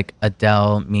kind of like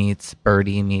Adele meets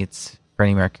Birdie meets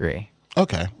Freddie Mercury.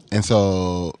 Okay. And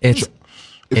so if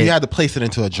you had to place it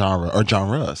into a genre or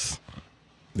genres.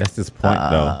 That's his point,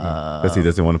 though. Because he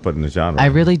doesn't want to put in the genre. I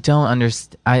really don't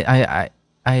understand. I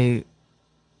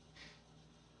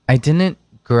didn't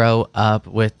grow up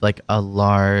with a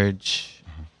large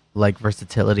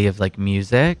versatility of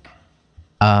music.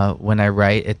 When I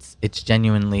write, it's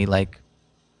genuinely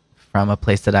from a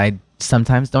place that I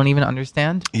sometimes don't even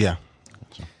understand. Yeah.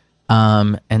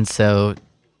 And so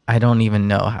I don't even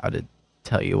know how to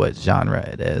tell you what genre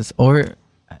it is, or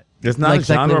it's not a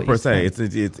genre what per you se. said.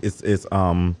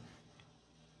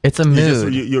 It's a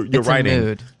mood. You're It's a writing.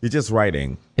 mood. You're just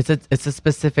writing. It's a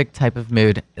specific type of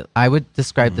mood. I would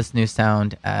describe this new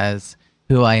sound as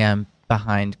who I am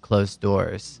behind closed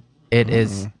doors. It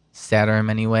is sadder in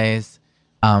many ways.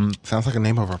 Sounds like a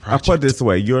name of a I'll project. put it this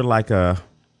way. You're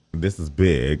this is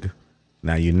big.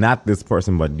 Now, you're not this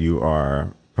person, but you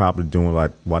are probably doing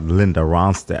what Linda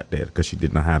Ronstadt did, because she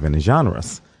did not have any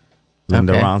genres.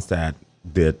 Linda Ronstadt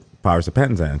did Pirates of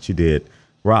Penzance. She did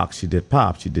rock. She did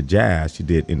pop. She did jazz. She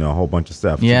did, a whole bunch of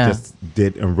stuff. Yeah. She just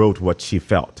did and wrote what she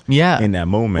felt in that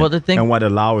moment. Well, the thing, and what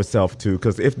allowed itself to,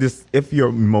 because if your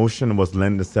emotion was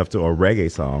lending itself to a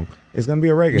reggae song, it's going to be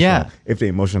a reggae song. If the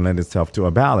emotion lends itself to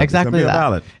a ballad, it's going to be a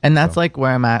ballad. And that's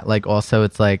where I'm at. Also,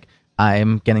 it's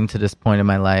I'm getting to this point in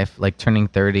my life, turning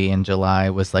 30 in July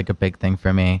was a big thing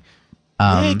for me.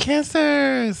 Yay,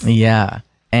 cancers! Yeah.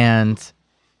 And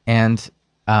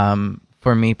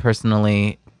for me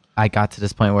personally, I got to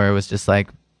this point where it was just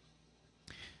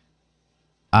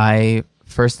I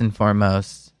first and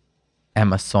foremost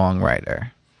am a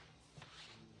songwriter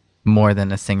more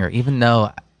than a singer, even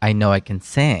though I know I can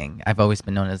sing. I've always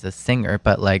been known as a singer,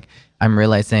 but I'm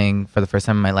realizing for the first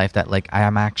time in my life that I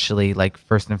am actually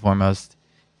first and foremost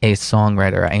a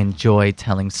songwriter. I enjoy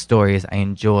telling stories. I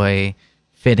enjoy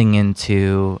fitting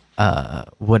into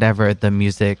whatever the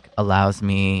music allows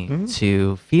me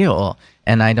to feel.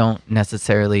 And I don't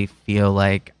necessarily feel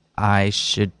like I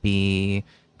should be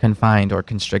confined or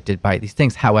constricted by these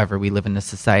things. However, we live in a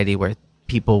society where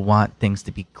people want things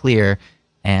to be clear,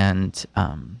 and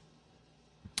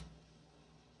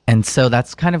so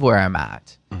that's kind of where I'm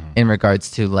at in regards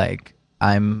to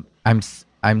I'm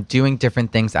doing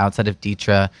different things outside of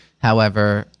Deetra.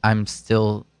 However, I'm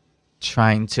still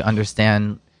trying to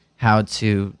understand how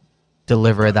to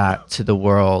deliver that to the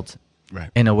world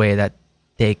in a way that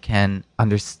they can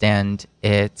understand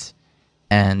it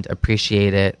and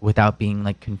appreciate it without being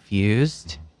like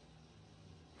confused.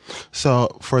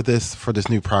 So for this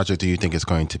new project, do you think it's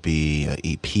going to be an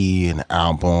EP, an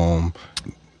album,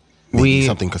 maybe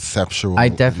something conceptual? I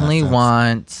definitely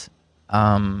want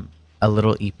a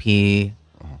little EP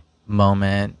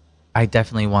moment. I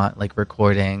definitely want like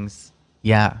recordings.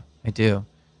 Yeah, I do.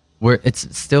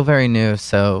 It's still very new,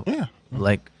 so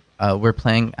like we're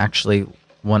playing actually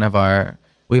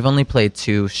we've only played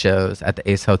 2 shows at the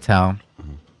Ace Hotel.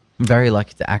 I'm very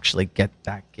lucky to actually get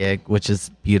that gig, which is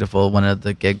beautiful. One of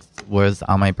the gigs was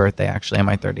on my birthday, actually, on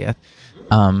my 30th.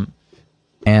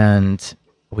 And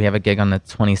we have a gig on the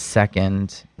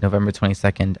 22nd, November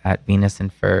 22nd at Venus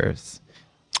and Furs.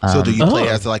 So do you play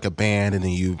as like a band and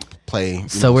then you play?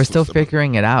 So we're still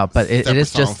figuring it out, but it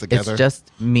is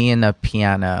just me and a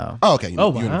piano. Oh, okay. You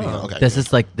and the piano. Okay. This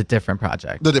is like the different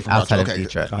project. The different outside project. of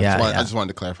Okay. Detroit. I just wanted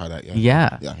to clarify that.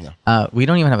 Yeah. Yeah. We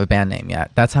don't even have a band name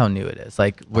yet. That's how new it is.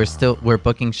 Like we're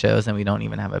booking shows and we don't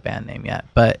even have a band name yet.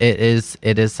 But it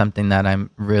is something that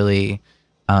I'm really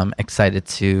excited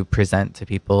to present to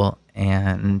people,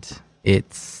 and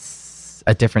it's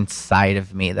a different side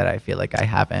of me that I feel like I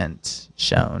haven't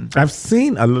shown. I've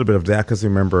seen a little bit of that because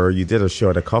remember you did a show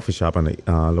at a coffee shop on the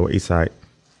Lower East Side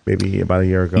maybe about a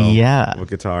year ago. Yeah. With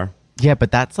guitar. Yeah,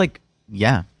 but that's like,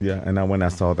 yeah. Yeah, and when I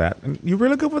saw that, and you're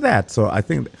really good with that. So I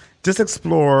think just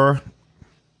explore.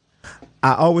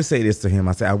 I always say this to him.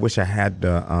 I say, I wish I had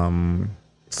the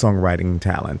songwriting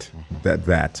talent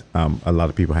that a lot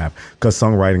of people have, because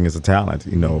songwriting is a talent.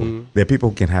 You know, there are people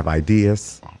who can have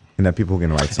ideas. And that people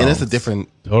can write songs. And it's a different...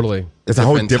 Totally. It's a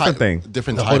whole different thing.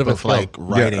 Different type of like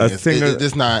writing. Yeah,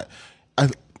 it's not...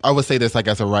 I would say this like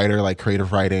as a writer, like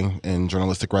creative writing and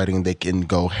journalistic writing, they can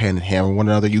go hand in hand with one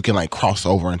another. You can like cross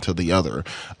over into the other.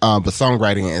 But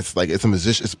songwriting, it's like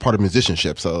it's part of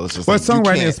musicianship. So it's just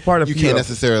songwriting is part of you can't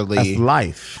necessarily... That's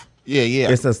life. Yeah.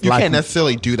 It's you can't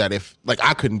necessarily do that if, like,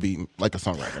 I couldn't be like a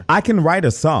songwriter. I can write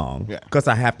a song because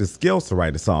I have the skills to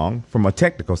write a song from a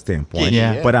technical standpoint.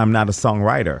 Yeah. But I'm not a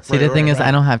songwriter. See, the thing is, I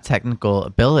don't have technical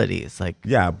abilities. Like,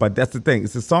 yeah, but that's the thing.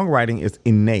 It's the songwriting is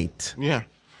innate. Yeah.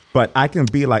 But I can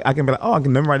be like, oh, I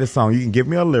can never write a song. You can give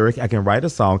me a lyric, I can write a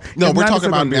song. No, It's we're not talking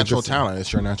about necessarily natural good- talent.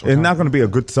 It's your natural It's talent. not going to be a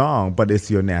good song, but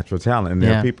it's your natural talent. And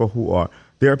there are people who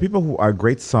are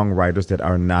great songwriters that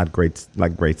are not great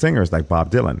singers, like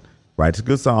Bob Dylan. Writes a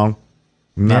good song,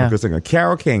 not a good singer.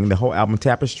 Carole King, the whole album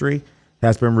Tapestry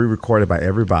has been re-recorded by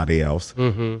everybody else.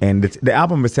 And the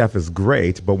album itself is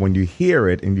great, but when you hear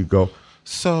it and you go,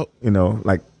 in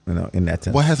that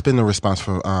sense. What has been the response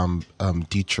from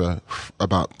Deetra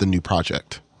about the new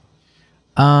project?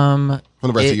 From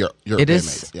the rest of your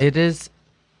bandmates, yeah. It is.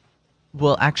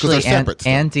 Well, actually, they're separate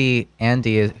still.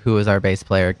 Andy, who was our bass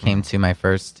player, came to my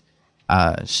first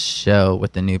show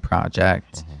with the new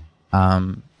project,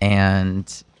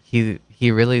 and he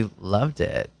really loved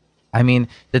it. I mean,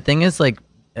 the thing is, like,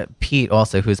 Pete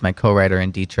also, who's my co-writer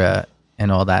in Deetra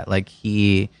and all that, like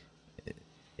he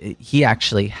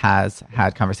actually has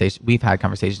had conversations. We've had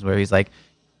conversations where he's like,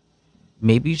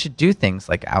 maybe you should do things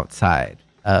like outside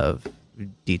of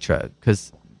Deetra,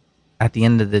 because at the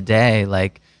end of the day,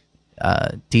 like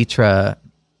Deetra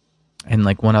and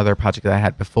like one other project that I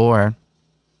had before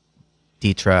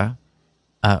Deetra,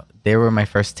 they were my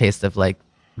first taste of like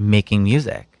making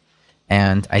music.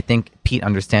 And I think Pete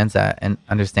understands that and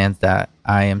understands that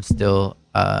I am still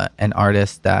an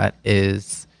artist that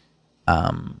is,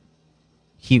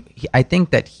 I think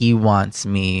that he wants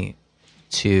me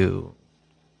to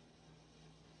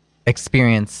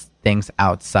experience things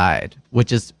outside,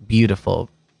 which is beautiful,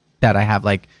 that I have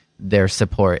like their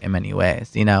support in many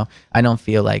ways. You know, I don't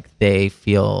feel like they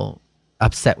feel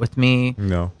upset with me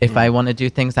if I want to do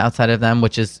things outside of them,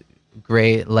 which is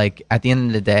great. Like at the end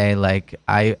of the day, like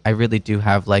I really do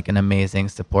have like an amazing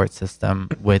support system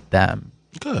with them.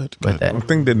 Good. With it. I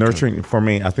think the nurturing, for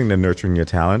me, I think the nurturing your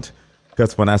talent,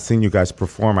 because when I've seen you guys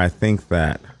perform, I think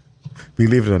that,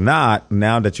 believe it or not,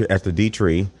 now that you're at the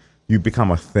D-Tree, you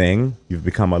become a thing, you've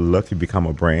become a look, you become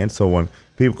a brand. So when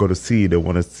people go to see, they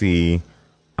want to see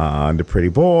the pretty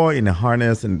boy in the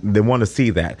harness, and they want to see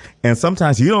that. And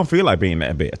sometimes you don't feel like being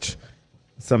that bitch.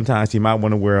 Sometimes you might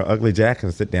want to wear an ugly jacket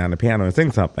and sit down at the piano and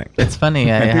sing something. It's funny.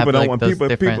 And people don't want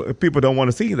different... people don't want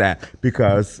to see that,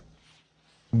 because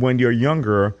when you're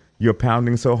younger, you're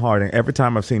pounding so hard, and every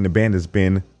time I've seen the band has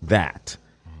been that.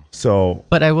 So,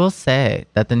 but I will say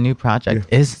that the new project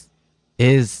is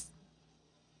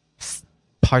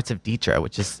parts of Dietra,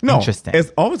 which is No, interesting.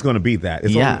 it's always going to be that.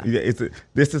 It's Yeah. always,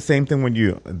 it's the same thing when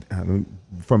you,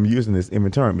 from using this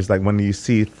inventory, it's like when you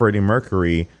see Freddie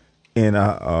Mercury in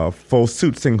a full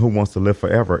suit sing Who Wants to Live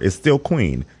Forever, it's still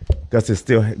Queen because it's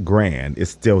still grand.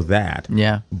 It's still that.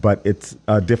 Yeah. But it's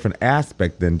a different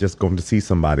aspect than just going to see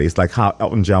somebody. It's like how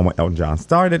Elton John, when Elton John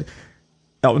started,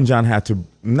 Elton John had to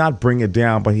not bring it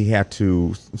down, but he had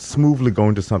to smoothly go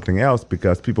into something else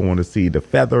because people want to see the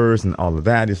feathers and all of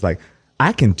that. It's like,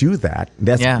 I can do that.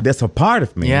 That's a part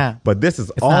of me. Yeah. But this is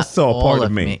It's not also a all part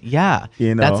of me. Yeah.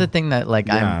 You know? That's the thing that like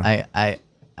Yeah.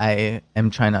 I am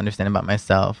trying to understand about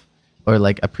myself, or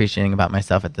like appreciating about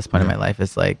myself at this point in my life,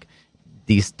 is like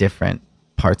these different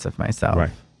parts of myself. Right.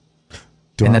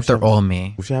 And that they're all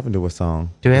me. We should have to do a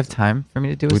song. Do we have time for me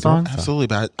to do a song? Absolutely,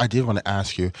 but I did want to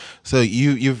ask you. So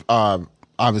you've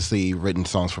obviously written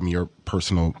songs from your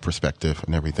personal perspective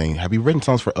and everything. Have you written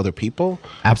songs for other people?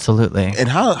 Absolutely. And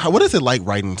how what is it like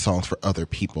writing songs for other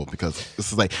people? Because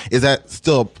this is like, is that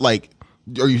still like,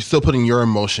 are you still putting your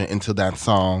emotion into that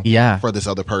song? Yeah. For this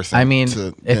other person. I mean, to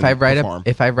if then I write perform?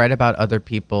 if I write about other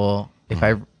people, if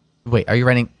I wait, are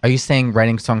you saying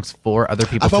writing songs for other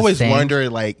people? I've to always sing?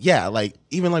 wondered, like, like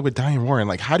even like with Diane Warren,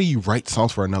 like, how do you write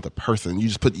songs for another person? You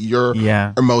just put your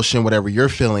emotion, whatever you're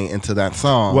feeling, into that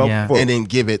song, Well, and then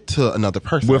give it to another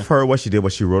person. With her, what she did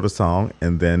was she wrote a song,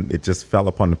 and then it just fell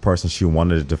upon the person she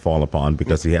wanted it to fall upon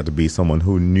because he had to be someone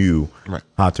who knew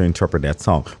how to interpret that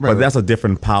song. Right, But that's a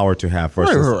different power to have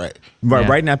versus. Right. But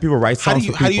right now, people write songs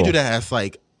for people. How do you do that as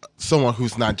like someone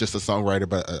who's not just a songwriter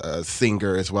but a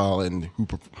singer as well, and who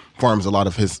performs a lot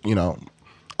of his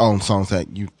own songs that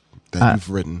you've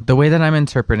written? The way that I'm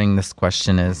interpreting this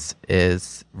question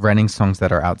is writing songs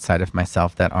that are outside of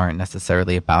myself, that aren't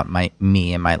necessarily about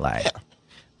me and my life.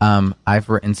 I've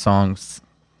written songs,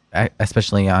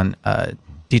 especially on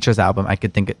Dietra's album. I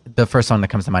could think the first song that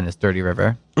comes to mind is "Dirty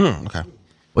River," Okay.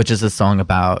 which is a song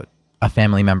about a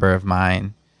family member of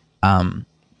mine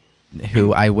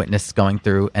who I witnessed going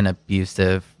through an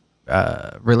abusive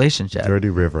relationship. Dirty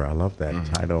River, I love that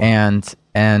title. And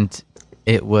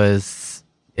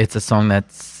it's a song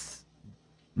that's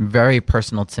very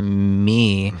personal to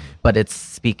me, but it's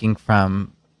speaking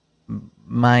from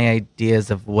my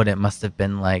ideas of what it must have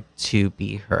been like to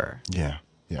be her. Yeah.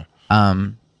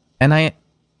 And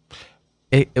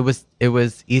it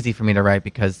was easy for me to write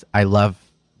because I love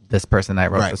this person I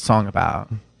wrote the song about.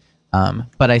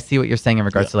 But I see what you're saying in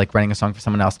regards to like writing a song for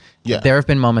someone else. Yeah. There have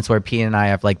been moments where Pete and I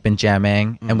have like been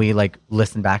jamming and we like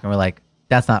listen back and we're like,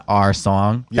 that's not our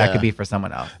song. That Yeah. could be for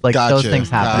someone else. Like Gotcha. those things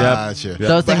happen. Gotcha.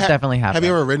 Those But things definitely happen. Have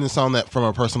you ever written a song that, from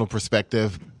a personal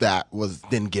perspective, that was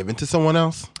then given to someone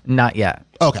else? Not yet.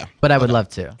 Okay. But I would love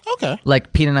to. Okay.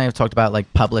 Like Pete and I have talked about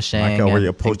like publishing Like how and, we're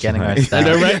and poaching, getting our right? stuff.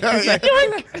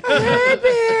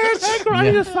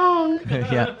 Writing a song.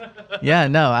 Yeah.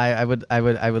 No, I would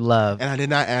love. And I did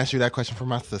not ask you that question for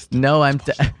my sister. No,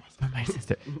 for my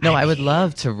sister. No, I would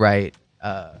love to write.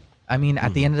 I mean,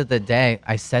 at the end of the day,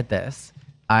 I said this.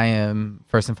 I am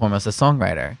first and foremost a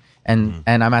songwriter, and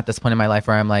I'm at this point in my life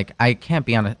where I'm like, I'm not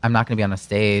going to be on a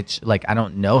stage. Like, I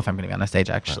don't know if I'm going to be on a stage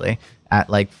actually at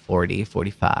like 40,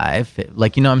 45.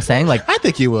 Like, you know what I'm saying? Like, I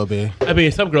think you will be. I mean,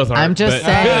 some girls aren't. I'm just but-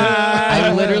 saying,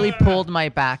 I literally pulled my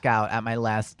back out at my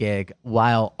last gig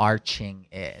while arching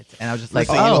it. And I was just like,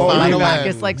 Listen, you'll my find a back way.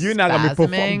 is like You're not gonna be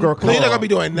performing, spasming. girl. No, you're not going to be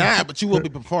doing that, but you will be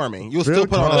performing. You'll still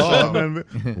put on a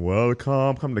show.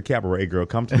 Welcome. Come to Cabaret, girl.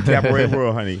 Come to the Cabaret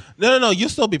world, honey. No. You'll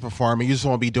still be performing. You just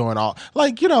won't be doing all.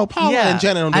 Like, Paula Yeah, and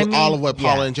Jenna don't do I mean, all of what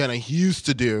Paula yeah. and Jenna used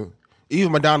to do.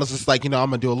 Even Madonna's just like, I'm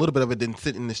going to do a little bit of it, then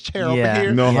sit in this chair Yeah. over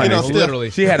here. No, honey. Still, Literally.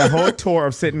 She had a whole tour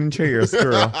of sitting in chairs,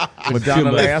 girl.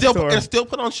 Madonna much. last tour. and still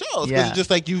put on shows. Because Yeah. it's just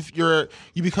like you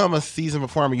become a seasoned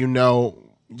performer.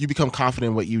 You become confident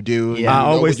in what you do. Yeah. You I know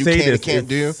always what you say can and this, can't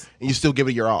do, it's- and you still give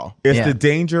it your all. It's Yeah. the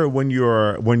danger when you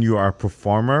are a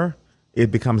performer. It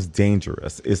becomes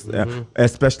dangerous. It's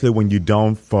especially when you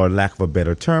don't, for lack of a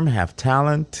better term, have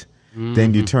talent.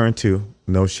 Then you turn to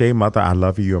No Shade Mother. I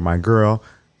love you. You're my girl.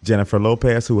 Jennifer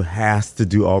Lopez, who has to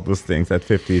do all those things at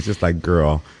 50. It's just like,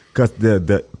 girl, because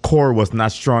the core was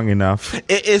not strong enough.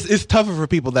 It's tougher for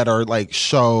people that are like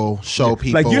show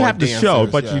people. Like you or have to show,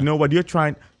 dancers, but yeah. you know what? You're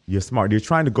smart. You're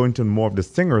trying to go into more of the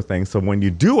singer thing. So when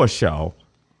you do a show,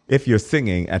 if you're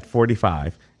singing at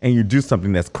 45 and you do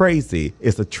something that's crazy,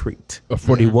 it's a treat. Or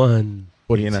 41,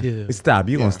 42. You know? Stop.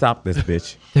 You're going to stop this,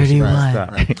 bitch. 31.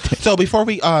 Stop. So before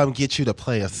we get you to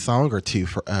play a song or two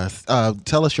for us,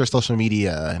 tell us your social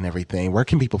media and everything. Where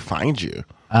can people find you?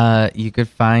 You could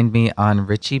find me on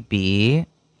Richie B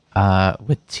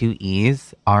with 2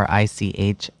 E's,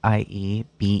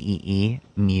 RICHIEBEE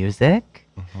music.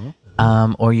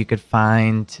 Or you could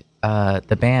find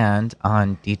the band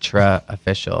on Deitra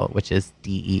Official, which is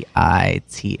DEITRE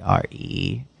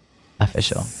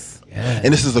Official.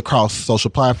 And this is across social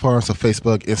platforms, so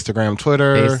Facebook, Instagram,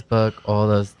 Twitter. Facebook, all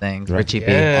those things. Richie B.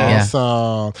 Yeah.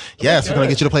 Awesome. Yes, we're going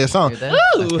to get you to play a song. Do Are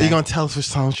this? you going to tell us which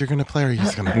songs you're going to play, or are you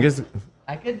just going to...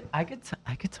 I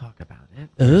could talk about it.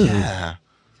 Yeah.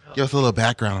 Give us a little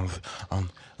background on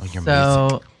your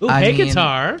music. Ooh, hey,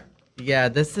 guitar. Yeah,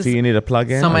 this is... Do you need a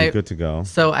plug-in? So or are my- you good to go?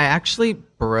 So I actually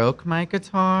broke my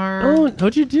guitar. Oh,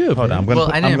 what'd you do? Hold on. I'm going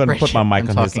Well, I didn't to break put my it. mic I'm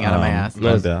on talking out of my ass. on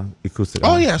the acoustic.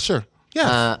 Oh, yeah, sure.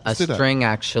 Yeah. A let's do that. string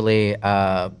actually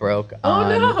broke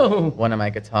on one of my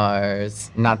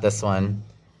guitars. Not this one.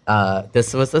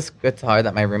 This was this guitar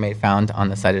that my roommate found on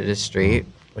the side of the street,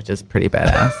 which is pretty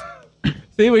badass.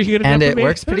 See what you And it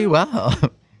works pretty well.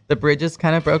 The bridge is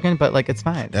kind of broken, but like it's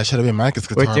fine. That should have been Micah's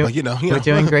guitar, but you know. We're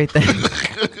doing great things.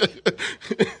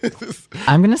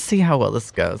 I'm gonna see how well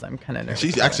this goes. I'm kind of nervous.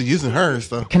 She's actually using hers,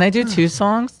 so. Can I do 2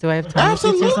 songs? Do I have time to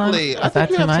do 2 songs? Absolutely. I Is that think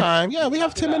we too have much? time. Yeah, we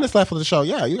have 10 minutes left of the show.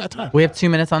 Yeah, you got time. We have 2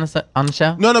 minutes on the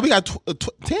show. No, we got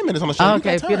 10 minutes on the show. Oh, We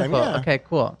okay, got time. beautiful. Yeah. Okay,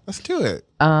 cool. Let's do it.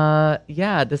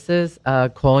 Yeah, this is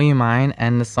Call You Mine,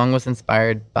 and the song was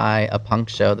inspired by a punk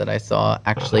show that I saw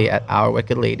actually at Our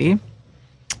Wicked Lady.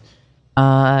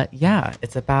 Yeah,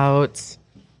 it's about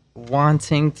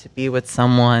wanting to be with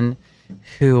someone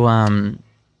who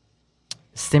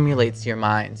stimulates your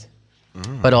mind,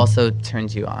 but also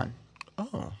turns you on.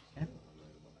 Oh.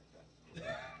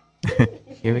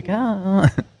 Here we go.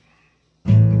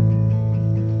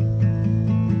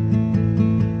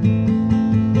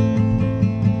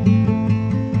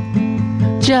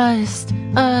 Just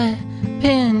a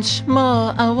pinch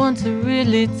more. I want to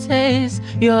really taste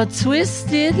your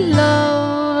twisted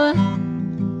love.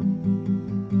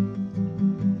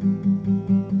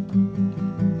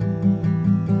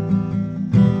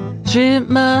 Strip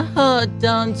my heart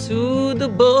down to the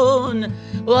bone.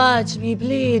 Watch me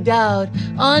bleed out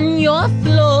on your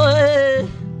floor.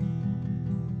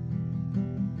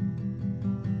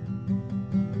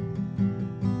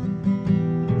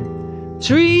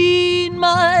 Treat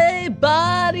my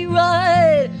body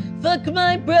right. Fuck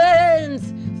my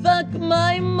brains, fuck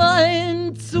my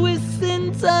mind. Twists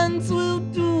and turns will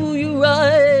do you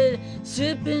right.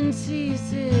 Strip and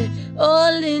tease it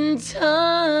all in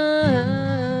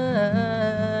time.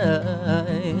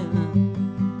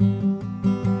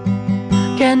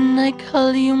 Can I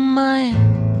call you mine?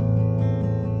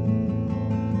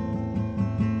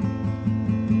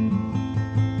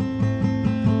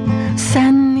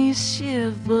 Sandy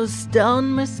shivers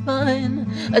down my spine.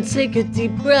 I take a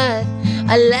deep breath.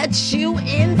 I let you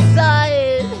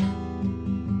inside.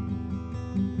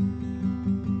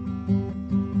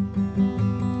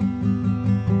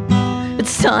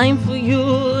 It's time for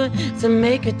you to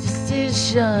make a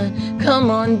decision. Come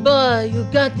on, boy, you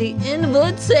got the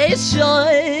invitation.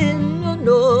 Oh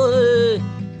no,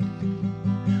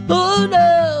 oh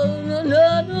no, no,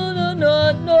 no, no,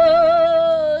 no,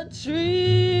 no.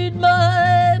 Treat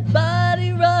my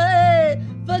body right.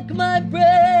 Fuck my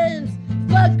brains,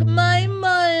 fuck my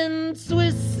mind.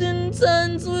 Twists and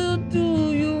turns will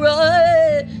do you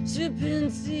right. Strip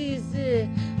and tease it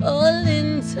all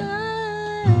in time.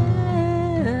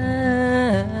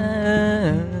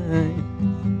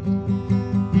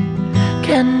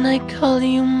 Can I call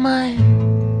you mine?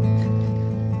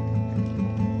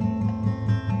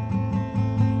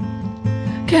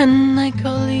 Can I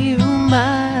call you mine?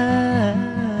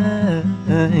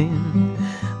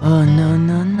 Oh no,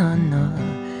 no, no,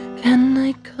 no. Can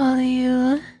I call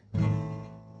you?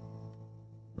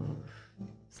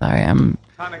 Sorry, I'm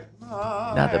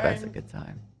not the best at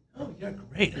guitar. Oh, you're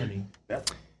great, honey.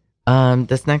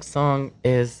 This next song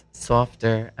is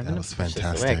softer. I'm That gonna was push this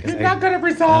fantastic. away 'cause You're I- not gonna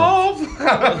resolve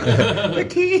the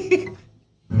key.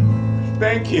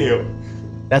 Thank you.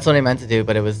 That's what I meant to do,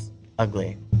 but it was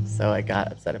ugly, so I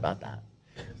got upset about that.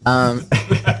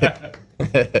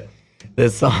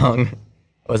 This song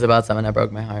was about someone that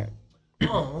broke my heart.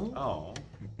 Oh.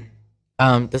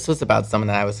 This was about someone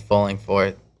that I was falling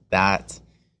for that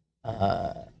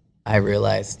I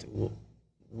realized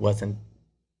wasn't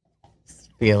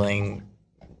feeling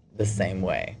the same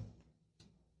way.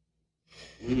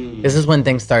 This is when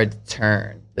things started to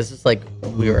turn. This is like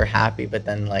we were happy, but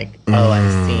then like, oh, I'm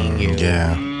seeing you.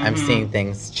 Yeah. I'm seeing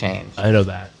things change. I know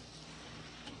that.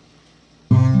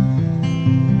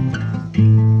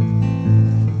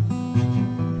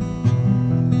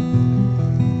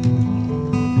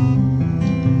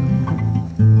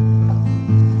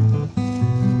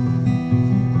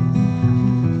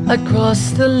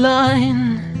 Across the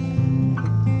line,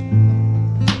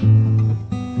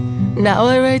 Now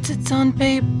I write it on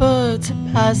paper to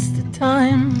pass the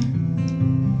time.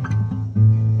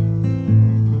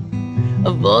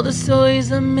 Of all the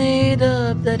stories I made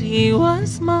up that he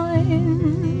was mine.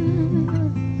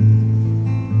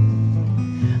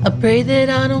 I pray that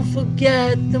I don't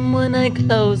forget them when I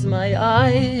close my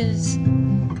eyes.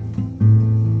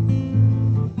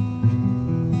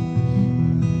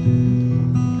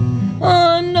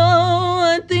 Oh no,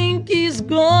 I think he's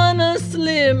gonna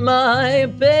slip. My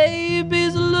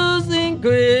baby's losing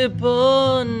grip.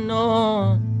 Oh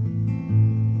no.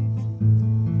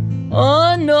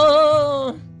 Oh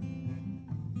no.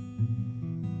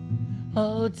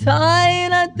 Oh tight,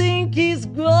 I think he's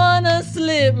gonna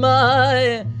slip.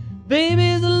 My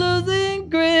baby's losing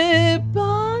grip.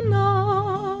 Oh no.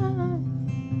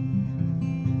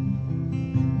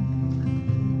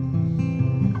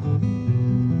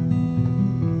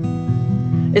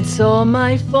 It's all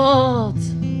my fault.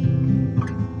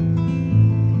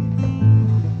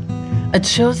 I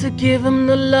chose to give him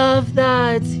the love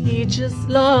that he just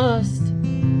lost.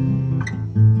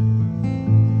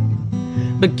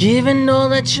 But given all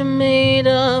that you're made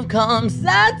of comes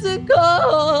at a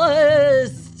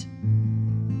cost.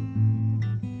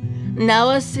 Now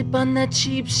I sip on that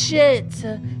cheap shit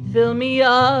to fill me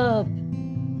up.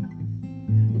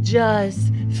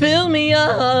 Just fill me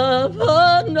up.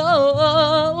 Oh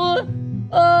no.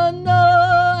 Oh no.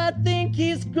 I think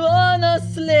he's gonna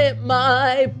slip.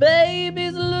 My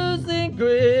baby's losing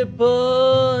grip.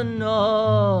 Oh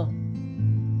no.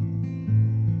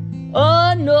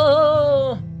 Oh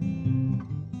no.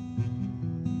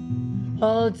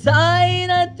 Hold tight,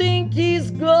 I think he's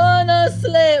gonna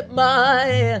slip.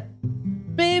 My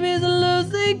baby's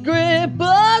losing grip.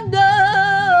 Oh no.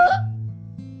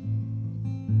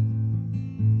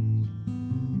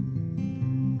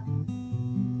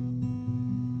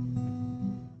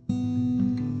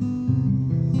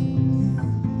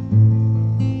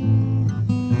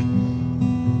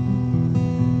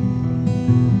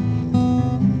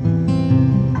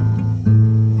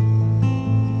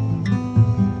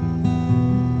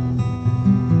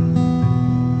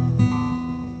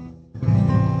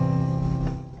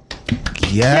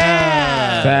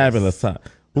 Yeah. Fabulous song.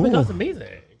 Oh my God, Ooh. that's amazing.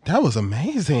 That was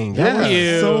amazing. That was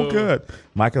Yeah. so good.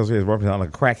 Michael's is representing like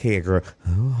a crackhead girl.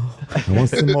 Oh, I want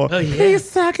some more. Oh, yeah. Please,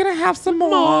 sir, can I have some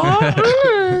more?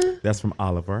 That's from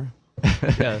Oliver.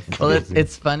 Yes. Well,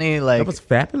 it's funny. Like That was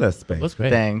fabulous, babe. That's great.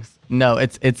 Thanks. No,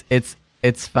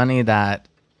 it's funny that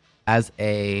as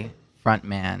a front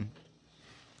man,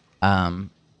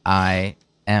 I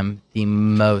am the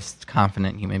most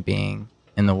confident human being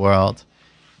in the world,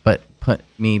 but put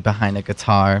me behind a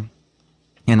guitar,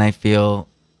 and I feel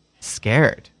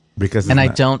scared. Because And it's I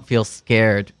not- don't feel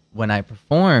scared when I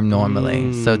perform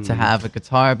normally. So to have a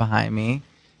guitar behind me,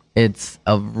 it's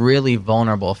a really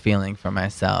vulnerable feeling for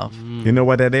myself. You know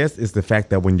what that is? It's the fact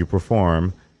that when you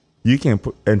perform, you can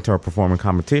enter a performing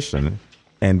competition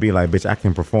and be like, bitch, I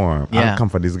can perform. Yeah. I come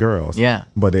for these girls. Yeah.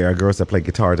 But there are girls that play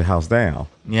guitar the house down.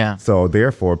 Yeah. So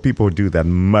therefore, people do that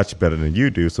much better than you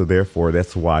do. So therefore,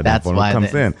 that's why That's that one why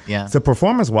comes this- in. yeah. So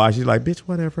performance-wise, you're like, bitch,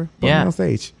 whatever. Put me Yeah. on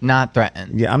stage. Not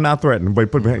threatened. Yeah, I'm not threatened,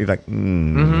 but put behind you're like,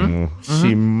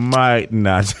 she might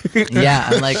not. Yeah,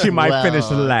 I'm like, she might well, finish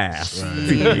last.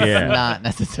 It's Yeah. not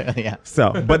necessarily. Yeah.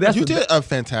 So, but that's You did a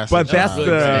fantastic But job. that's Really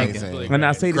the, amazing. and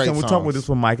I say this, Great and we'll talk songs. with this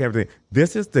with Mike. Everything.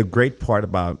 This is the great part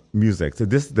about music. So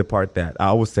this is the part that I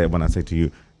always say when I say to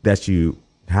you that you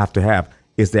have to have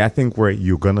is that I think where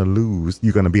you're gonna lose,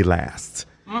 you're gonna be last.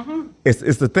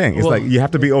 It's the thing. It's Well, like you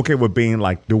have to be okay with being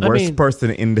like the I worst mean,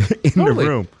 person in the Totally.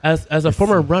 room. As a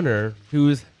former runner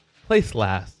who's placed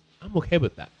last, I'm okay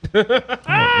with that.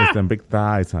 Oh, it's them big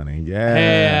thighs, honey. Yeah.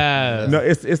 Yes. No,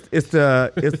 it's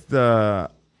the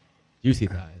Juicy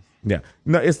thighs. yeah.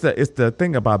 No, it's the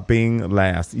thing about being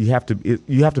last. You have to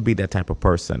be that type of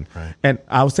person. Right. And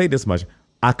I'll say this much: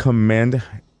 I commend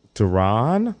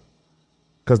Duran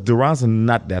because Duran's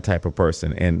not that type of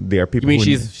person, and there are people. You mean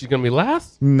who she's gonna be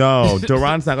last? No,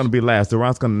 Duran's not going to be last.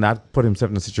 Duran's going to not put himself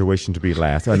in a situation to be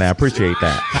last, and I appreciate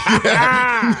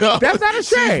that. No, That's not a she's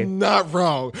shame. not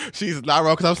wrong. She's not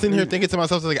wrong because I'm sitting here thinking to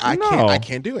myself, like, I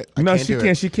can't do it. No, she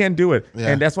can't. She can't do it. Yeah.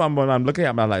 And that's why when I'm looking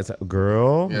at my like,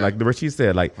 girl, Yeah. like the Richie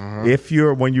said, like if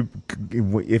you're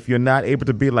not able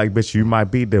to be like, bitch, you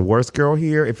might be the worst girl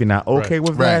here. If you're not okay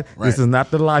with Right, that, right. this is not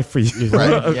the life for you.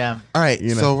 Right. Yeah. All right,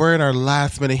 You know. so we're in our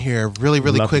last minute here. Really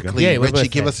Love to go. quickly. Yeah, what Richie,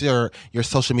 about give that? us your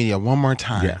social media one more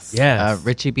time. Yes. Yes.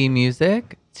 Richie B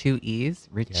Music, 2 E's,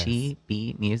 Richie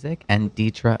B Music, and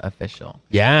Deetra Official.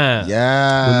 Yeah.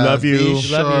 Yeah. We love you. Be Love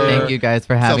sure. Thank you guys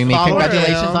for having me. follow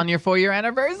Congratulations him. on your 4-year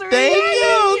anniversary.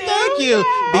 Thank you.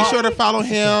 Be sure to follow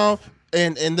him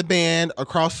in the band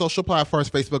across social platforms,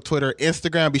 Facebook, Twitter,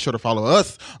 Instagram. Be sure to follow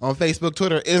us on Facebook,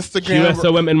 Twitter, Instagram.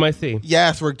 QSOM NYC.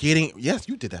 Yes,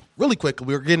 you did that really quick.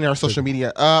 We're getting our social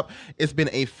media up. It's been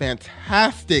a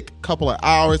fantastic couple of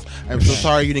hours. I'm so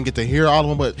sorry you didn't get to hear all of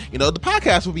them, but the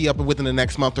podcast will be up within the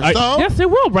next month or so. Yes, it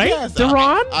will, right? Yes,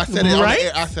 Deron? I said it right? on the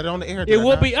air. I said it on the air. It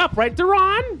will be up, right,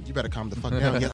 Deron? You better calm the fuck down. Yes.